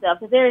into yourself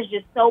because there is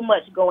just so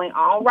much going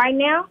on right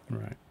now.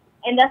 Right.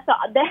 And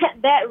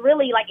that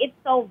really, it's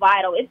so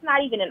vital. It's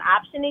not even an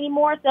option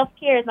anymore.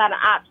 Self-care is not an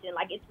option.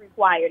 It's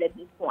required at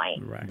this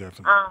point. Right.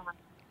 Definitely.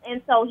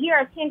 And so here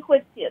are 10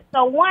 quick tips.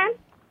 So one,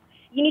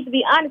 you need to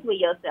be honest with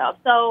yourself.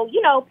 So,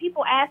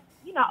 people ask,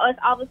 us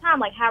all the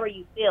time, how are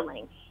you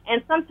feeling?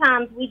 And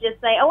sometimes we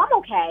just say, oh, I'm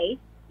okay,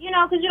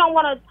 because you don't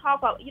want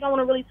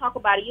to really talk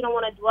about it. You don't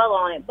want to dwell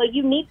on it. But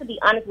you need to be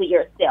honest with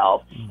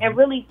yourself and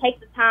really take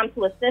the time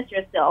to assess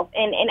yourself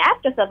and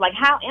ask yourself,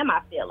 how am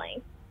I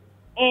feeling?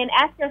 And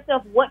ask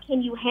yourself, what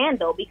can you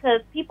handle?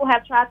 Because people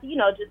have tried to,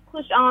 just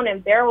push on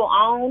and barrel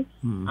on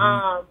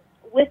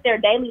with their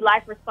daily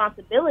life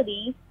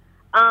responsibilities.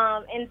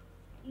 And,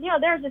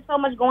 there's just so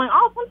much going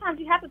on. Sometimes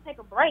you have to take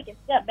a break and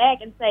step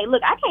back and say,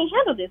 look, I can't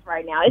handle this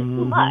right now. It's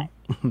too much.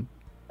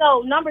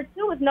 So number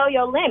 2 is know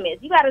your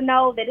limits. You got to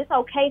know that it's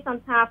okay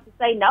sometimes to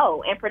say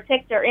no and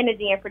protect your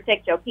energy and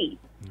protect your peace.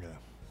 Yeah.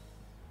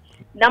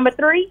 Number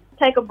 3,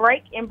 take a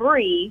break and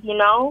breathe,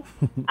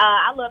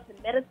 I love to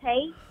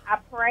meditate. I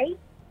pray.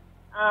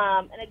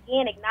 And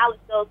again, acknowledge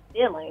those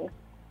feelings.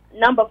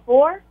 Number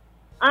 4,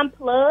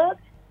 unplug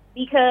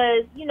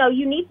because,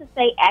 you need to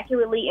stay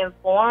accurately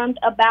informed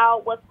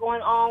about what's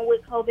going on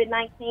with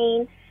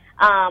COVID-19.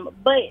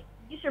 But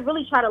you should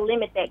really try to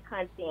limit that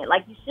content.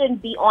 You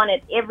shouldn't be on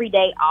it every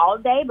day, all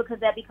day, because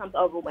that becomes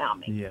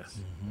overwhelming.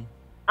 Yes.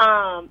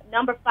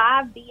 Number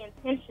 5, be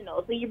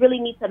intentional. So you really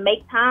need to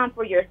make time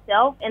for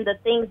yourself and the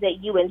things that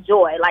you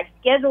enjoy.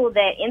 Schedule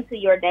that into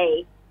your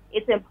day.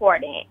 It's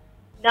important.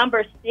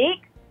 Number 6,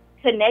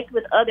 connect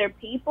with other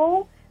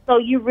people. So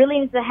you really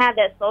need to have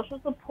that social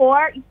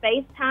support,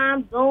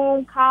 FaceTime,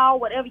 Zoom, call,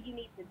 whatever you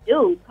need to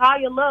do. Call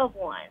your loved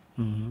ones.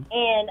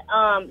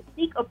 And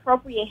seek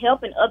appropriate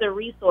help and other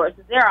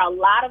resources. There are a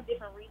lot of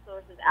different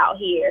resources out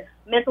here.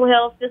 Mental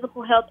health,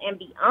 physical health, and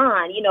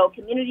beyond.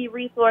 Community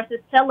resources.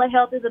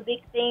 Telehealth is a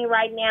big thing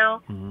right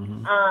now.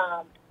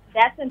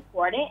 That's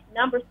important.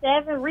 Number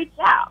 7, reach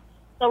out.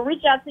 So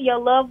reach out to your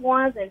loved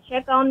ones and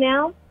check on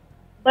them.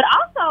 But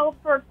also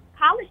for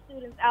college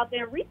students out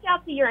there, reach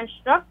out to your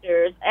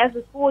instructors as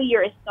the school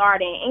year is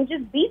starting and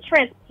just be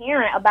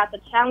transparent about the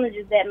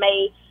challenges that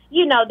may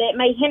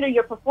hinder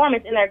your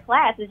performance in their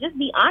classes. Just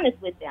be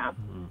honest with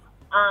them.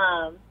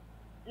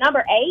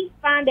 Number 8,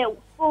 find that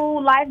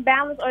school-life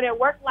balance or their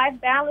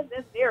work-life balance.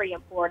 That's very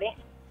important.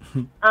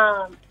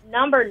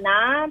 Number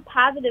 9,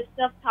 positive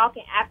self-talk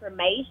and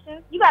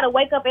affirmations. You got to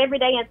wake up every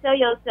day and tell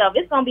yourself,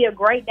 it's going to be a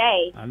great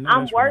day.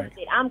 I'm worth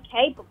it. I'm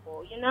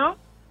capable,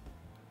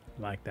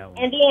 Like that one.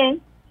 And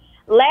then,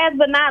 last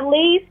but not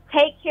least,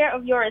 take care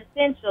of your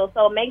essentials.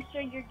 So make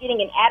sure you're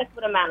getting an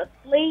adequate amount of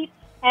sleep,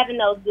 having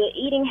those good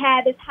eating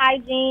habits,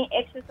 hygiene,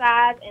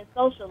 exercise, and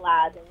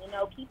socializing.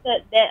 Keep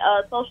that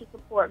social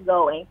support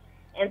going.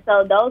 And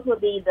so those would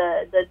be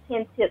the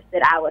 10 tips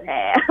that I would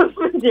have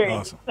during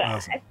this time.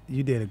 Awesome.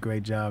 You did a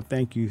great job.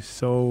 Thank you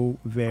so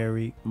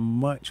very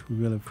much. We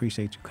really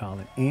appreciate you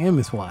calling. And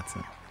Ms.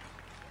 Watson.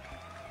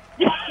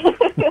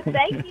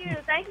 Thank you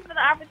for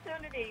the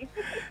opportunity.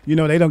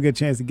 They don't get a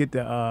chance to get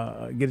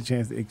a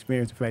chance to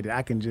experience the fact that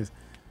I can just.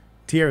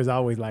 Tiara's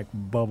always like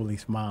bubbly,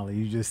 smiley.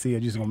 You just see her,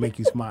 just gonna make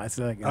you smile. It's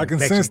like I can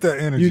sense that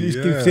energy. You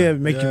just keep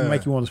saying, make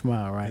you want to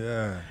smile, right?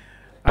 Yeah.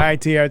 All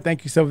right, Tiara,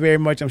 thank you so very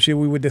much. I'm sure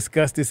we would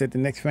discuss this at the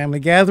next family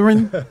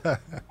gathering.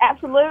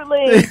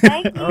 Absolutely.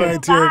 Thank you. All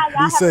right, Tiara, bye.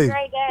 Y'all be safe. Have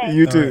a great day.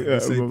 You too. Right,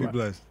 be safe. Be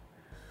blessed.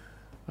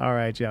 All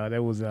right, y'all.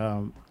 That was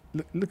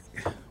look.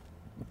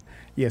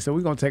 Yeah, so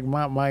we're gonna take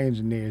my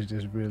engineers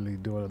just really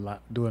doing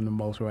the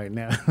most right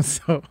now.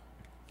 So,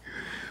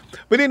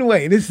 but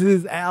anyway, this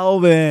is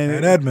Alvin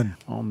and Edmund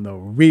on the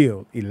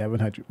Real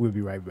 1100. We'll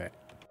be right back.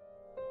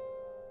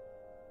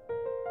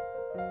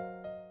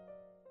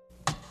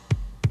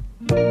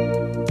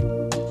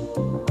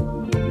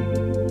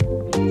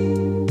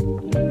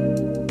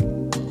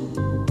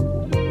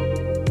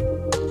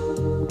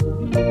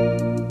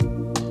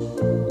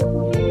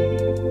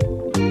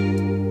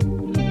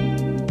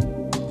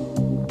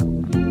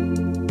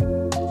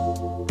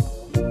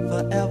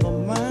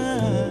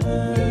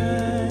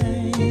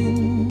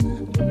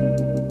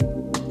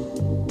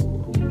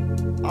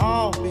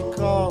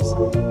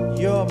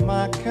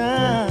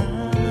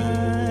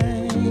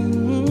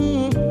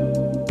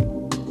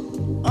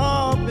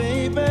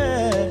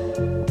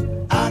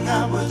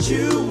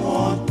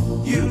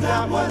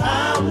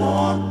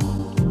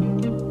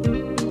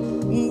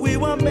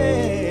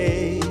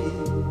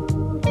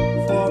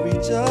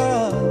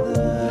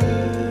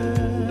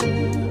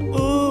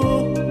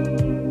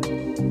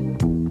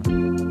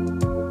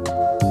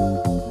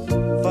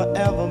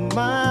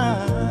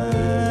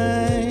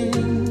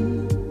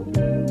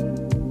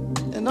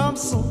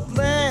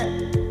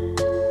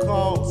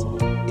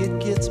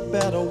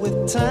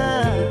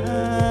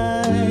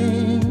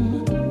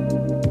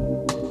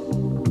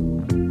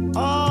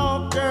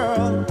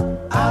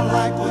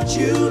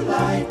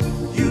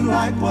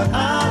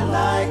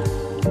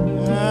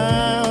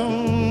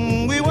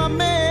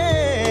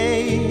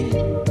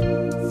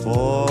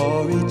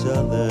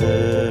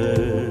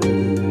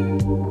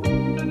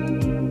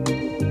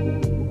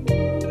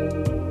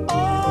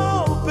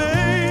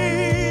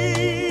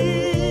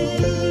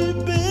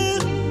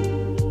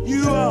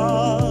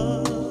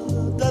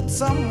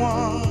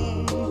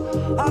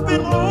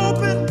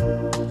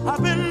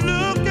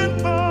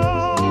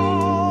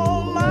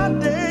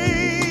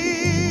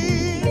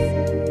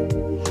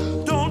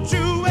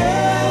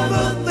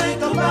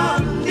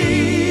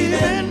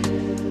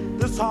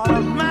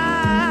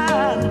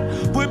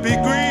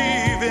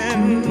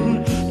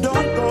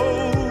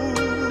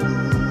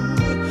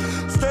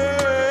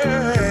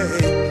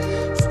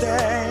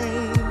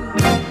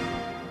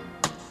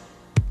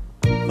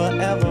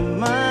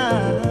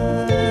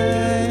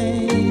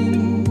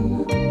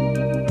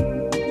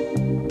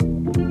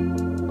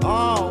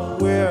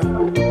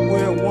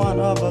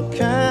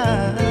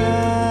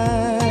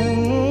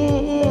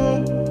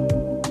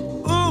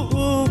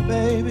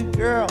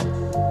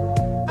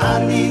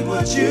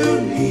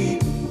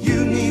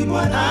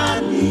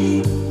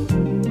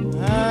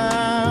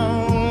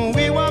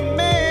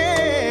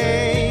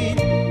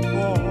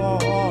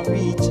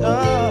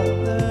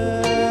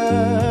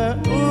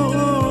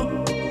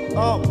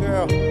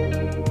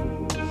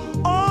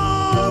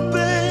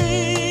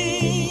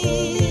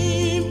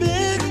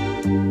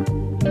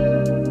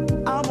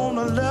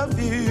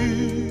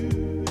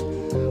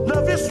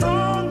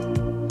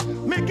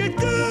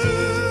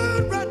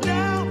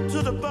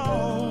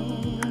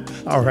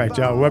 All right,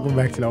 y'all. Welcome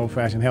back to the Old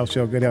Fashioned Health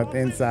Show. Good health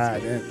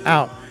inside and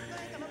out.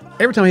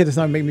 Every time I hear the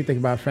song, it makes me think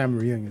about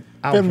family reunion.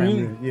 Family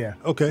reunion. Yeah.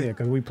 Okay. Yeah,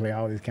 because we play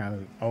all these kind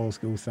of old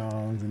school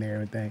songs and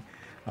everything.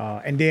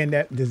 And then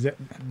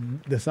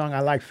the song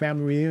I like,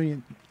 Family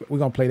Reunion, we're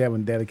going to play that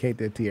one, dedicate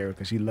that to Tiara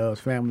because she loves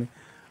family.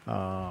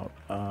 Yeah,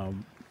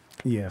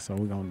 so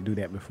we're going to do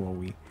that before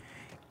we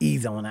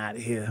ease on out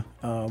of here.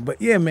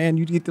 But yeah, man,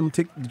 did you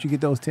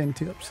get those 10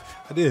 tips?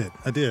 I did.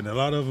 A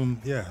lot of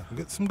them, yeah.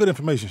 Some good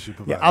information she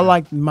provided. Yeah, I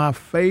like my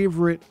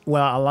favorite,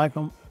 I like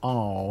them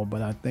all,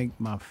 but I think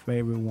my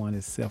favorite one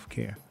is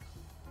self-care.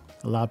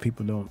 A lot of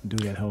people don't do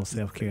that whole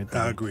self-care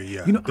thing. I agree,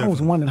 yeah. I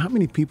was wondering how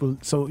many people,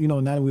 so,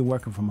 now that we're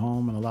working from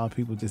home and a lot of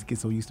people just get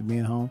so used to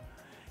being home,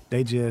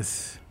 they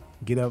just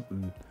get up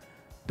and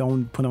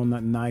don't put on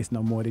nothing nice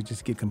no more. They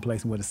just get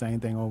complacent with the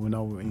same thing over and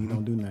over and you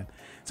don't do nothing.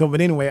 So,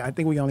 but anyway, I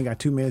think we only got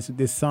 2 minutes of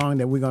this song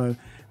that we're going to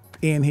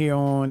end here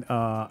on.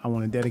 I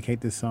want to dedicate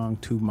this song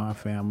to my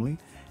family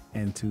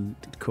and to,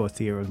 of course,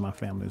 Tiara is my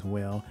family as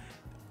well.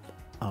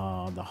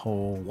 The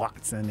whole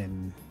Watson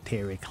and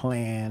Terry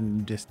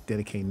clan, just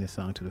dedicating this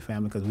song to the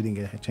family because we didn't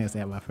get a chance to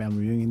have our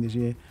family reunion this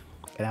year.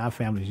 And our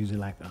family is usually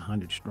like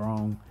 100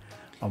 strong.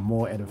 or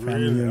more at a family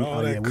Really? reunion.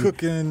 All that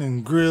cooking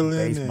and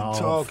grilling baseball,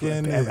 and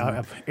talking.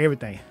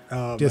 Everything.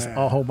 Oh, just man.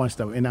 a whole bunch of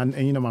stuff. And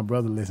you know my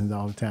brother listens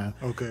all the time.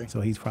 Okay.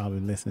 So he's probably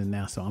listening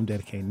now. So I'm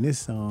dedicating this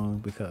song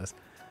because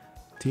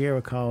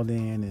Tierra called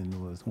in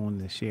and was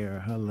wanting to share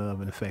her love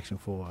and affection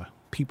for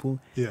people.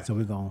 Yeah. So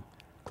we're going to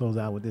close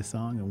out with this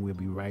song and we'll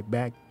be right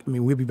back.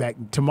 We'll be back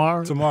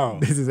tomorrow. Tomorrow.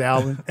 This is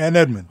Alvin. And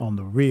Edmund. On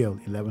The Real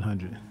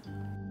 1100.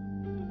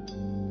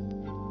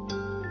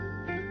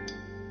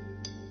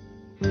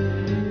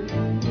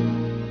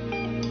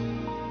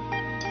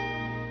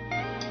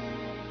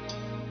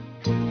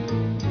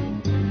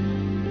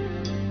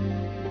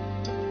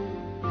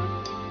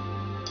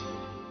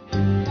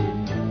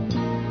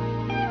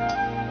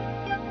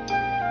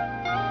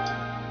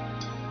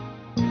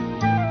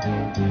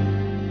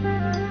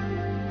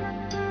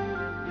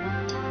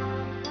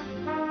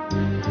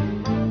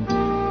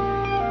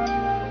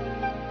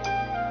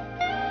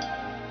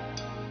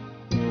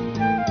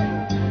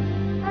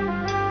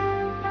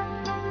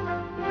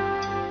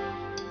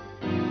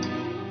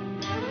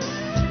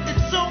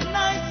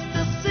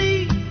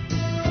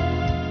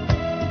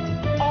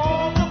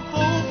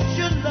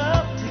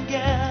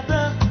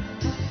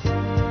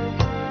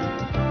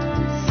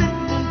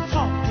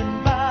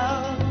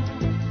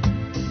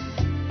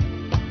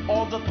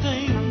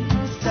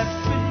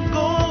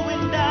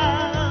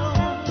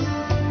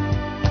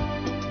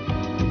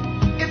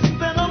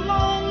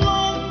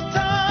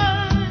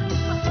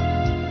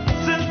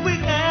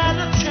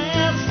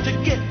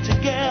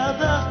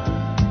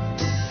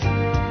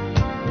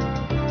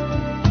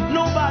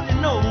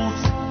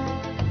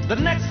 The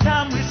next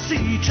time we see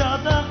each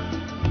other,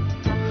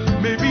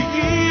 maybe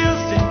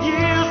years and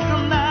years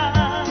from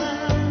now,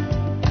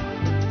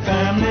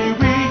 family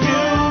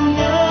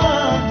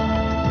reunion,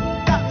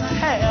 got to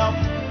have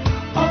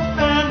a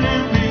family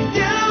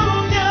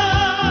reunion,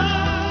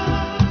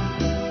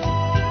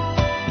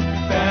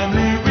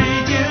 family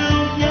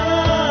reunion.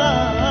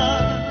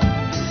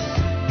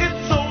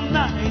 It's so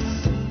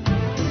nice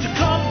to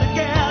come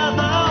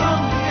together,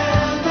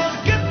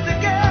 get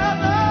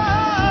together.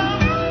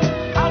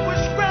 I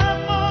wish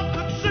Grandma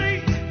could see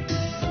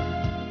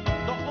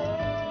the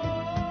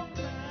whole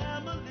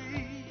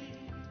family.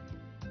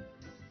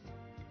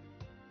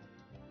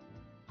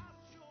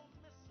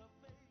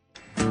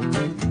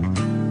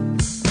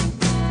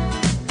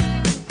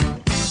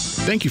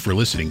 Thank you for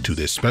listening to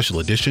this special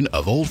edition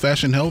of Old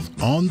Fashioned Health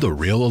on The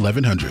Real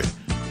 1100.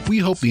 We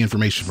hope the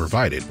information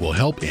provided will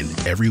help in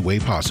every way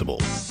possible.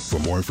 For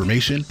more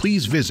information,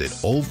 please visit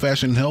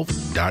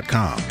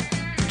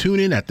oldfashionedhealth.com. Tune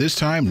in at this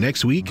time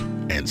next week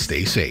and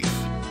stay safe.